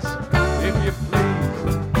lies, if you please."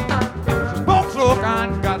 She spoke so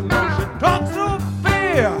kind, God knows she talked so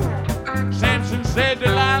fair. Samson said,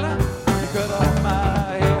 "Delilah, you cut off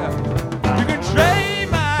my hair. You can shave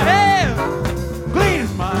my head,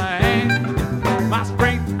 cleanse my hand. My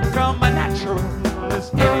strength come my natural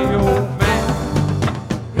as any old man.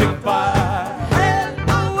 If I had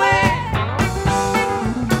my way,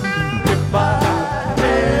 if I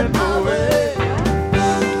had my way,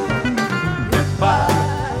 if I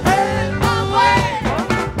had my way,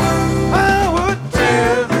 I would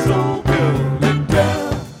tear this old building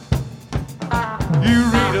down." You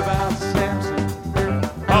read about Samson,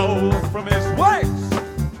 all from his wives.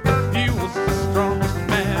 He was the strongest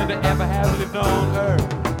man to ever have lived on earth.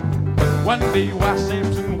 One day while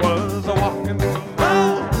Samson was a-walking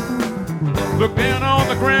alone, looked down on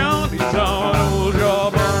the ground, he saw an old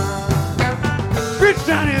jawbone. Reached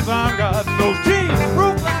down his arm, God, those teeth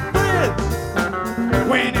broke like threads.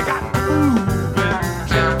 When he got to moving,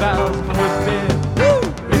 10,000 was dead. Woo!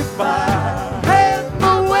 If I had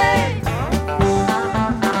my way,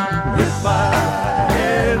 if I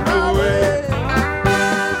had my way,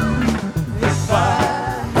 if I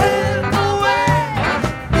had my way,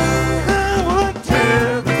 I would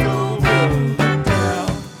tear this old building down.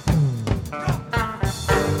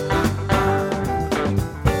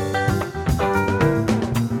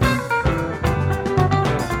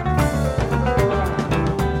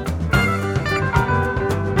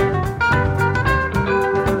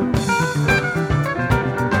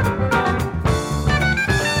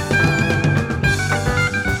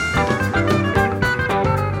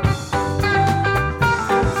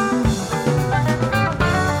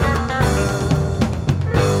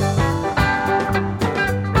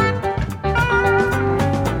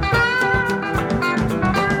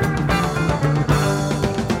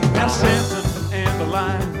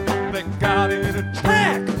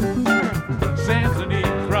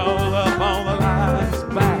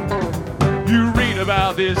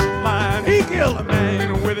 kill a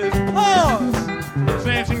man with his paws.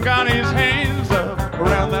 Samson got his hands up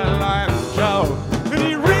around that lion's jaw. And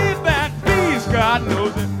he read that beast, God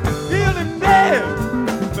knows it, healed him dead.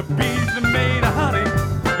 The bees that made honey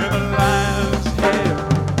in the lion's head.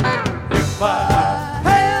 If I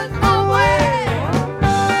had my way,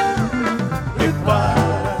 if I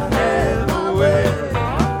had my way,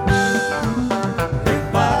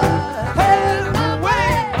 if I had my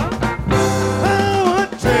way, I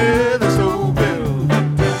would tear this old building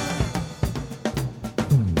down.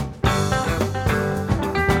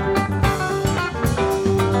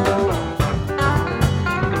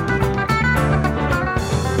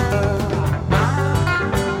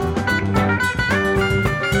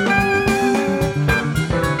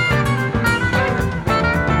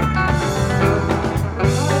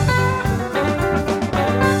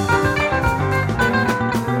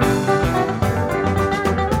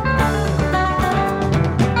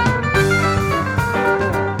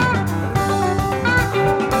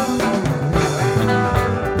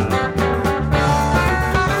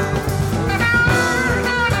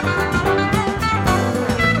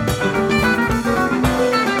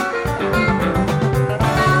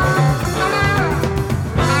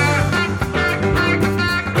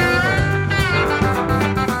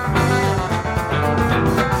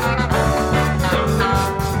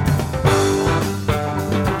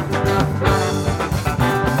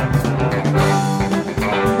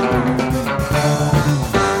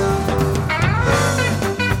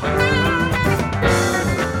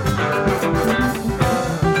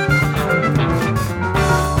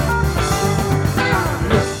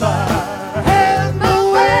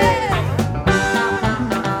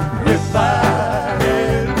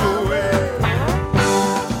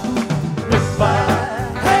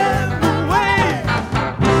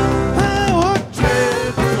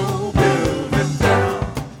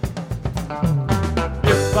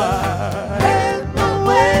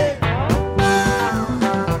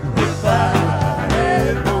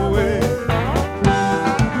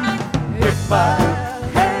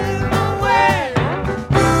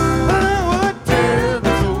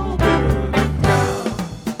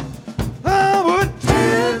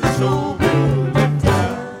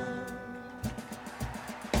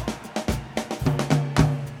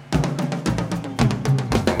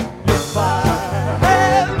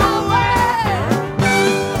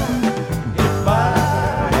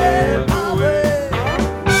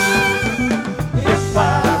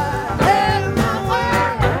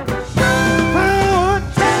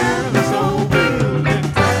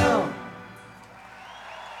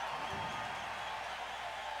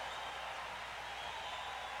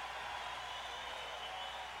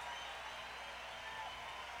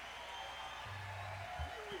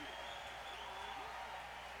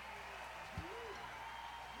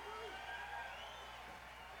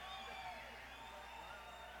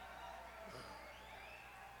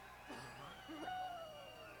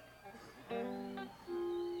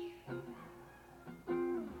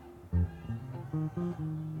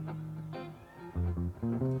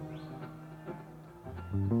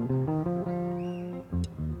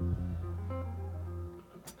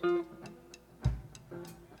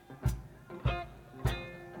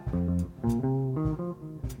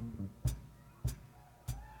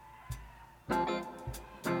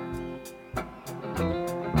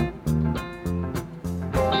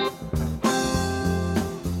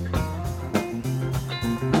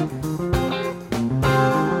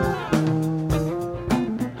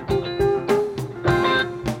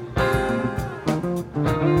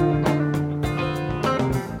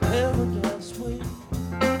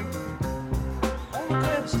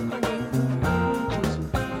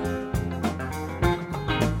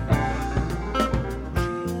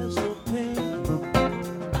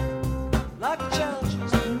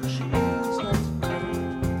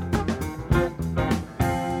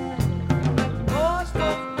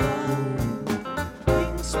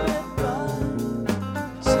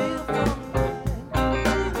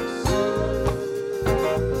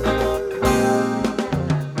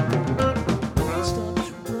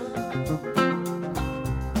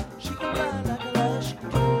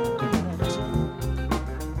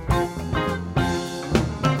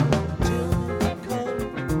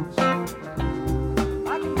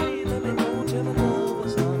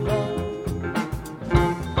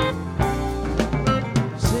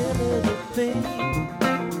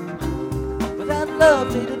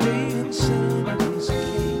 love day to day and sanity's a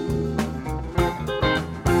king.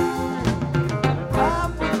 I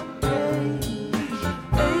will pay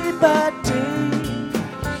day by day,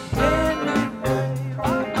 anyway I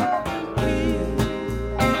here.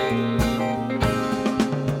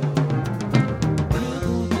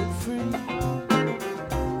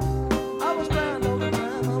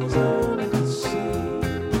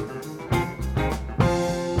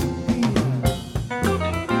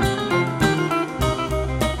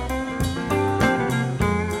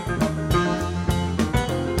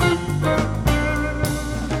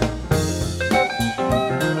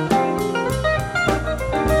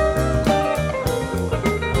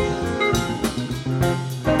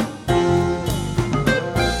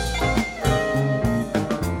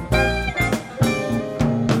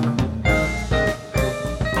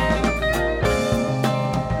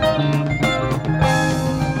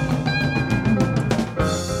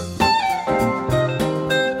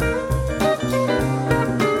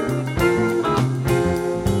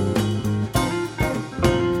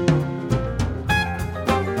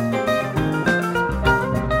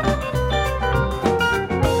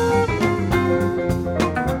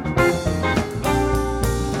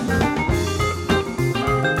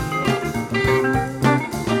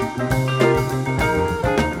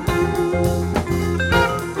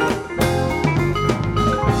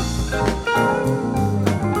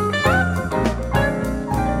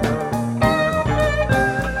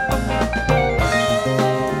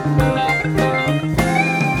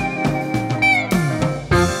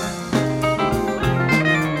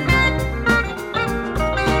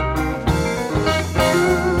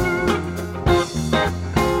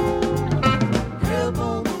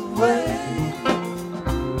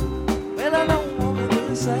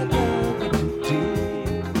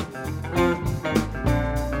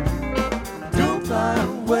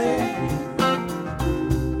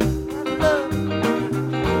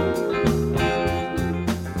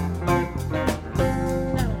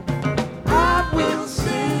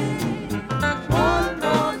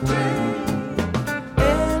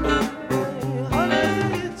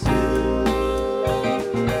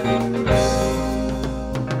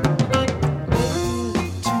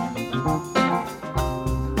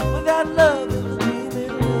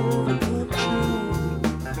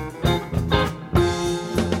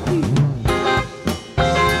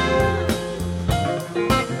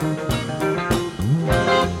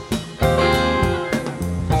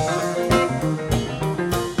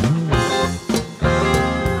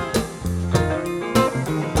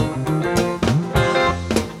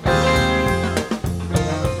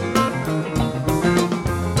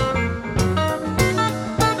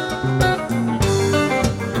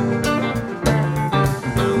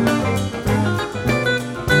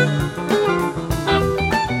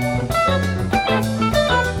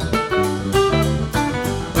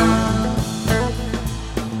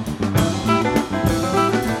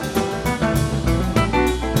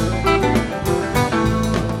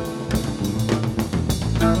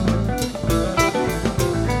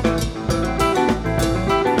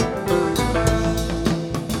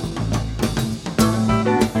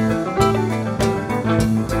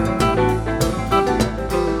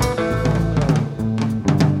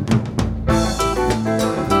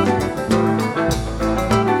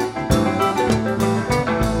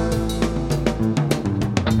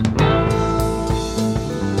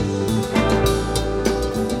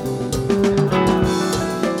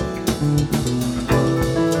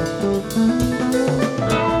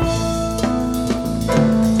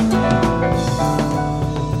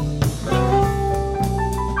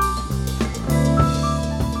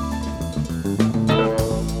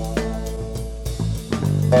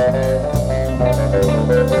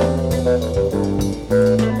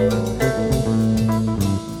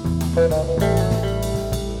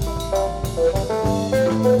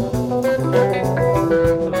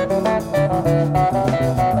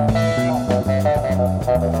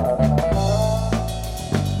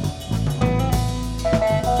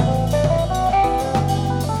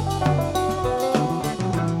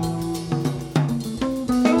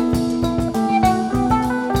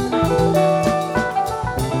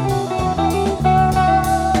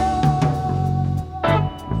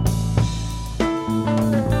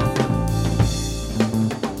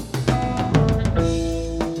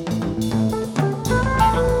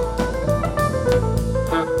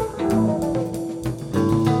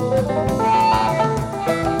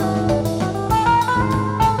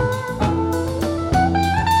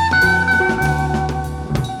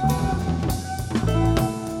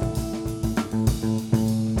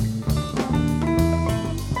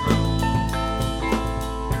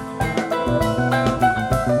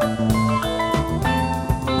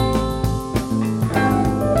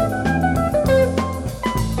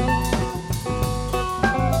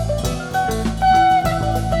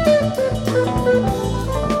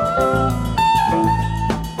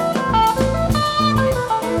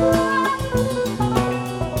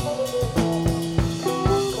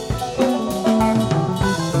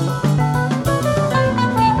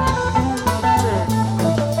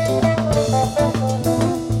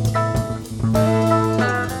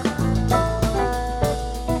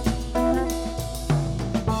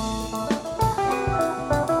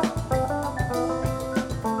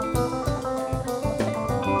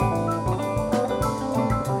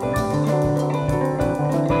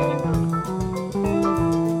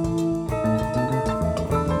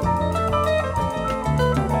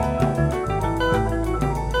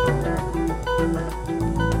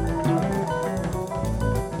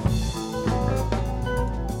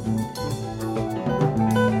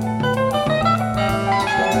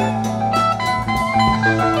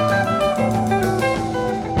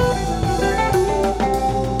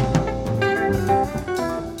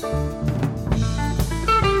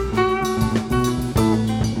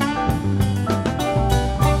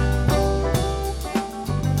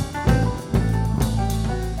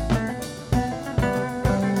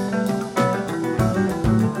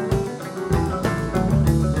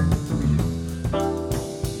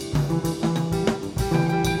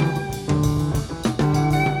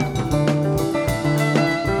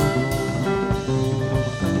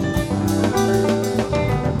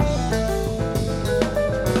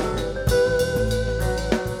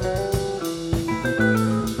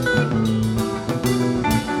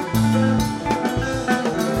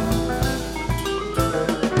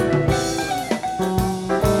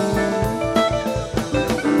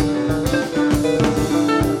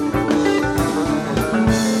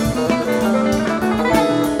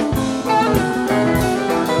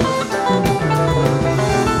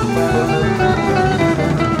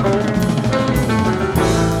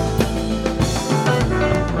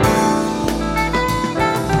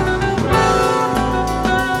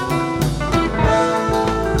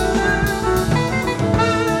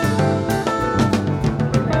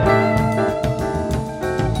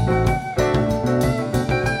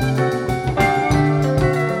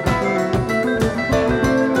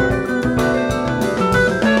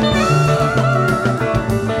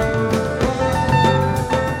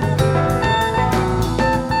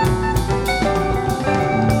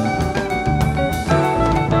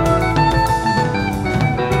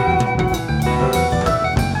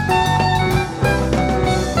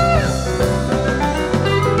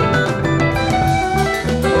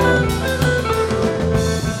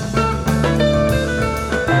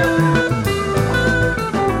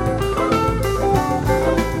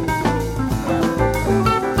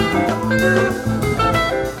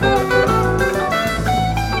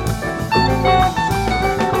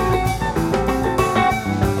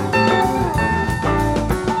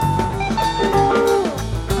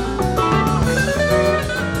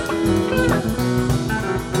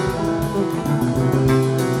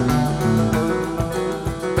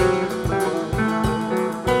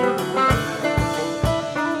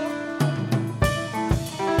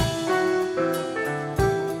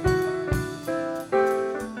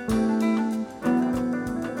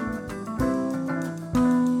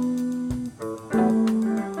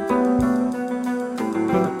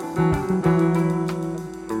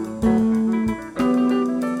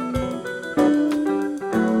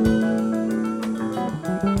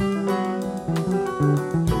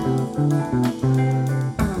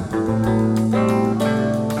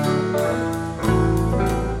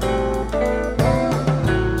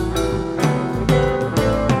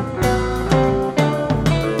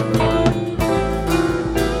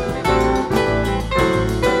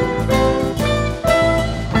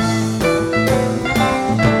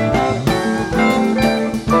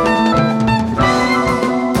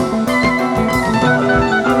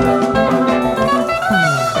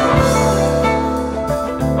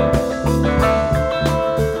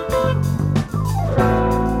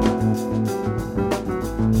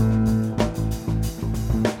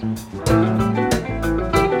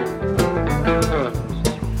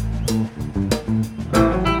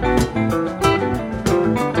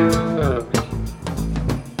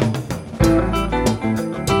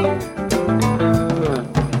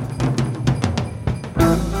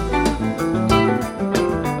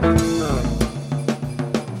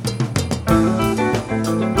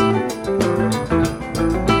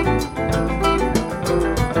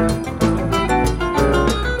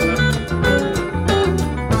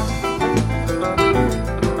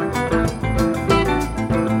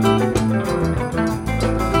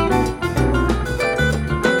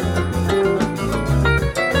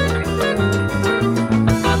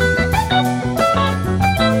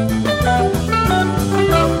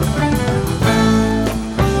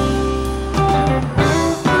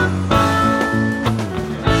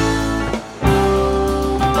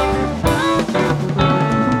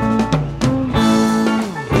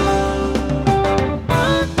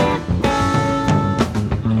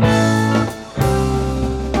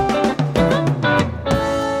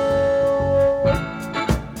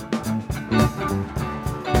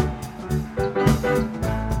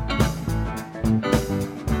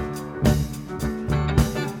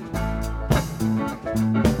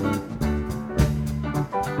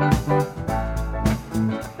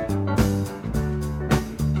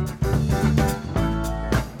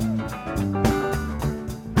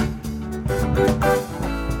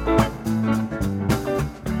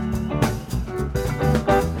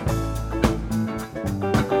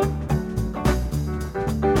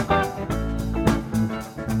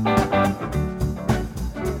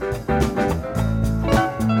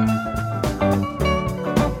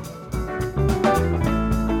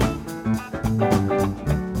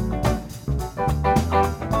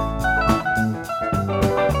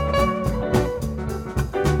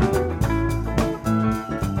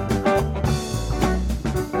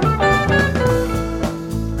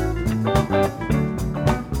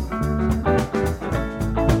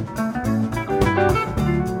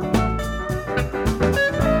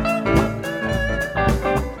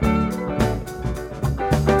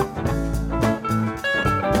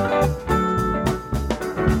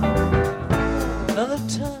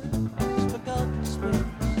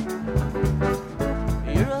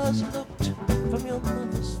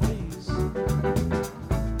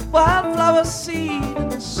 a seed in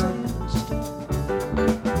the sandstorm.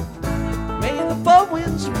 May the four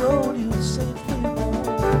winds roll you safely home.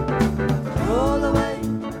 Roll away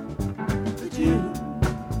the dew.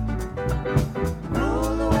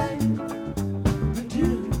 Roll away the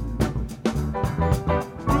dew.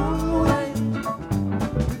 Roll away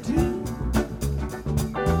the dew.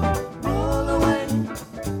 Roll away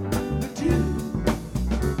the dew.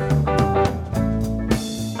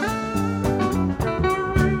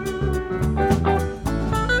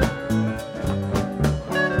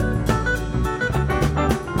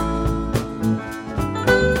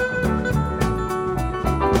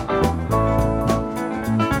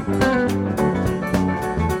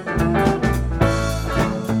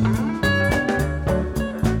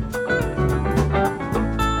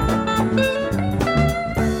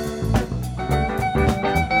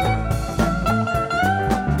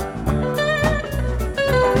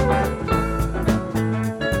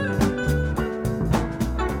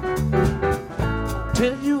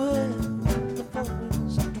 Tell you where the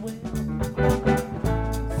boys dwell.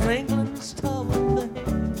 Franklin's tower, the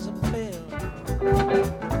haze of bell.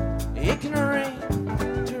 It can rain,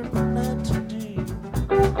 turn from night to day.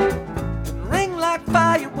 Can ring like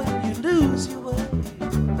fire when you lose your way.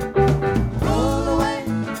 Roll away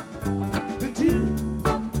the dew.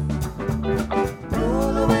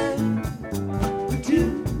 Roll away the dew.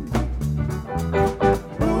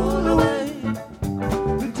 Roll away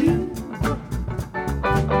the dew.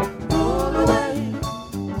 Roll away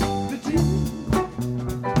the dew.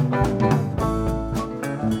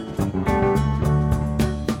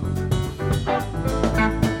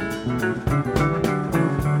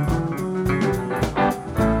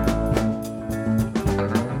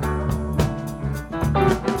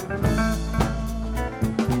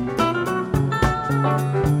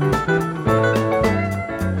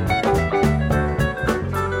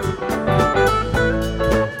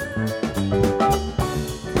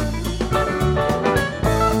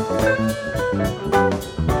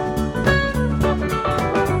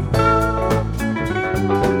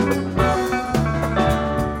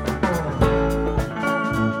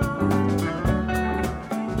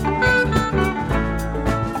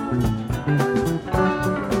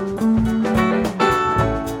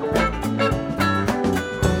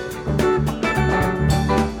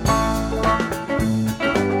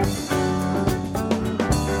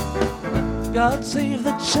 God save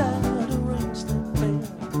the child who rings the bell.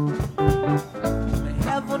 May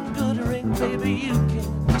have one good ring, baby, you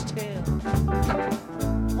can't tell.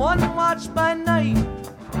 One watch by night,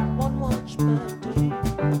 one watch by day.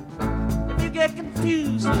 If you get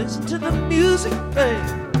confused, listen to the music play.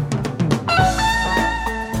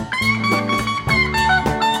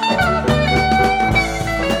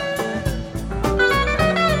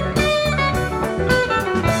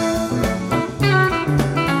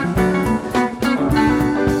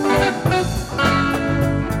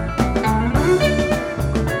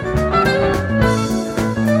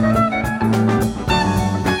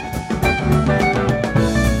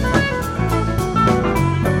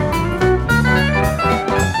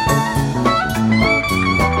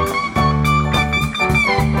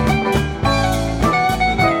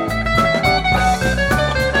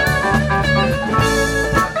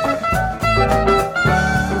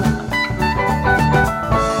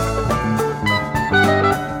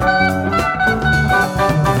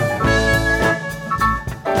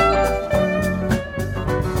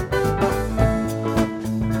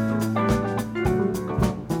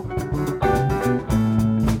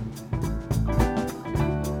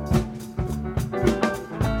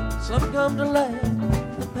 Some come to laugh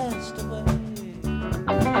the past away.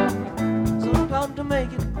 Some come to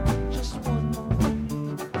make it just one more day.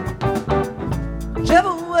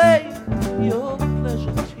 Whichever way your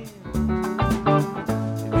pleasure tends.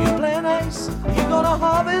 If you play nice, you're gonna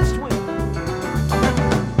harvest wind.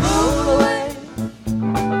 Roll away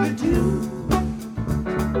the dew.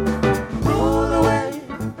 Roll away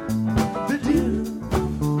the dew.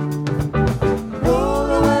 Roll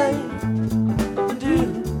away the dew.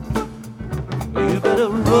 You better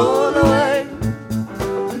roll away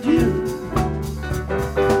the dew.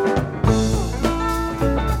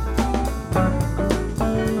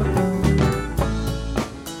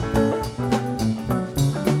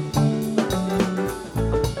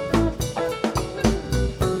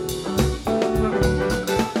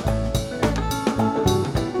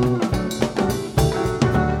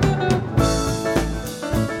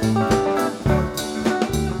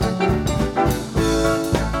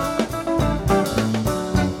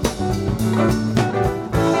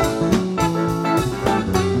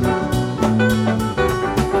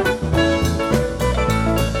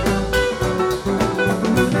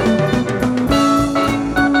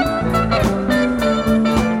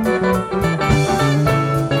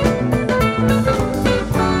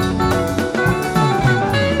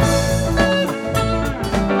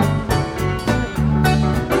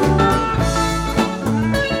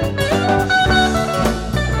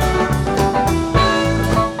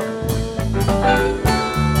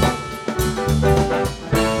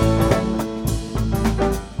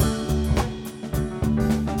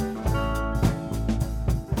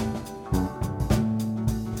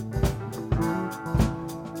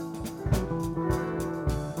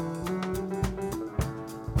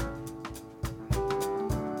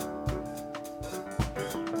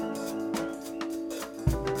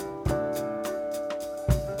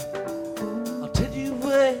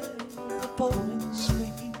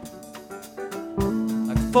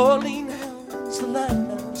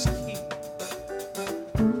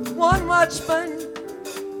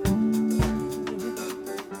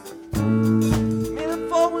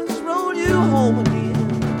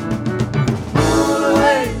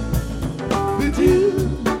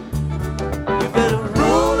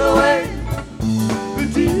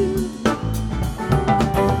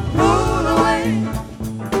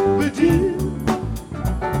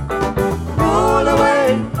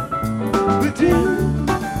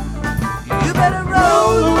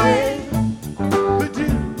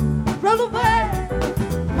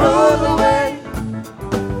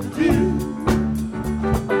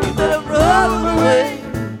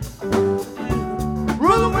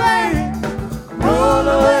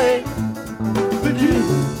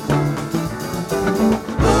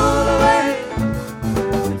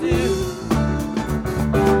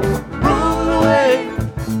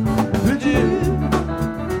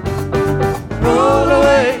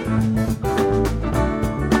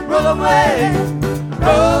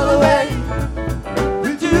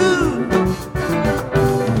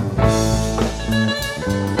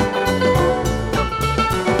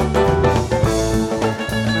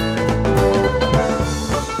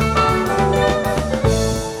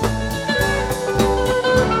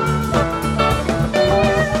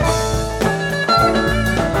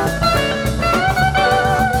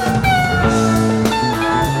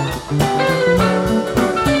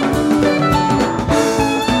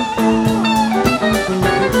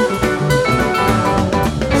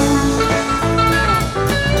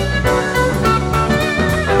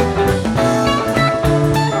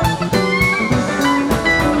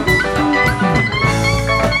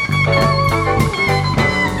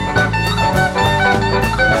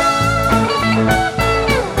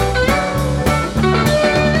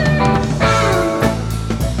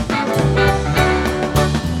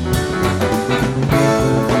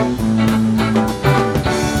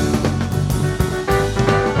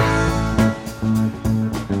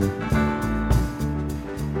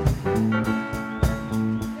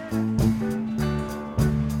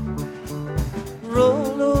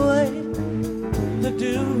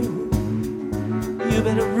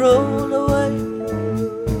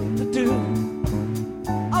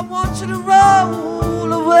 want you to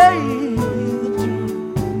roll away with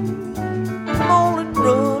you. Come on and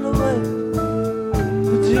roll away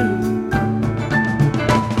with you.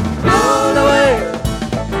 Roll away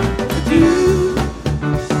with you.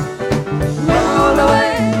 Roll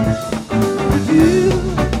away with you.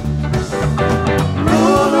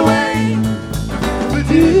 Roll away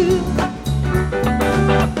with you.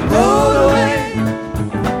 Roll away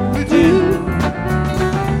with you.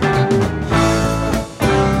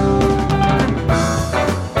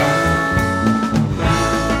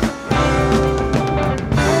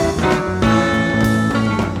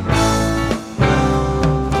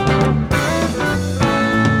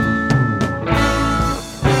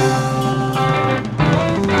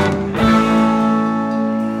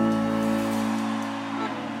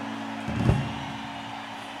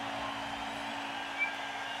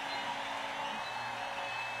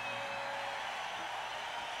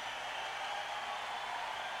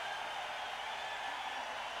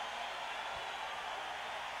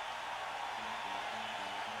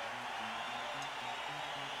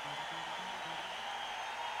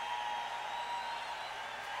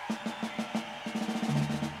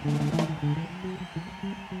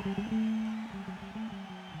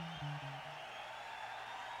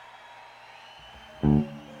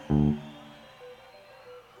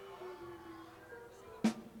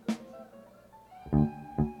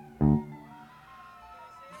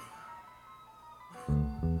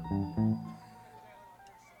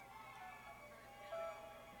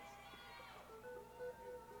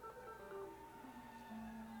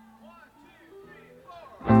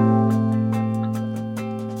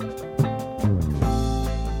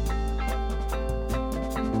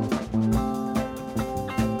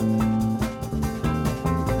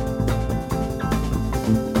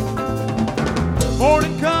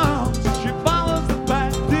 Morning comes, she follows the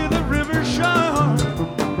path to the river shore.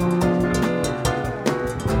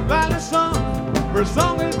 Valley sun, her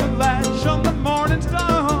song is the latch on the morning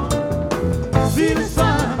star. See the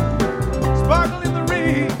sun sparkle in the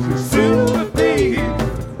reeds, silver feet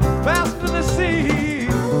fast to the sea.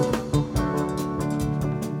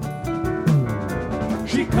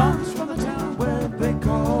 She comes from the town where they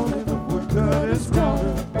call it the woodcutter's daughter.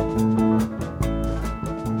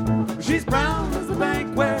 She's brown as the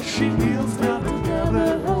bank where she kneels down to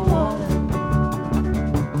gather her water.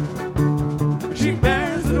 She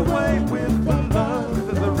bears it away with the love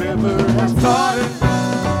that the river has taught her.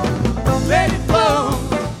 Let it flow,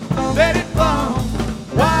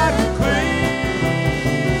 wide and clear.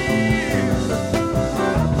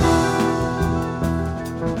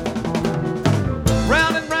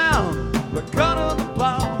 Round and round, the cut of the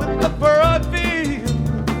plow in the furrowed field.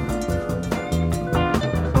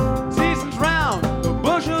 Seasons round, the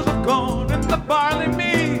bushels of corn and the barley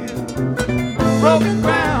meal. Broken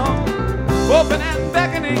ground, open and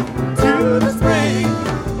beckoning to the spring,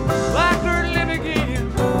 like her live again.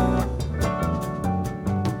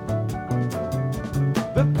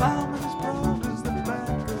 The plowman is broad as the back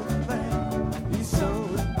of the land he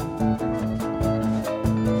sowed,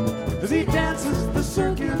 as he dances the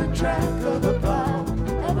circular track of the plow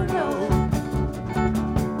ever know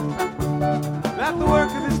that the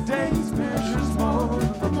work of his days measures more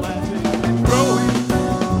than planting and growing.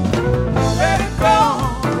 Let it go,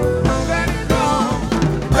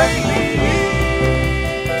 baby.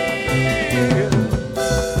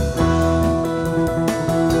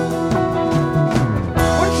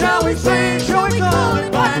 What shall we say? Shall we call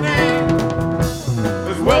it by name?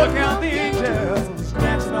 As well count the angels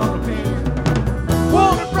dancing on the pier.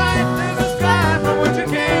 Warm and bright as the sky from which it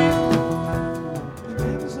came. The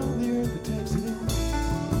neighbors on the earth that takes it in.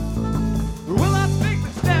 Who will not speak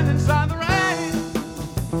but stand inside the rain?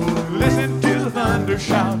 Listen to the thunder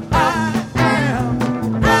shout, I am, I am,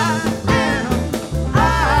 I am, I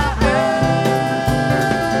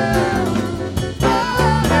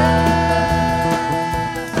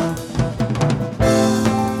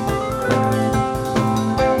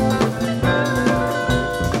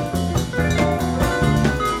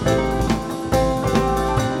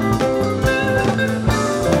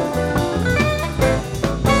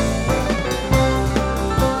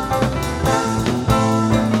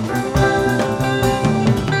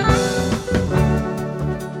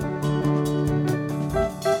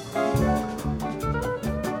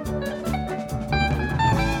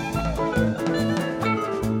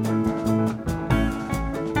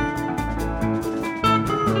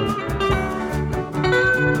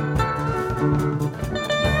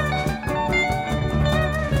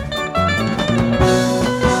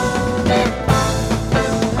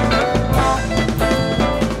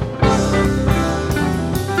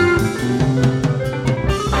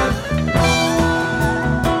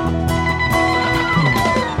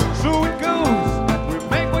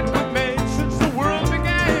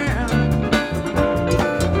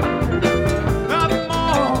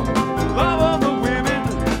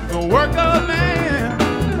work of man.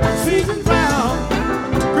 Seasons round,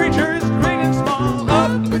 creatures great and small,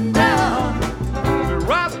 up and down, they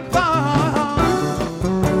rise and fall.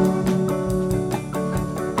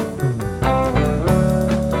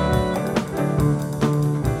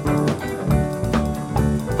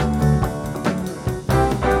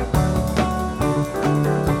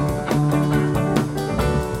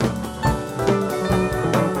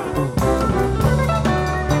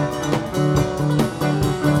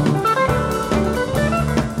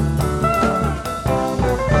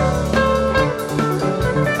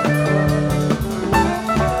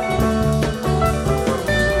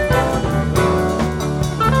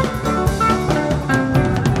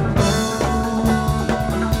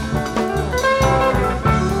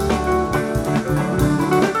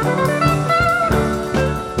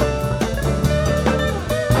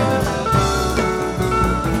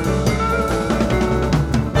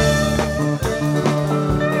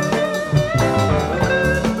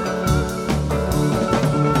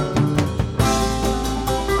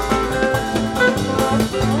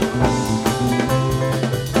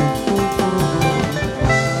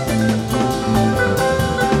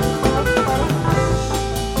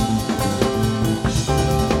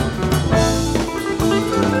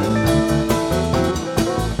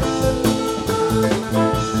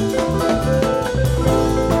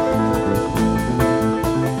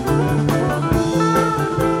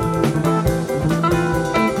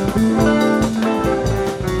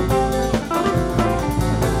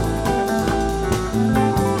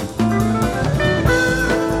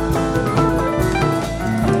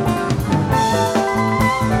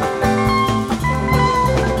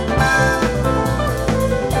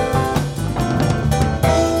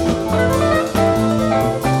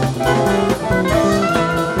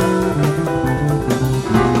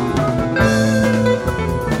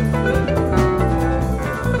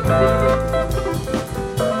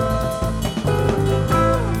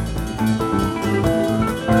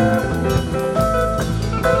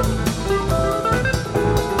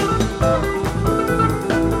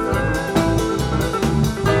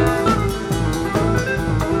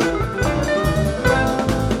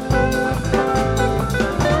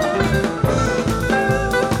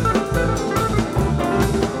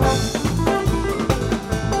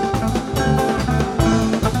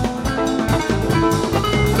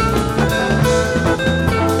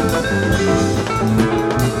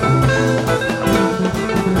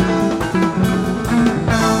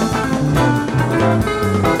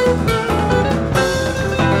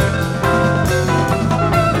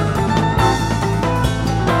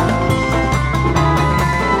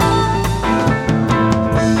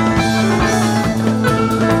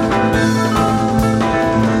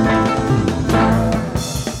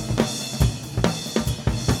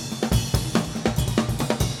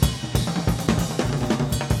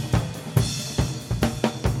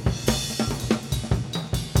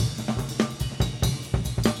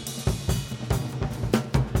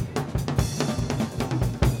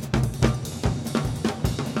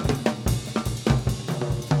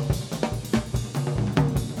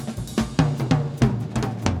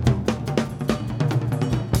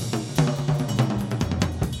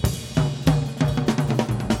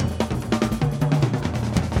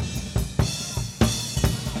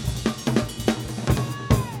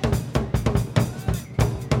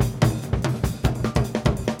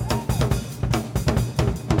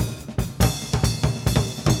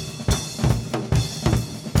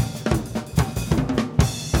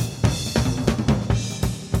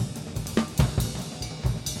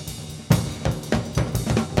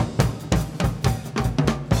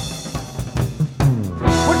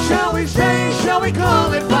 Shall we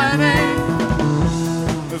call it by name?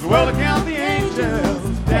 As well to count the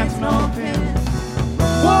angels dancing on pins,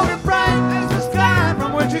 warm and bright as the sky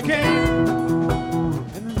from which it came,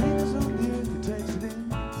 and the natives on the earth that takes it in.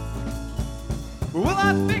 Will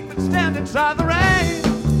I think that stand inside the rain,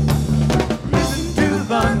 listen to the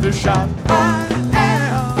thunder shout